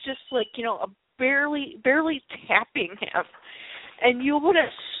was just like, a barely tapping him. And you would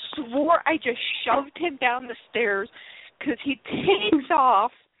have swore I just shoved him down the stairs because he takes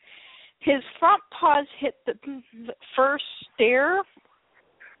off. His front paws hit the first stair,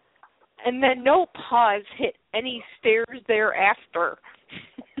 and then no paws hit any stairs thereafter.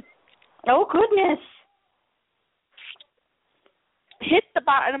 Oh, goodness. Hit the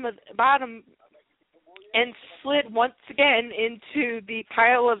bottom and slid once again into the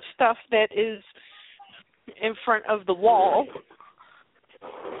pile of stuff that is in front of the wall.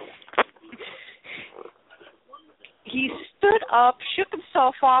 He stood up, shook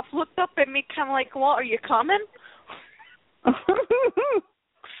himself off, looked up at me kind of like, well, are you coming?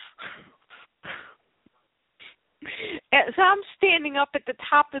 As I'm standing up at the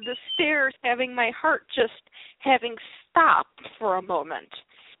top of the stairs, having my heart just having stopped for a moment.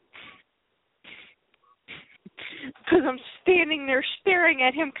 Because I'm standing there staring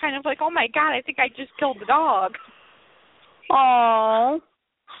at him kind of like, oh, my God, I think I just killed the dog. Aww.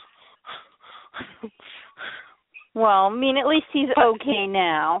 Well, at least he's okay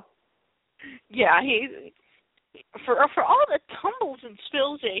now. Yeah, he for all the tumbles and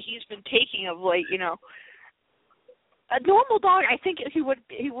spills that he's been taking of late, a normal dog, I think he would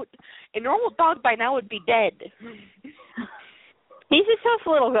a normal dog by now would be dead. He's a tough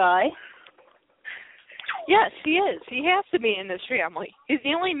little guy. Yes, he is. He has to be in this family. He's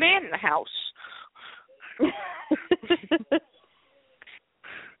the only man in the house.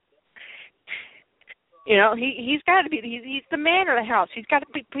 He's got to be. He's the man of the house. He's got to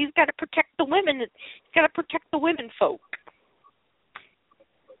protect the women. He's got to protect the women folk.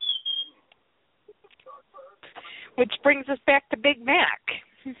 Which brings us back to Big Mac.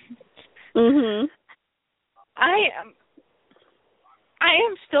 Mhm. I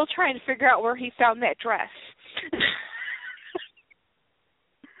am still trying to figure out where he found that dress.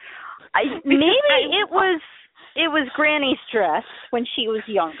 Maybe it was Granny's dress when she was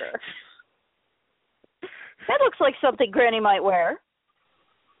younger. That looks like something Granny might wear.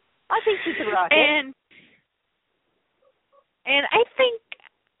 I think she could rock it. And I think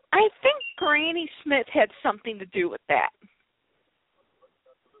Granny Smith had something to do with that.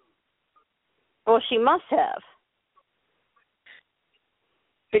 Well, she must have.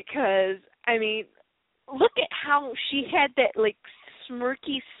 Because, I mean, look at how she had that, like,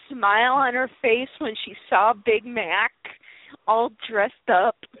 smirky smile on her face when she saw Big Mac all dressed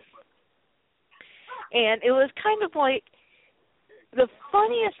up. And it was kind of like, the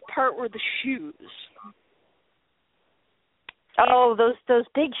funniest part were the shoes. Oh, those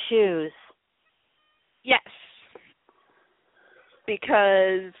big shoes. Yes.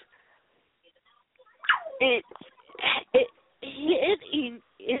 Because it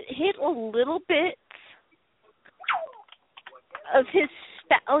hit a little bit of his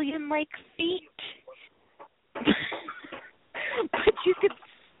stallion-like feet, but you could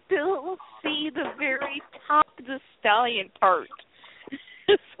still see the very top of the stallion part.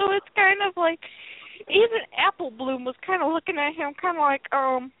 So it's kind of like, even Apple Bloom was kind of looking at him kind of like,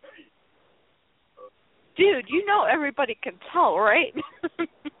 dude, you know everybody can tell, right?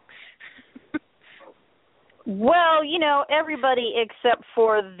 Well, you know, everybody except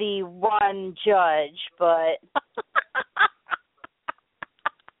for the one judge, but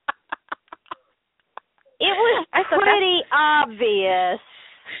it was pretty obvious.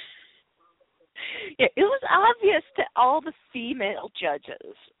 Yeah, it was obvious to all the female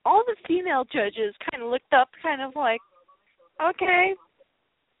judges. All the female judges kind of looked up kind of like, okay,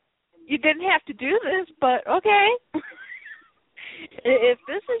 you didn't have to do this, but okay. If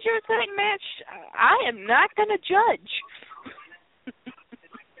this is your thing, match, I am not going to judge.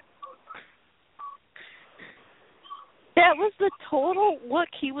 That was the total look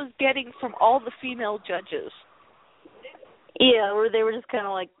he was getting from all the female judges. Yeah, where they were just kind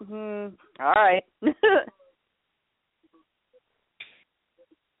of like, all right.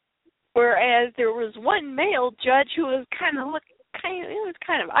 Whereas there was one male judge who was kind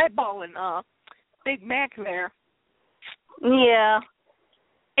of eyeballing Big Mac there. Yeah.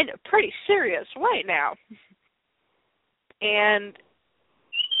 In a pretty serious way now. And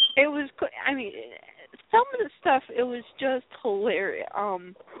it was, I mean, some of the stuff, it was just hilarious.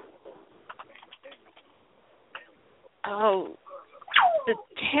 The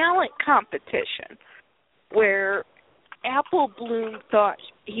talent competition where Apple Bloom thought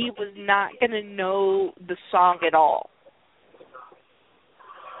he was not going to know the song at all.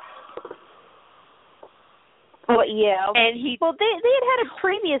 Well, yeah. And they had a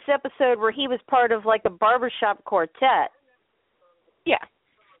previous episode where he was part of like a barbershop quartet. Yeah.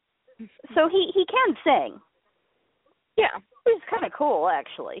 So he can sing. Yeah. It's kind of cool,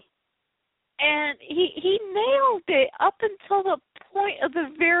 actually. And he nailed it up until the point of the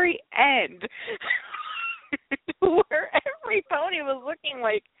very end, where everybody was looking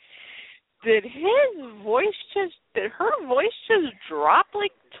like, did her voice just drop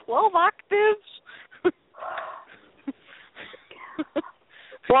like 12 octaves?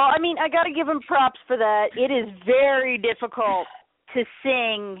 Well, I mean, I got to give him props for that. It is very difficult to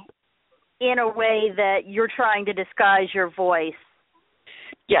sing in a way that you're trying to disguise your voice.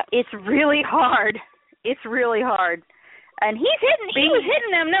 Yeah, it's really hard. It's really hard, and he was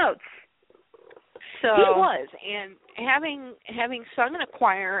hitting them notes. So he was, and having sung in a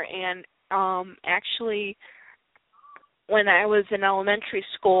choir, and actually, when I was in elementary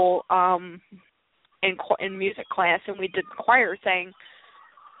school, in music class, and we did the choir thing,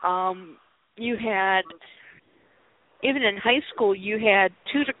 you had, even in high school, you had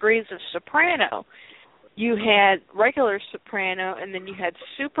 2 degrees of soprano. You had regular soprano, and then you had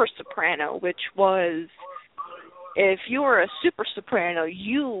super soprano, which was, if you were a super soprano,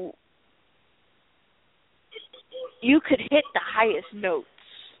 you could hit the highest notes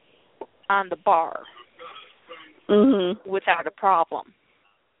on the bar without a problem.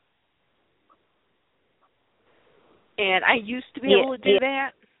 And I used to be able to do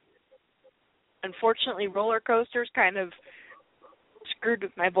that. Unfortunately, roller coasters kind of screwed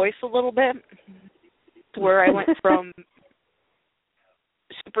with my voice a little bit, to where I went from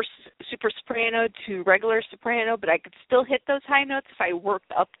super soprano to regular soprano, but I could still hit those high notes if I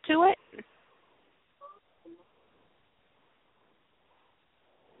worked up to it.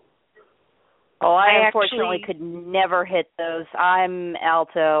 Oh, I unfortunately could never hit those. I'm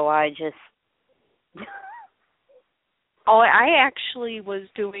alto. I actually was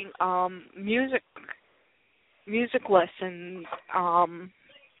doing music music lessons.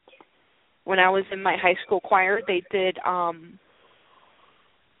 When I was in my high school choir, they did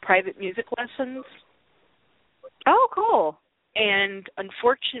private music lessons. Oh, cool. And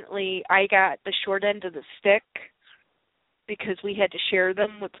unfortunately, I got the short end of the stick because we had to share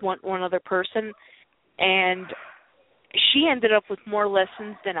them with one other person. And she ended up with more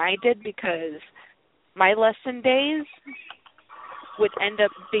lessons than I did because my lesson days would end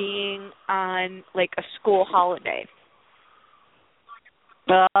up being on, like, a school holiday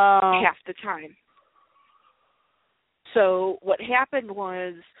half the time. So what happened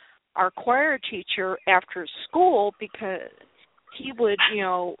was our choir teacher after school, because he would,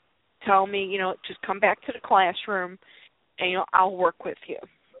 tell me, just come back to the classroom and, I'll work with you.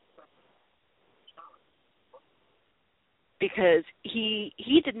 Because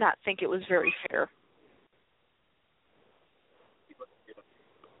he did not think it was very fair.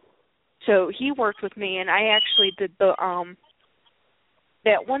 So he worked with me, and I actually did the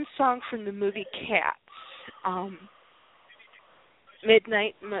that one song from the movie Cats,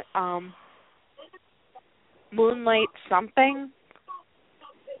 Midnight, Moonlight something.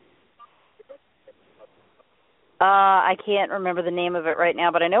 I can't remember the name of it right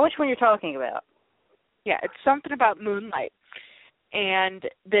now, but I know which one you're talking about. Yeah, it's something about moonlight. And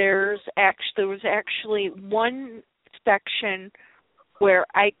there was actually one section where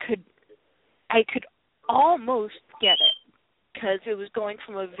I could almost get it because it was going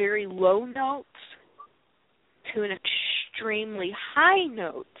from a very low note to an extremely high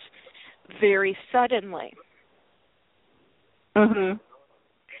note very suddenly. Mhm.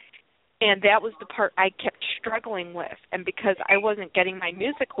 And that was the part I kept struggling with. And because I wasn't getting my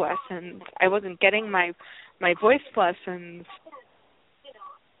music lessons, I wasn't getting my voice lessons,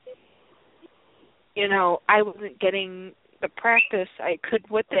 I wasn't getting the practice I could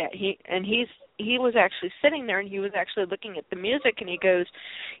with that. He was actually sitting there, and he was actually looking at the music, and he goes,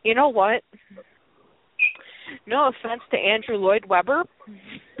 "You know what? No offense to Andrew Lloyd Webber,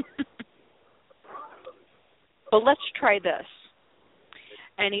 but let's try this."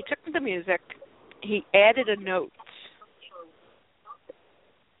 And he took the music, he added a note.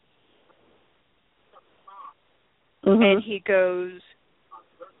 Mm-hmm. And he goes,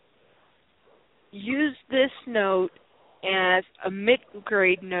 use this note as a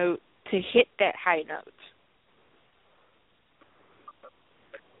mid-grade note to hit that high note.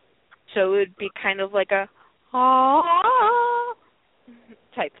 So it would be kind of like a ah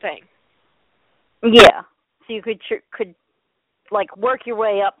type thing. Yeah. So you could like work your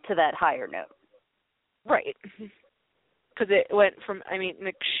way up to that higher note. Right. Because it went from, an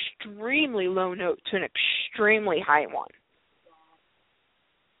extremely low note to an extremely high one.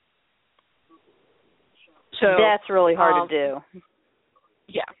 So that's really hard to do.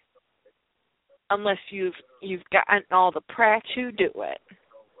 Yeah. Unless you've gotten all the practice to do it.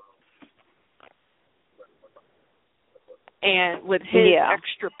 And with his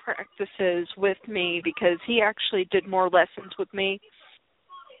extra practices with me, because he actually did more lessons with me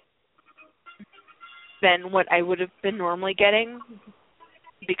than what I would have been normally getting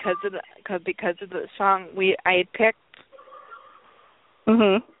because of the song I had picked.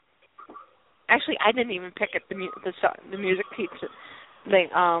 Mhm. Actually, I didn't even pick it. The music teacher,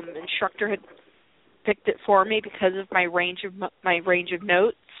 the instructor had picked it for me because of my range of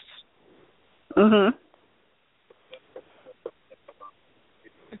notes. Mhm.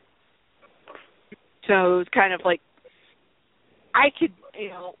 So it was kind of like I could,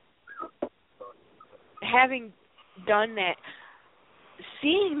 having done that,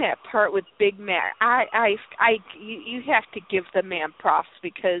 seeing that part with Big Mac, you have to give the man props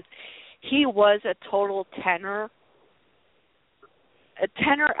because he was a total tenor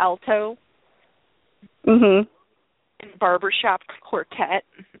alto Mhm. in barbershop quartet.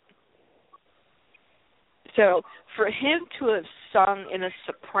 So for him to have sung in a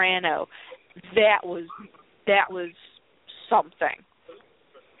soprano, that was something.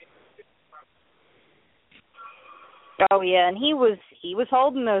 Oh yeah, and he was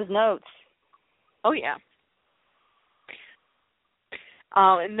holding those notes. Oh yeah.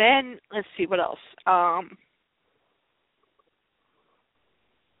 And then let's see what else.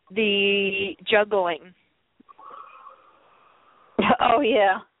 The juggling. Oh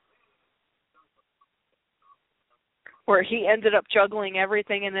yeah. Where he ended up juggling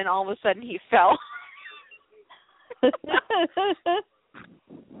everything, and then all of a sudden he fell.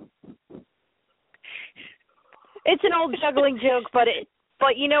 It's an old juggling joke, but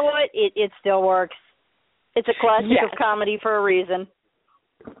you know what? It still works. It's a classic of comedy for a reason.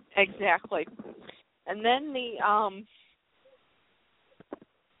 Exactly. And then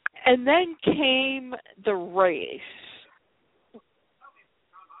And then came the race.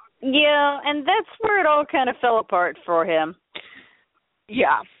 Yeah, and that's where it all kind of fell apart for him.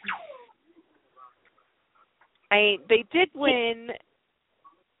 Yeah. They did win.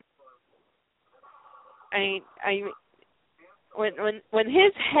 When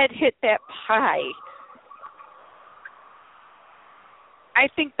his head hit that pie, I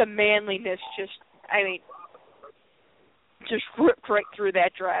think the manliness just ripped right through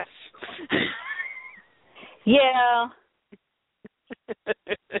that dress. Yeah.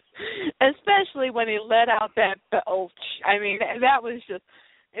 Especially when he let out that belch. I mean, that was just,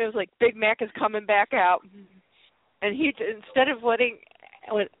 it was like Big Mac is coming back out. And he, instead of letting,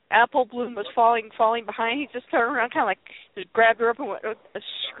 when Apple Bloom was falling behind, he just turned around, kind of like, just grabbed her up and went,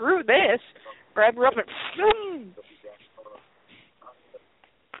 screw this. Grabbed her up and, boom.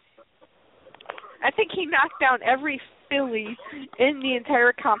 I think he knocked down every filly in the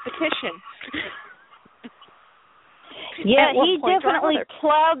entire competition. Yeah, he definitely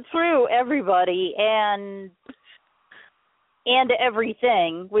plowed through everybody and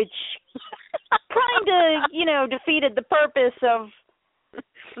everything, which kind of, defeated the purpose of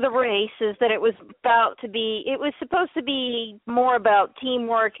the race, is that it was supposed to be more about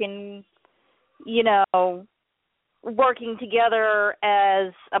teamwork and, working together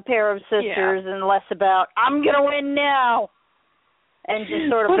as a pair of sisters and less about, I'm going to win now, and just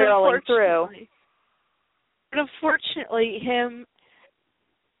sort of barreling through. But unfortunately, him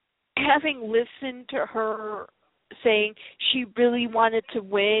having listened to her saying she really wanted to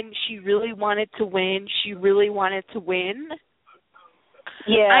win,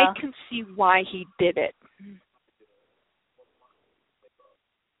 yeah, I can see why he did it.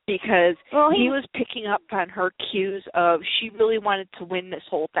 Because he was picking up on her cues of she really wanted to win this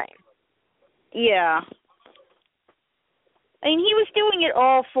whole thing. Yeah. I mean, he was doing it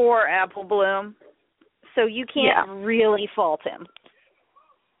all for Apple Bloom, so you can't really fault him.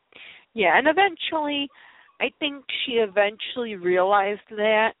 Yeah, and eventually, I think she eventually realized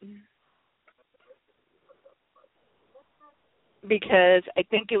that. Because I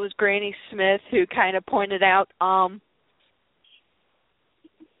think it was Granny Smith who kind of pointed out,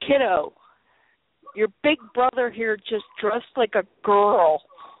 kiddo, your big brother here just dressed like a girl.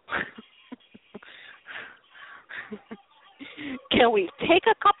 Can we take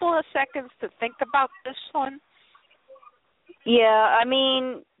a couple of seconds to think about this one? Yeah, I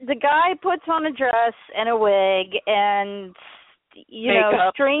mean, the guy puts on a dress and a wig and,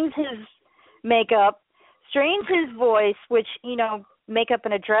 strains his makeup, strains his voice, which, makeup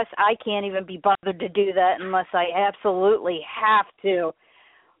and a dress, I can't even be bothered to do that unless I absolutely have to.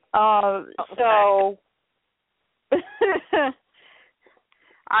 So,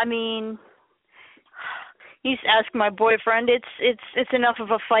 I mean, he's asked my boyfriend, it's enough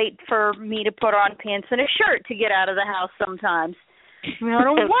of a fight for me to put on pants and a shirt to get out of the house sometimes. I mean, I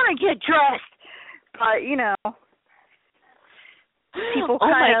don't want to get dressed, but, people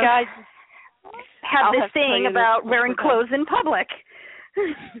kind of have this thing about wearing clothes in public.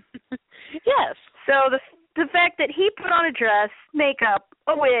 Yes. So the fact that he put on a dress, makeup,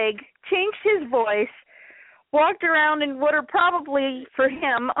 a wig, changed his voice, walked around in what are probably, for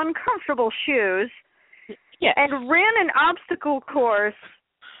him, uncomfortable shoes, and ran an obstacle course,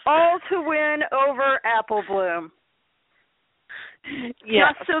 all to win over Apple Bloom.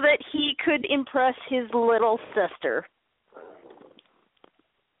 Yes. Just so that he could impress his little sister.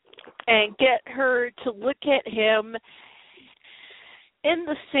 And get her to look at him in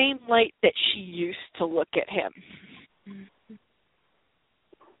the same light that she used to look at him.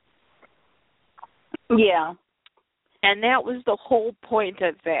 Yeah. And that was the whole point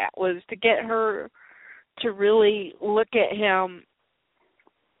of that, was to get her to really look at him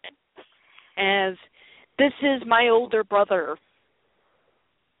as, this is my older brother.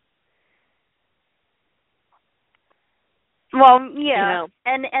 Well, yeah.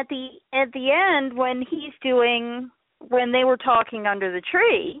 And at the end, when they were talking under the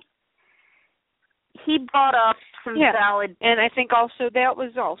tree, he brought up some valid. And I think also that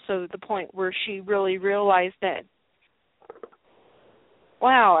was also the point where she really realized that,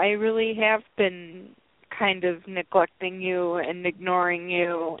 wow, I really have been kind of neglecting you and ignoring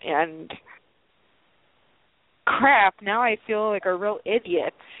you, and crap, now I feel like a real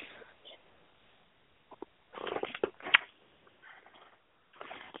idiot.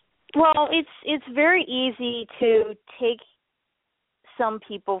 Well, it's very easy to take some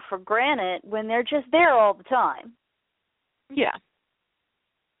people for granted when they're just there all the time. Yeah.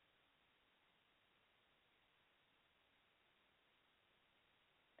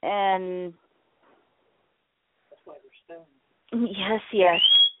 And That's why they're stoned. yes.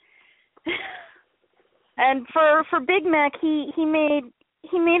 And for Big Mac, he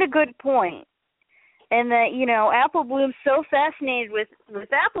made a good point. And that, you know, Apple Bloom's so fascinated with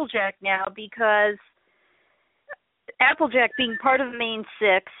Applejack now because Applejack being part of the main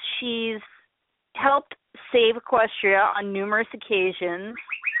six, she's helped save Equestria on numerous occasions.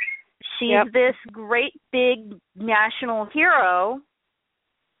 She's this great big national hero,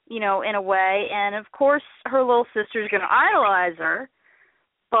 you know, in a way. And, of course, her little sister's going to idolize her,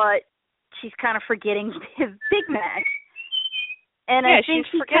 but she's kind of forgetting Big Mac. And I think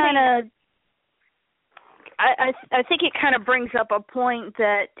he kind of... I think it kind of brings up a point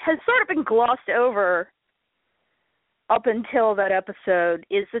that has sort of been glossed over up until that episode,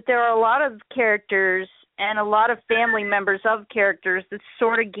 is that there are a lot of characters and a lot of family members of characters that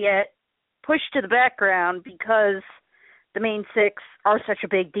sort of get pushed to the background because the main six are such a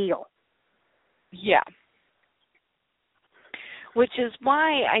big deal. Yeah. Which is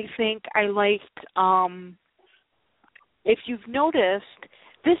why I think I liked, if you've noticed,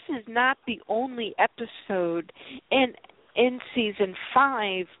 this is not the only episode in season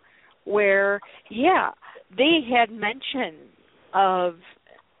 5 where, they had mention of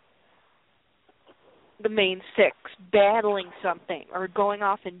the main six battling something or going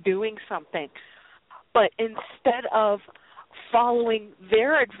off and doing something. But instead of following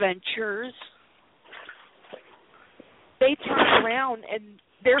their adventures, they turn around and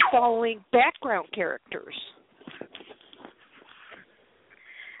they're following background characters.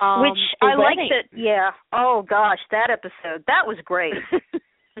 Which I like that, oh gosh, that episode, that was great.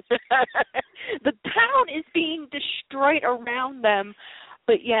 The town is being destroyed around them,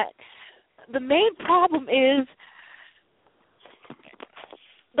 but yet the main problem is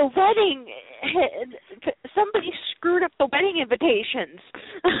the wedding, somebody screwed up the wedding invitations.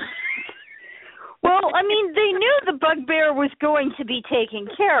 Well, I mean, they knew the bugbear was going to be taken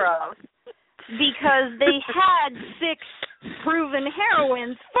care of because they had 6 proven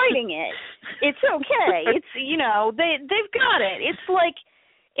heroines fighting it. It's okay. It's, you know, they've got it.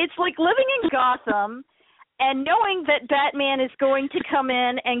 It's like living in Gotham and knowing that Batman is going to come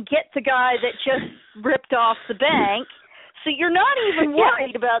in and get the guy that just ripped off the bank. So you're not even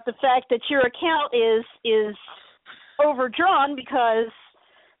worried about the fact that your account is overdrawn because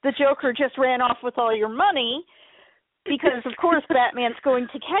the Joker just ran off with all your money, because of course Batman's going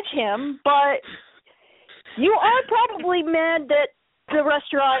to catch him, but you are probably mad that the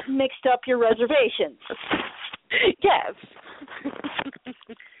restaurant mixed up your reservations. Yes.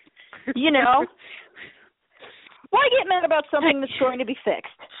 You know, why get mad about something that's going to be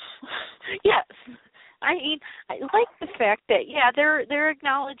fixed? Yes. I mean, I like the fact that, they're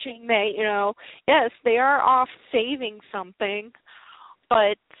acknowledging that, you know, yes, they are off saving something,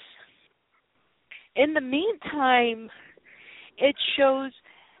 but in the meantime, it shows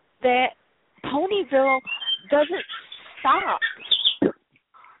that Ponyville doesn't stop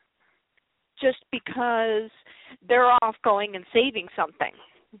just because they're off going and saving something.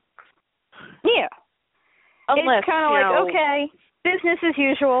 Yeah. Unless, it's kind of like, okay, business as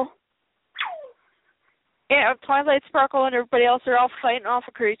usual. Yeah, Twilight Sparkle and everybody else are all fighting off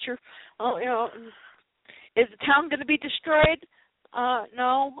a creature. Oh, you know, is the town going to be destroyed?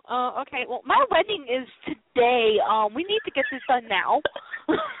 No. Okay. Well, my wedding is today. We need to get this done now.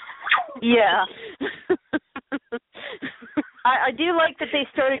 Yeah. I do like that they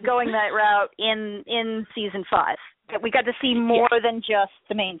started going that route in season 5. That we got to see more than just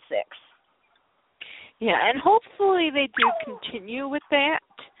the main six. Yeah, and hopefully they do continue with that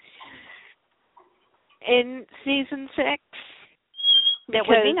in season 6. That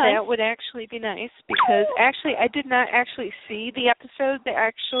would be nice. That would actually be nice, because actually I did not actually see the episode that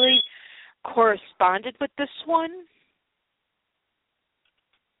actually corresponded with this one.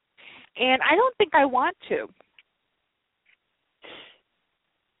 And I don't think I want to.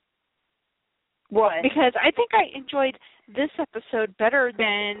 What? Because I think I enjoyed this episode better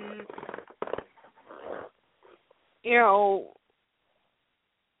than, you know,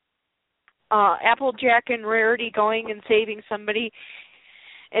 Applejack and Rarity going and saving somebody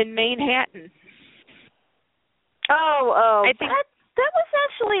in Manhattan. I think that was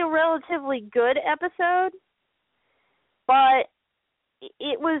actually a relatively good episode, but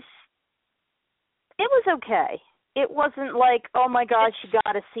it was okay. It wasn't like, oh my gosh, you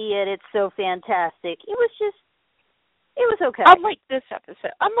got to see it, it's so fantastic. It was okay. Unlike this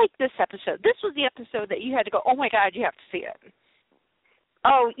episode. This was the episode that you had to go, oh my God, you have to see it.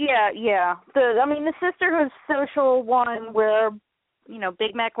 Oh, yeah. The Sisterhood Social one where, you know,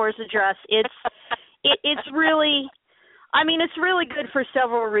 Big Mac wears a dress, it's really, it's really good for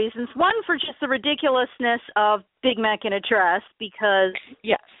several reasons. One, for just the ridiculousness of Big Mac in a dress, because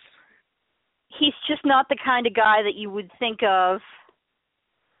yes, he's just not the kind of guy that you would think of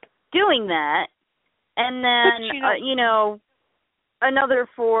doing that. And then, another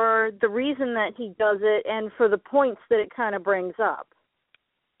for the reason that he does it and for the points that it kind of brings up.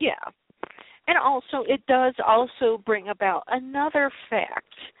 Yeah. And also, it does also bring about another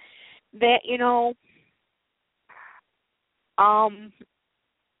fact that,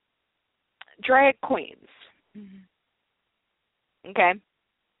 drag queens, okay,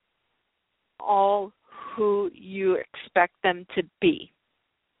 all who you expect them to be.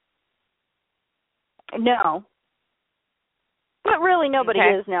 No. But really nobody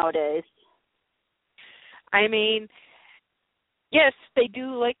is nowadays. I mean, yes, they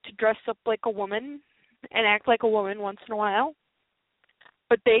do like to dress up like a woman and act like a woman once in a while,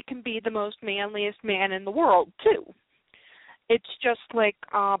 but they can be the most manliest man in the world, too. It's just like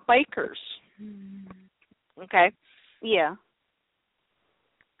bikers, okay? Yeah.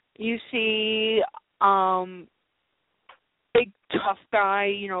 You see big, tough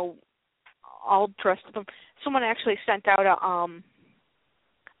guy, all dressed up. Someone actually sent out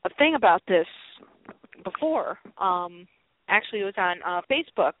a thing about this before. Actually, it was on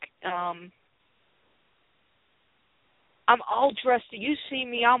Facebook. I'm all dressed. You see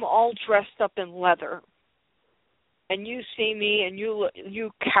me, I'm all dressed up in leather. And you see me, and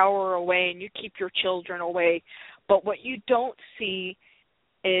you cower away, and you keep your children away. But what you don't see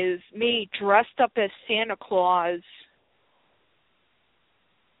is me dressed up as Santa Claus,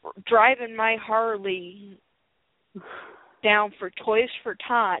 driving my Harley down for Toys for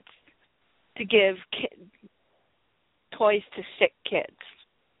Tots to give toys to sick kids.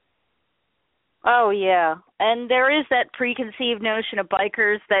 Oh, yeah. And there is that preconceived notion of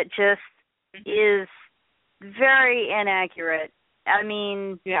bikers that just is very inaccurate. I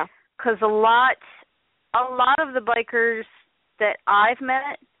mean, yeah, because a lot of the bikers that I've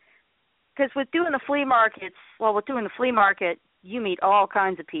met, because with doing the flea market, you meet all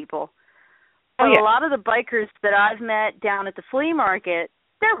kinds of people. But a lot of the bikers that I've met down at the flea market,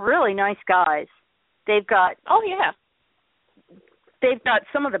 they're really nice guys. They've got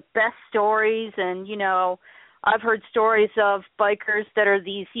some of the best stories, and I've heard stories of bikers that are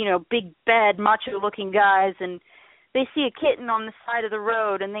these big bad macho looking guys, and they see a kitten on the side of the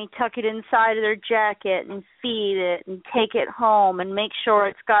road and they tuck it inside of their jacket and feed it and take it home and make sure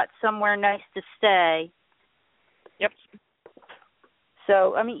it's got somewhere nice to stay. Yep.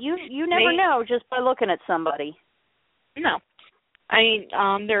 So, I mean, you never know just by looking at somebody. No. I mean,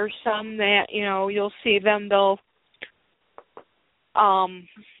 there's some that, you'll see them,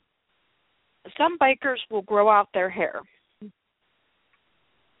 some bikers will grow out their hair.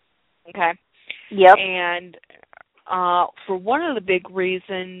 Okay? Yep. And for one of the big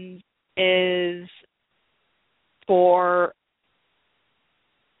reasons is for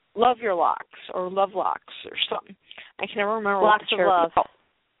love your locks or love locks or something. I can never remember Locks what the of love. called.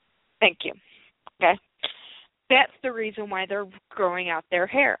 Thank you. Okay. That's the reason why they're growing out their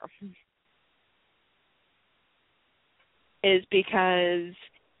hair. Is because,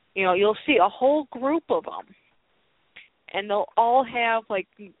 you'll see a whole group of them, and they'll all have, like,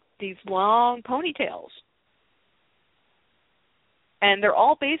 these long ponytails. And they're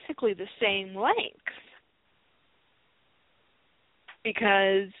all basically the same length.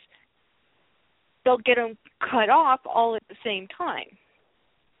 Because they'll get them cut off all at the same time.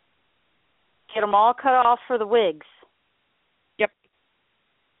 Get them all cut off for the wigs. Yep.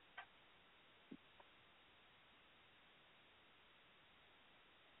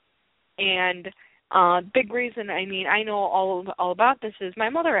 And big reason, I mean, I know all about this is my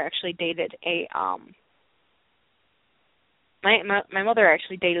mother actually dated my mother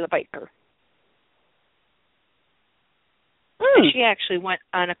actually dated a biker. And she actually went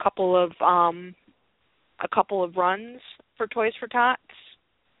on a couple of runs for Toys for Tots.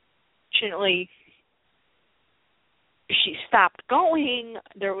 Fortunately, she stopped going.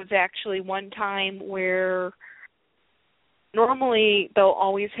 There was actually one time where normally they'll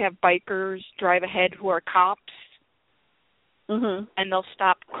always have bikers drive ahead who are cops, and they'll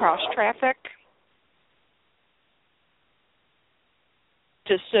stop cross traffic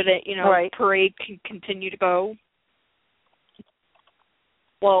just so that parade can continue to go.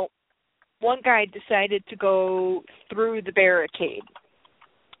 Well, one guy decided to go through the barricade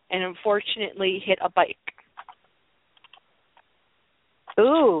and unfortunately hit a bike.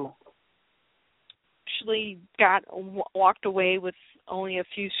 Ooh. Actually walked away with only a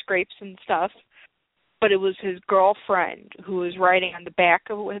few scrapes and stuff, but it was his girlfriend who was riding on the back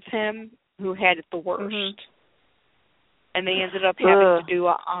with him who had it the worst. And they ended up having to do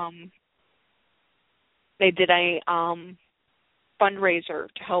fundraiser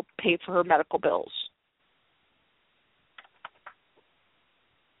to help pay for her medical bills.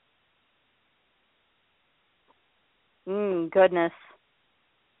 Goodness.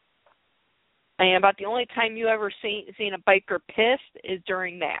 And about the only time you ever seen a biker pissed is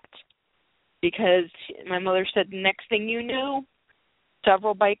during that. Because my mother said the next thing you knew,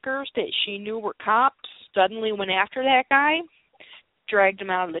 several bikers that she knew were cops suddenly went after that guy, dragged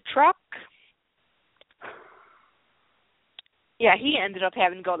him out of the truck. Yeah, he ended up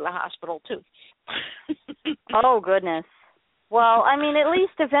having to go to the hospital, too. Oh, goodness. Well, I mean, at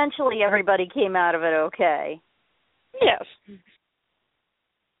least eventually everybody came out of it okay. Yes.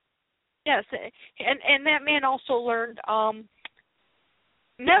 Yes, and that man also learned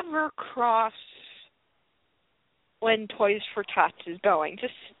never cross when Toys for Tots is going.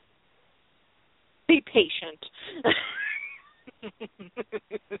 Just be patient.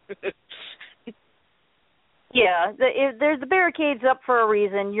 Yeah, if there's the barricade's up for a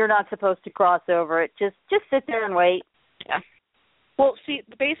reason. You're not supposed to cross over it. Just sit there and wait. Yeah. Well, see,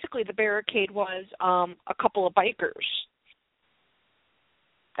 basically the barricade was a couple of bikers.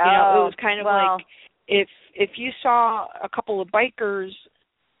 You know, it was kind of like if you saw a couple of bikers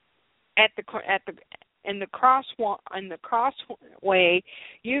in the crossway,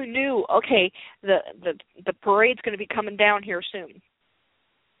 you knew, okay, the parade's going to be coming down here soon.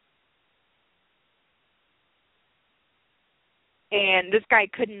 And this guy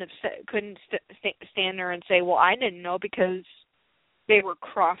couldn't stand there and say, well, I didn't know, because they were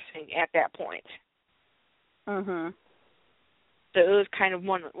crossing at that point. Mhm. So it was kind of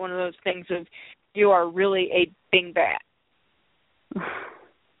one of those things of, you are really a dingbat.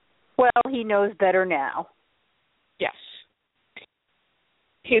 Well, he knows better now. Yes.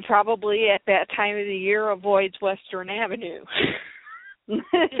 He probably, at that time of the year, avoids Western Avenue.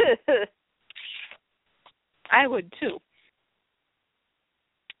 I would, too,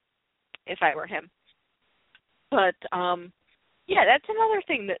 if I were him. But, yeah, that's another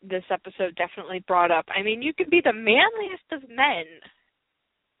thing that this episode definitely brought up. I mean, you could be the manliest of men,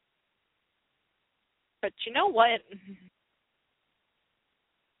 but you know what?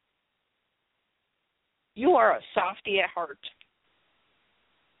 You are a softy at heart.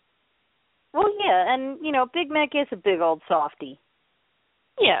 Well, yeah, and, you know, Big Mac is a big old softy.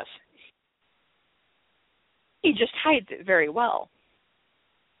 Yes. He just hides it very well.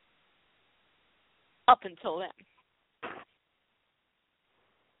 Up until then.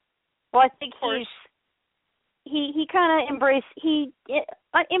 Well, I think he kind of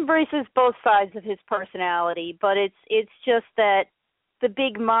embraces both sides of his personality, but it's just that the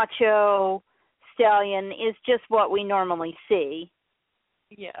big macho stallion is just what we normally see.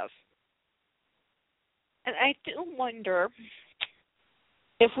 Yes. And I do wonder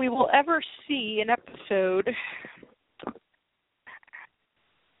if we will ever see an episode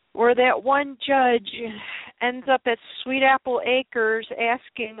where that one judge ends up at Sweet Apple Acres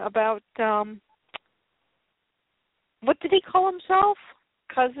asking about, what did he call himself?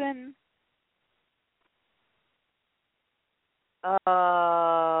 Cousin?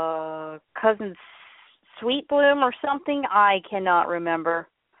 Cousin Sweet Bloom or something? I cannot remember.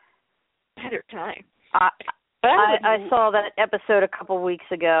 Better time. I saw that episode a couple weeks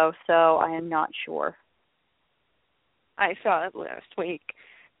ago, so I am not sure. I saw it last week.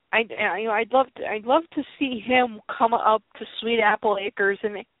 I'd love to see him come up to Sweet Apple Acres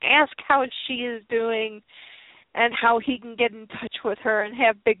and ask how she is doing, and how he can get in touch with her, and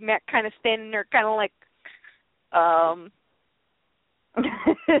have Big Mac kind of standing there, kind of like,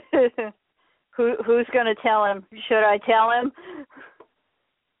 Who's going to tell him? Should I tell him?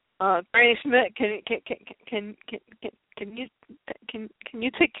 Granny Smith, can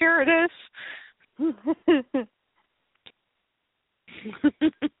you take care of this?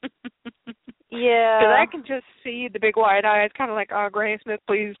 Yeah. Because I can just see the big wide eyes, kind of like, oh, Granny Smith,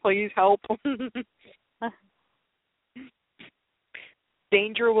 please help.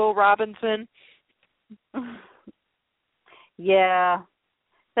 Danger, Will Robinson. Yeah.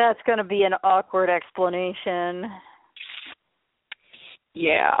 That's going to be an awkward explanation.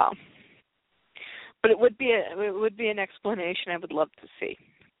 Yeah. But it would be an explanation I would love to see.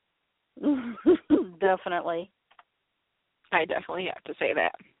 Definitely. I definitely have to say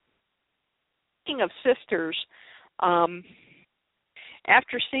that. Speaking of sisters,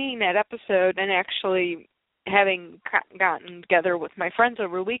 after seeing that episode and actually having gotten together with my friends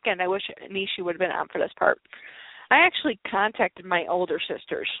over the weekend, I wish Nishi would have been on for this part. I actually contacted my older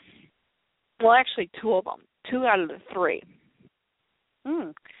sisters. Well, actually, 2 of them. 2 out of the 3.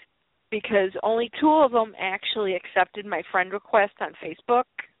 Because only 2 of them actually accepted my friend request on Facebook.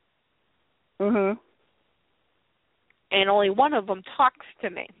 and only one of them talks to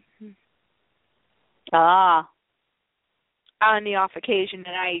me. Ah. On the off occasion,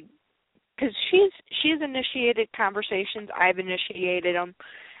 and because she's initiated conversations, I've initiated them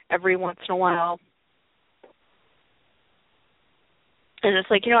every once in a while. And it's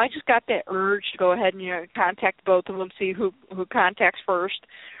like, I just got that urge to go ahead and, contact both of them, see who contacts first.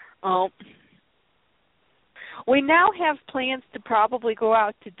 We now have plans to probably go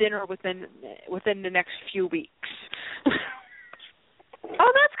out to dinner within the next few weeks.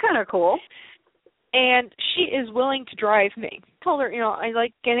 Oh, that's kind of cool. And she is willing to drive me. I told her,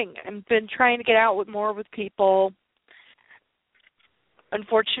 I've been trying to get out with people.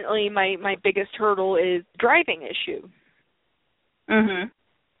 Unfortunately, my biggest hurdle is driving issue. Mhm.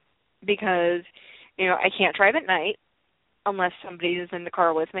 Because, I can't drive at night unless somebody is in the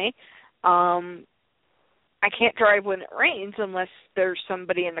car with me. I can't drive when it rains unless there's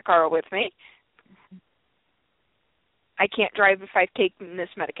somebody in the car with me. I can't drive if I've taken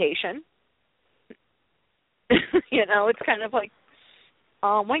this medication. It's kind of like,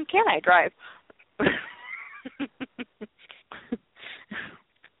 when can I drive?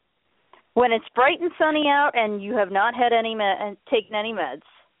 When it's bright and sunny out and you have not had taken any meds.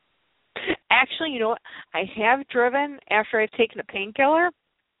 Actually, you know what? I have driven after I've taken a painkiller.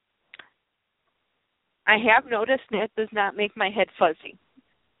 I have noticed that it does not make my head fuzzy.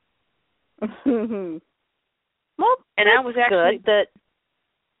 Well, and I was actually good that.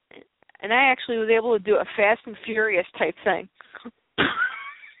 And I actually was able to do a Fast and Furious type thing.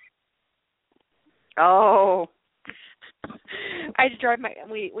 Oh. I had to drive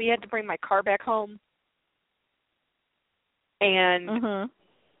we had to bring my car back home. And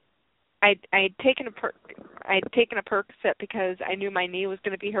I'd taken a Percocet because I knew my knee was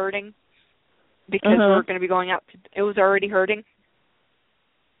going to be hurting because we were going to be going out it was already hurting.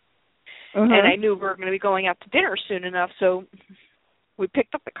 And I knew we were going to be going out to dinner soon enough, so we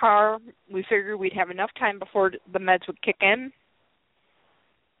picked up the car. We figured we'd have enough time before the meds would kick in.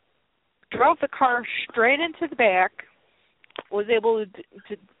 Drove the car straight into the back. I was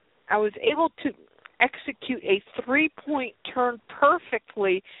able to execute a 3-point turn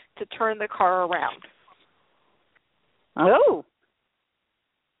perfectly to turn the car around. Oh.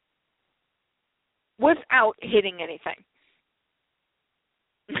 Without hitting anything.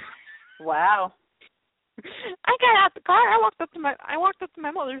 Wow. I got out the car. I walked up to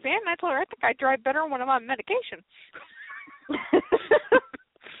my mother's van and I told her I think I drive better when I'm on medication.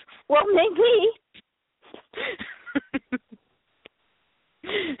 Well, maybe.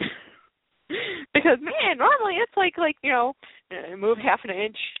 Because man, normally it's like move half an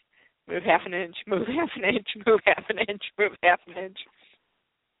inch, move half an inch, move half an inch, move half an inch, move half an inch.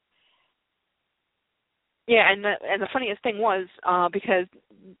 Yeah, and the funniest thing was because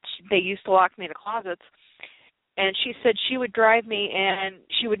they used to lock me in closets, and she said she would drive me and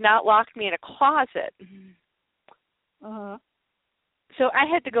she would not lock me in a closet. So I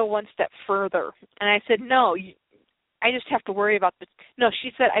had to go one step further, and I said, no, I just have to worry about no,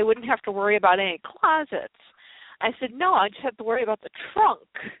 she said I wouldn't have to worry about any closets. I said, no, I just have to worry about the trunk.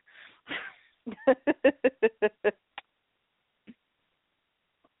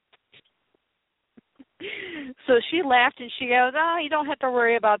 So she laughed and she goes, oh, you don't have to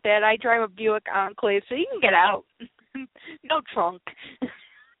worry about that. I drive a Buick Enclave, so you can get out. No trunk.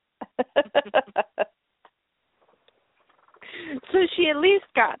 So she at least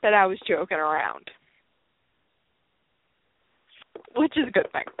got that I was joking around, which is a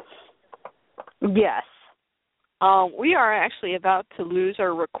good thing. Yes. We are actually about to lose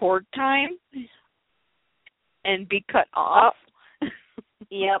our record time and be cut off.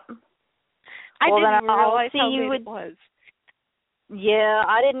 Yep. I well, didn't then I'll realize see how you late it was. Yeah,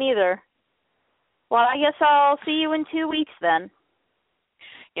 I didn't either. Well, I guess I'll see you in 2 weeks then.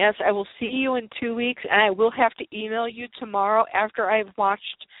 Yes, I will see you in 2 weeks, and I will have to email you tomorrow after I've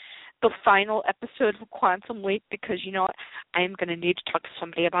watched the final episode of Quantum Leap because, you know what, I am going to need to talk to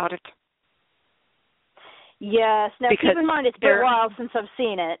somebody about it. Yes. Now, keep in mind, it's been a while since I've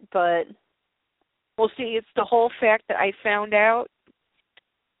seen it, but... Well, see, it's the whole fact that I found out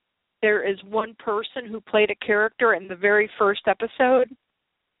there is one person who played a character in the very first episode.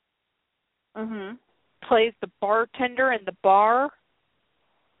 Plays the bartender in the bar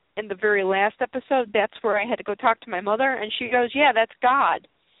in the very last episode. That's where I had to go talk to my mother, and she goes, yeah, that's God.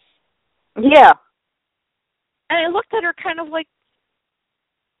 Yeah. And I looked at her kind of like,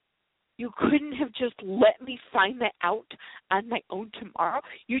 you couldn't have just let me find that out on my own tomorrow?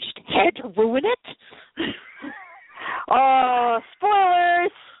 You just had to ruin it? Oh,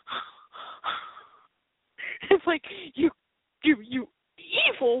 spoilers! It's like, you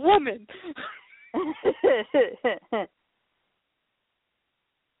evil woman.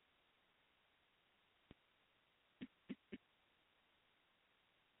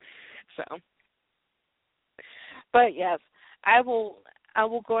 So, but yes, I will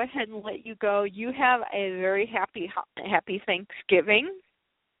go ahead and let you go. You have a very happy Thanksgiving.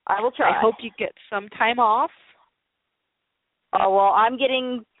 I will try. I hope you get some time off. Oh, well, I'm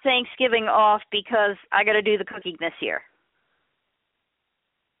getting Thanksgiving off because I got to do the cooking this year.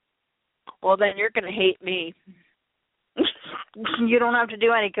 Well, then you're going to hate me. You don't have to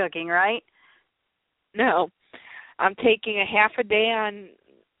do any cooking, right? No. I'm taking a half a day on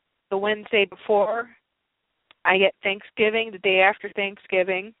the Wednesday before. I get Thanksgiving, the day after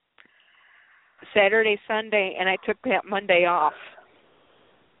Thanksgiving, Saturday, Sunday, and I took that Monday off.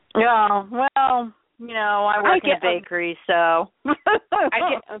 Yeah, well, you know, I work in a bakery, so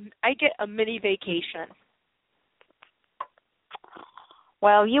I get a mini vacation.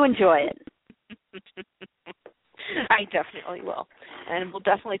 Well, you enjoy it. I definitely will. And we'll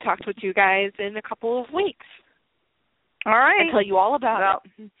definitely talk with you guys in a couple of weeks. All right. I'll tell you all about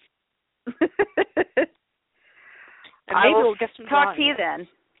it. And maybe we'll get some talk to you then.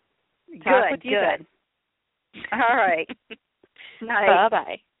 Talk with you good. Then. All right. Night.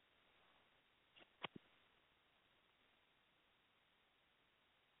 Bye-bye.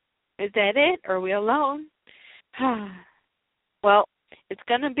 Is that it? Or are we alone? Well, it's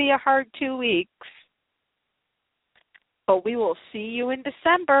going to be a hard 2 weeks. But we will see you in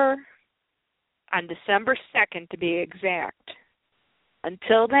December. On December 2nd, to be exact.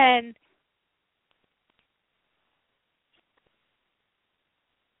 Until then,